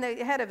 in the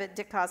head of it,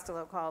 Dick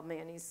Costello called me,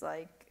 and he's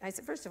like, I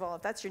said, first of all,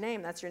 if that's your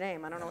name, that's your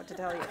name. I don't know what to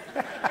tell you.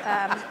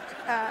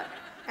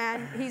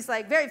 And he's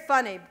like, very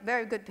funny,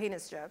 very good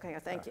penis joke. I go,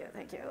 thank you.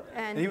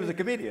 And he was a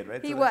comedian,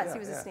 right? He was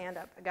a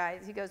stand-up guy.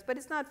 He goes, but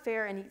it's not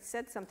fair, and he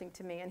said something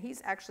to me, and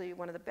he's actually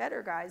one of the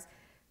better guys,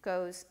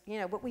 goes,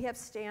 but we have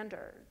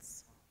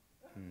standards.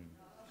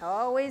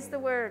 Always the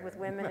word with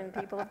women and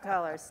people of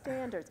color,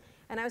 standards.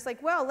 And I was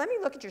like, well, let me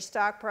look at your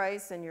stock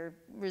price and your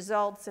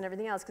results and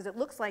everything else, because it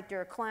looks like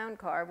you're a clown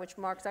car, which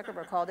Mark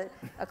Zuckerberg called it,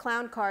 a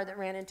clown car that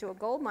ran into a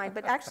gold mine.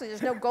 But actually,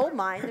 there's no gold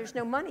mine. There's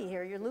no money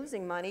here. You're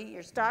losing money.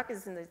 Your stock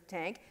is in the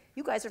tank.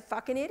 You guys are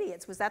fucking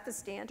idiots. Was that the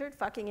standard,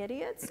 fucking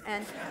idiots?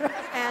 And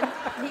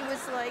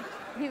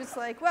he was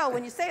like, well,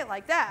 when you say it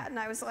like that. And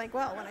I was like,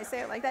 well, when I say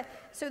it like that.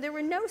 So there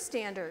were no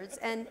standards.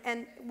 And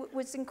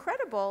what's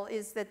incredible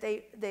is that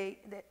that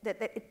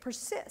it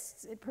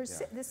persists.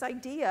 This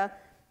idea.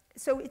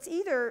 So it's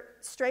either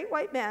straight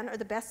white men are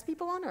the best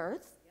people on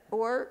earth,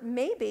 or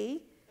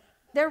maybe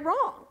they're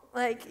wrong,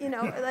 like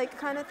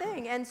kind of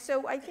thing. And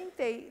so I think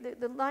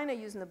the line I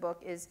use in the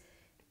book is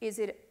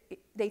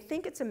they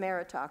think it's a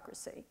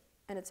meritocracy,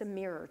 and it's a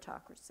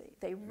mirrorocracy.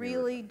 They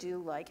really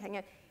do like hang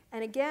out.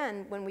 And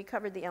again, when we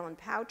covered the Ellen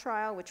Pao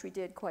trial, which we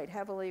did quite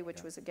heavily,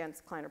 which was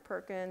against Kleiner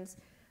Perkins,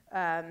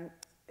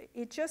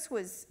 it just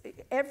was,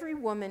 every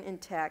woman in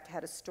tech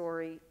had a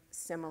story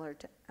similar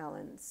to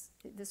Ellen's.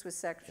 This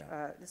was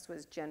this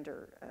was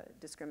gender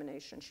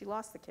discrimination. She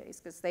lost the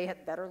case because they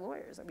had better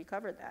lawyers, and we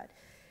covered that.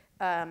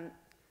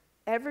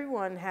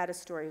 Everyone had a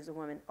story as a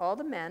woman. All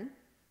the men,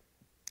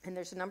 and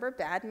there's a number of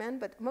bad men,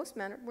 but most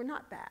men were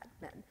not bad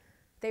men.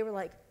 They were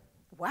like,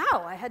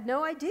 wow, I had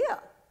no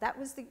idea. That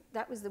was the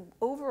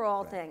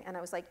overall thing. And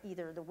I was like,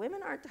 either the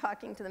women aren't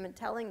talking to them and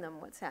telling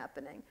them what's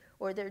happening,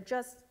 or they're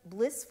just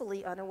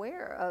blissfully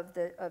unaware of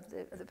the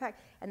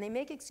fact. And they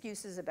make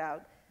excuses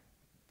about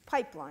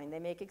pipeline. They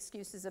make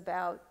excuses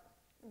about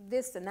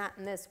this and that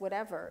and this,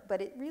 whatever. But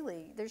it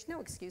really, there's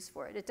no excuse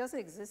for it. It doesn't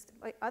exist.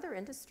 Like other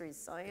industries,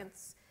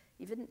 science,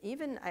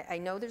 even I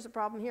know there's a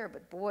problem here,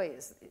 but boy,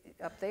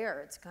 up there,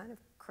 it's kind of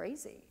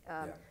crazy.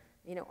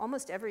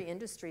 Almost every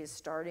industry is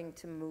starting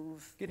to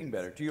move. Getting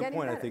better. To your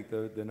point, I think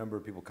the number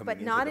of people coming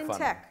into the funnel.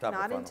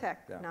 Not in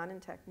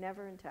tech,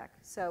 never in tech.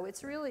 So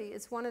it's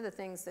one of the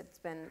things that's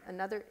been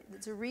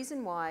it's a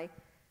reason why,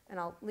 and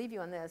I'll leave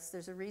you on this,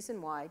 there's a reason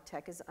why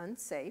tech is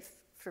unsafe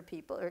for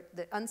people, or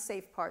the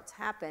unsafe parts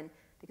happen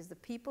because the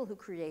people who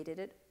created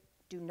it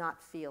do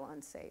not feel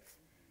unsafe.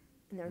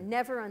 And they're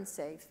never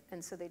unsafe,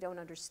 and so they don't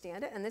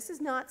understand it. And this is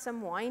not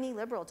some whiny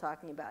liberal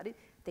talking about it.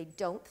 They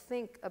don't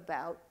think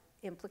about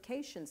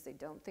implications. They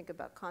don't think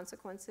about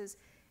consequences.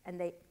 And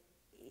this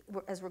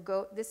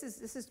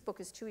book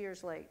is 2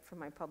 years late from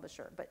my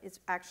publisher, but it's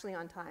actually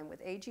on time.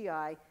 With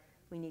AGI,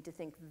 we need to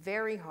think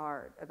very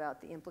hard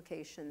about the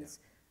implications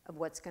of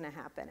what's going to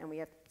happen. And we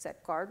have to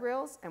set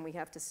guardrails, and we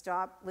have to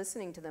stop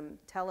listening to them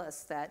tell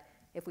us that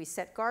if we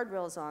set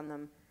guardrails on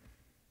them,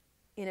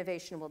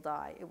 innovation will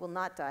die. It will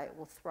not die, it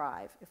will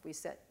thrive if we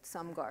set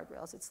some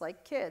guardrails. It's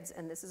like kids,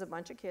 and this is a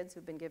bunch of kids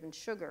who've been given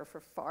sugar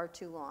for far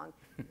too long,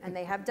 and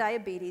they have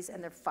diabetes,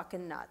 and they're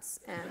fucking nuts.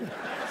 And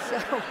so,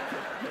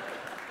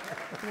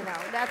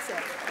 that's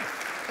it.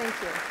 Thank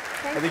you.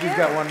 I think you've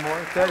got one more.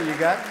 Ted, you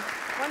got?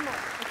 One more,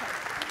 okay.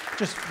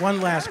 Just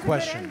one last That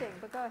was question. a good ending,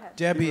 but go ahead.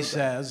 Debbie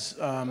says,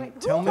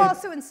 Wait, tell who me...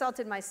 also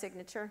insulted my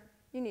signature?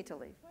 You need to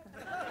leave.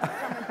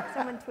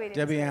 Someone tweeted.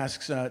 Debbie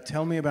asks,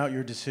 tell me about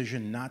your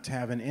decision not to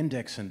have an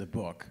index in the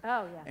book.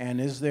 Oh, yeah. And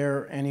is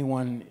there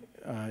anyone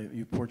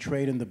you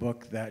portrayed in the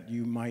book that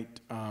you might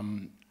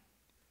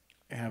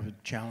have a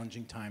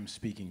challenging time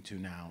speaking to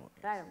now?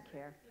 I don't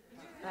care.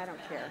 I don't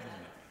care.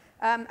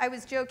 I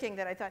was joking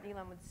that I thought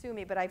Elon would sue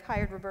me, but I've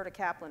hired Roberta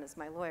Kaplan as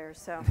my lawyer,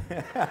 so.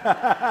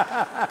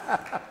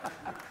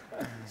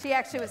 She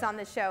actually was on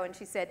the show, and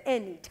she said,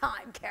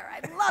 "Anytime, Kara,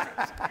 I love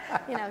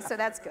it." You know, so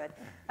that's good.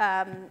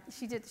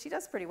 She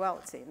does pretty well,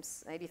 it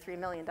seems. $83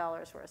 million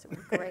for us. It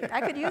was great. I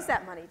could use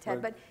that money,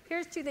 Ted. But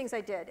here's two things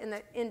I did in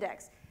the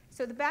index.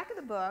 So the back of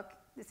the book,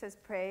 it says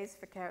praise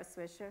for Kara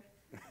Swisher.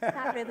 It's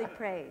not really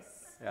praise.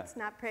 Yeah. It's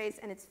not praise,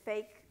 and it's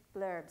fake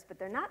blurbs. But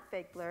they're not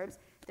fake blurbs.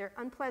 They're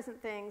unpleasant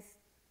things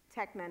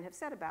tech men have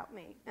said about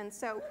me. And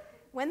so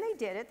when they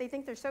did it, they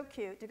think they're so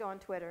cute to go on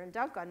Twitter and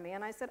dunk on me.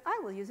 And I said, I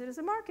will use it as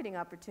a marketing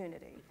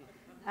opportunity.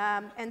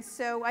 And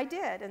so I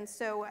did. And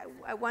so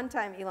at one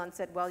time, Elon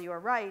said, well, you are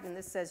right. And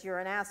this says, you're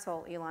an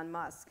asshole, Elon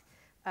Musk.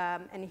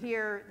 And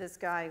here, this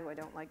guy, who I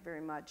don't like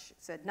very much,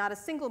 said, not a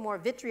single more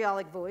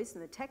vitriolic voice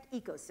in the tech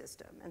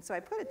ecosystem. And so I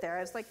put it there.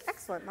 I was like,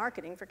 excellent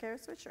marketing for Kara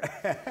Swisher.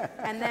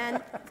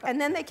 and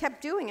then they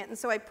kept doing it. And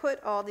so I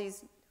put all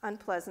these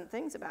unpleasant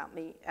things about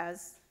me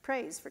as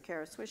praise for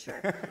Kara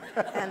Swisher.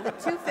 And the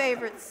two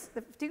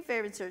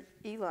favorites are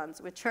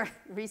Elon's, which are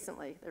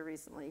recently.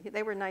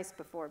 They were nice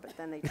before, but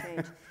then they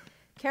changed.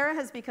 Kara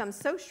has become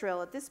so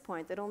shrill at this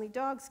point that only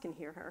dogs can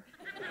hear her.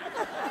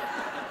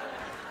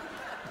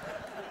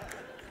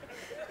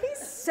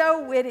 He's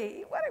so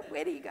witty. What a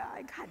witty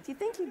guy. God, do you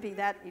think he'd be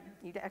that?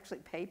 You'd actually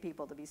pay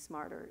people to be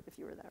smarter if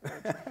you were that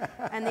rich.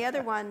 And the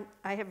other one,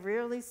 I have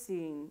rarely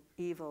seen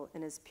evil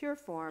in his pure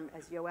form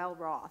as Yoel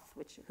Roth,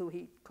 who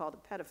he called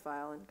a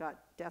pedophile and got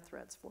death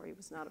threats for. He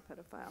was not a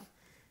pedophile.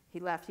 He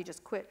left. He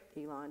just quit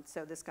Elon.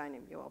 So this guy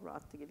named Yoel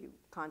Roth, to give you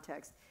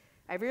context.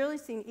 I've rarely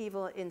seen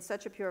evil in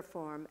such a pure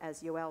form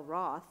as Yoel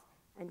Roth,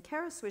 and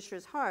Kara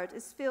Swisher's heart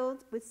is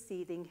filled with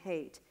seething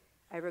hate.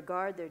 I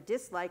regard their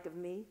dislike of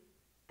me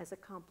as a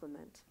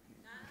compliment.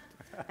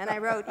 And I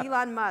wrote,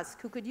 Elon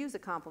Musk, who could use a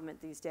compliment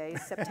these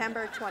days,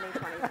 September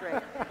 2023.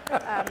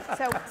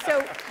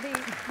 So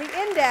the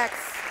index,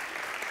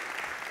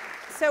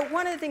 so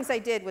one of the things I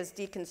did was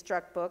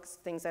deconstruct books,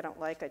 things I don't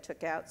like, I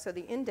took out. So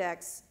the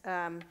index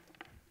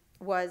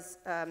was,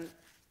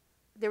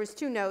 there was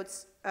two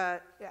notes.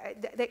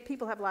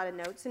 People have a lot of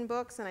notes in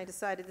books, and I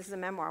decided this is a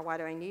memoir, why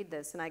do I need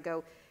this? And I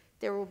go,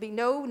 there will be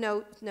no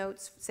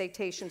notes,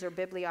 citations, or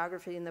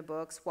bibliography in the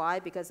books. Why?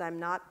 Because I'm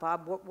not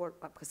Bob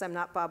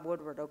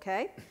Woodward,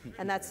 okay?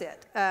 And that's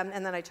it.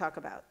 And then I talk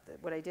about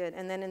what I did.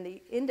 And then in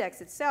the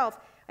index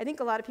itself, I think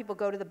a lot of people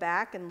go to the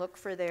back and look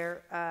for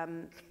their,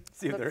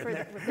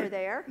 if they're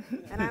there.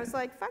 And I was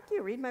like, fuck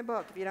you, read my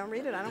book. If you don't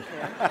read it, I don't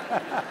care.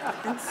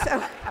 And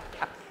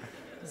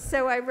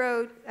so I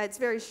wrote, it's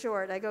very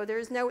short, I go,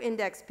 there's no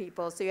index,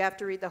 people, so you have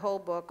to read the whole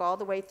book all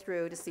the way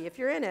through to see if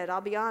you're in it.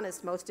 I'll be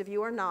honest, most of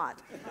you are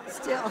not.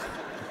 Still,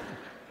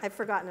 I've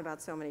forgotten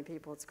about so many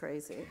people, it's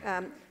crazy.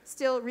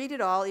 Still, read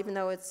it all, even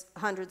though it's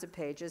hundreds of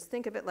pages.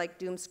 Think of it like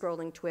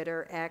doom-scrolling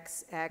Twitter,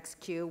 X,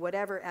 Q,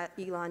 whatever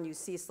Elon, you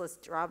ceaseless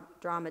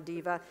drama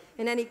diva.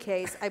 In any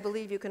case, I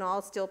believe you can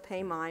all still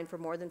pay mine for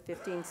more than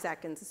 15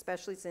 seconds,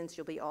 especially since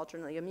you'll be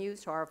alternately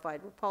amused,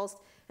 horrified, repulsed,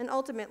 and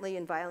ultimately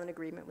in violent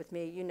agreement with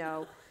me. You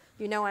know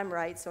I'm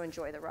right, so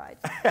enjoy the ride.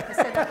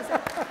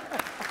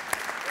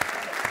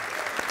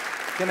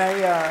 Can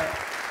I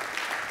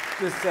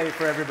just say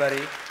for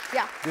everybody,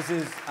 yeah. This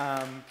is,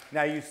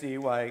 now you see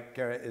why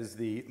Kara is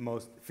the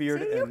most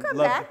feared and loved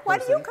person. Why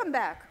do you come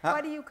back? Huh?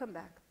 Why do you come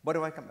back? Why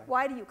do I come back?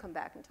 Why do you come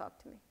back and talk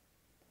to me?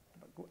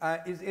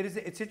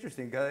 It's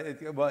interesting.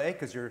 Well, A,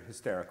 because you're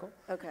hysterical.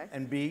 Okay.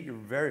 And B, you're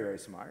very, very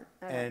smart.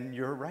 Okay. And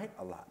you're right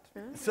a lot.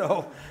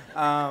 So,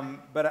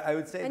 but I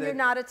would say that... And you're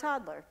not a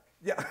toddler.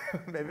 Yeah,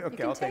 maybe.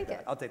 Okay, I'll take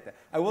that. I'll take that.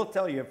 I will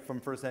tell you from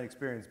firsthand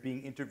experience,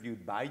 being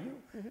interviewed by you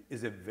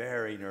is a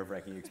very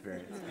nerve-wracking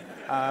experience.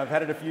 I've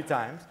had it a few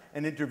times,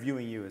 and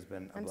interviewing you has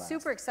been a blast. I'm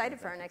super excited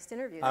for our next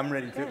interview. I'm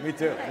ready to. Me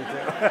too. Me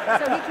too.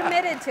 So he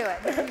committed to it.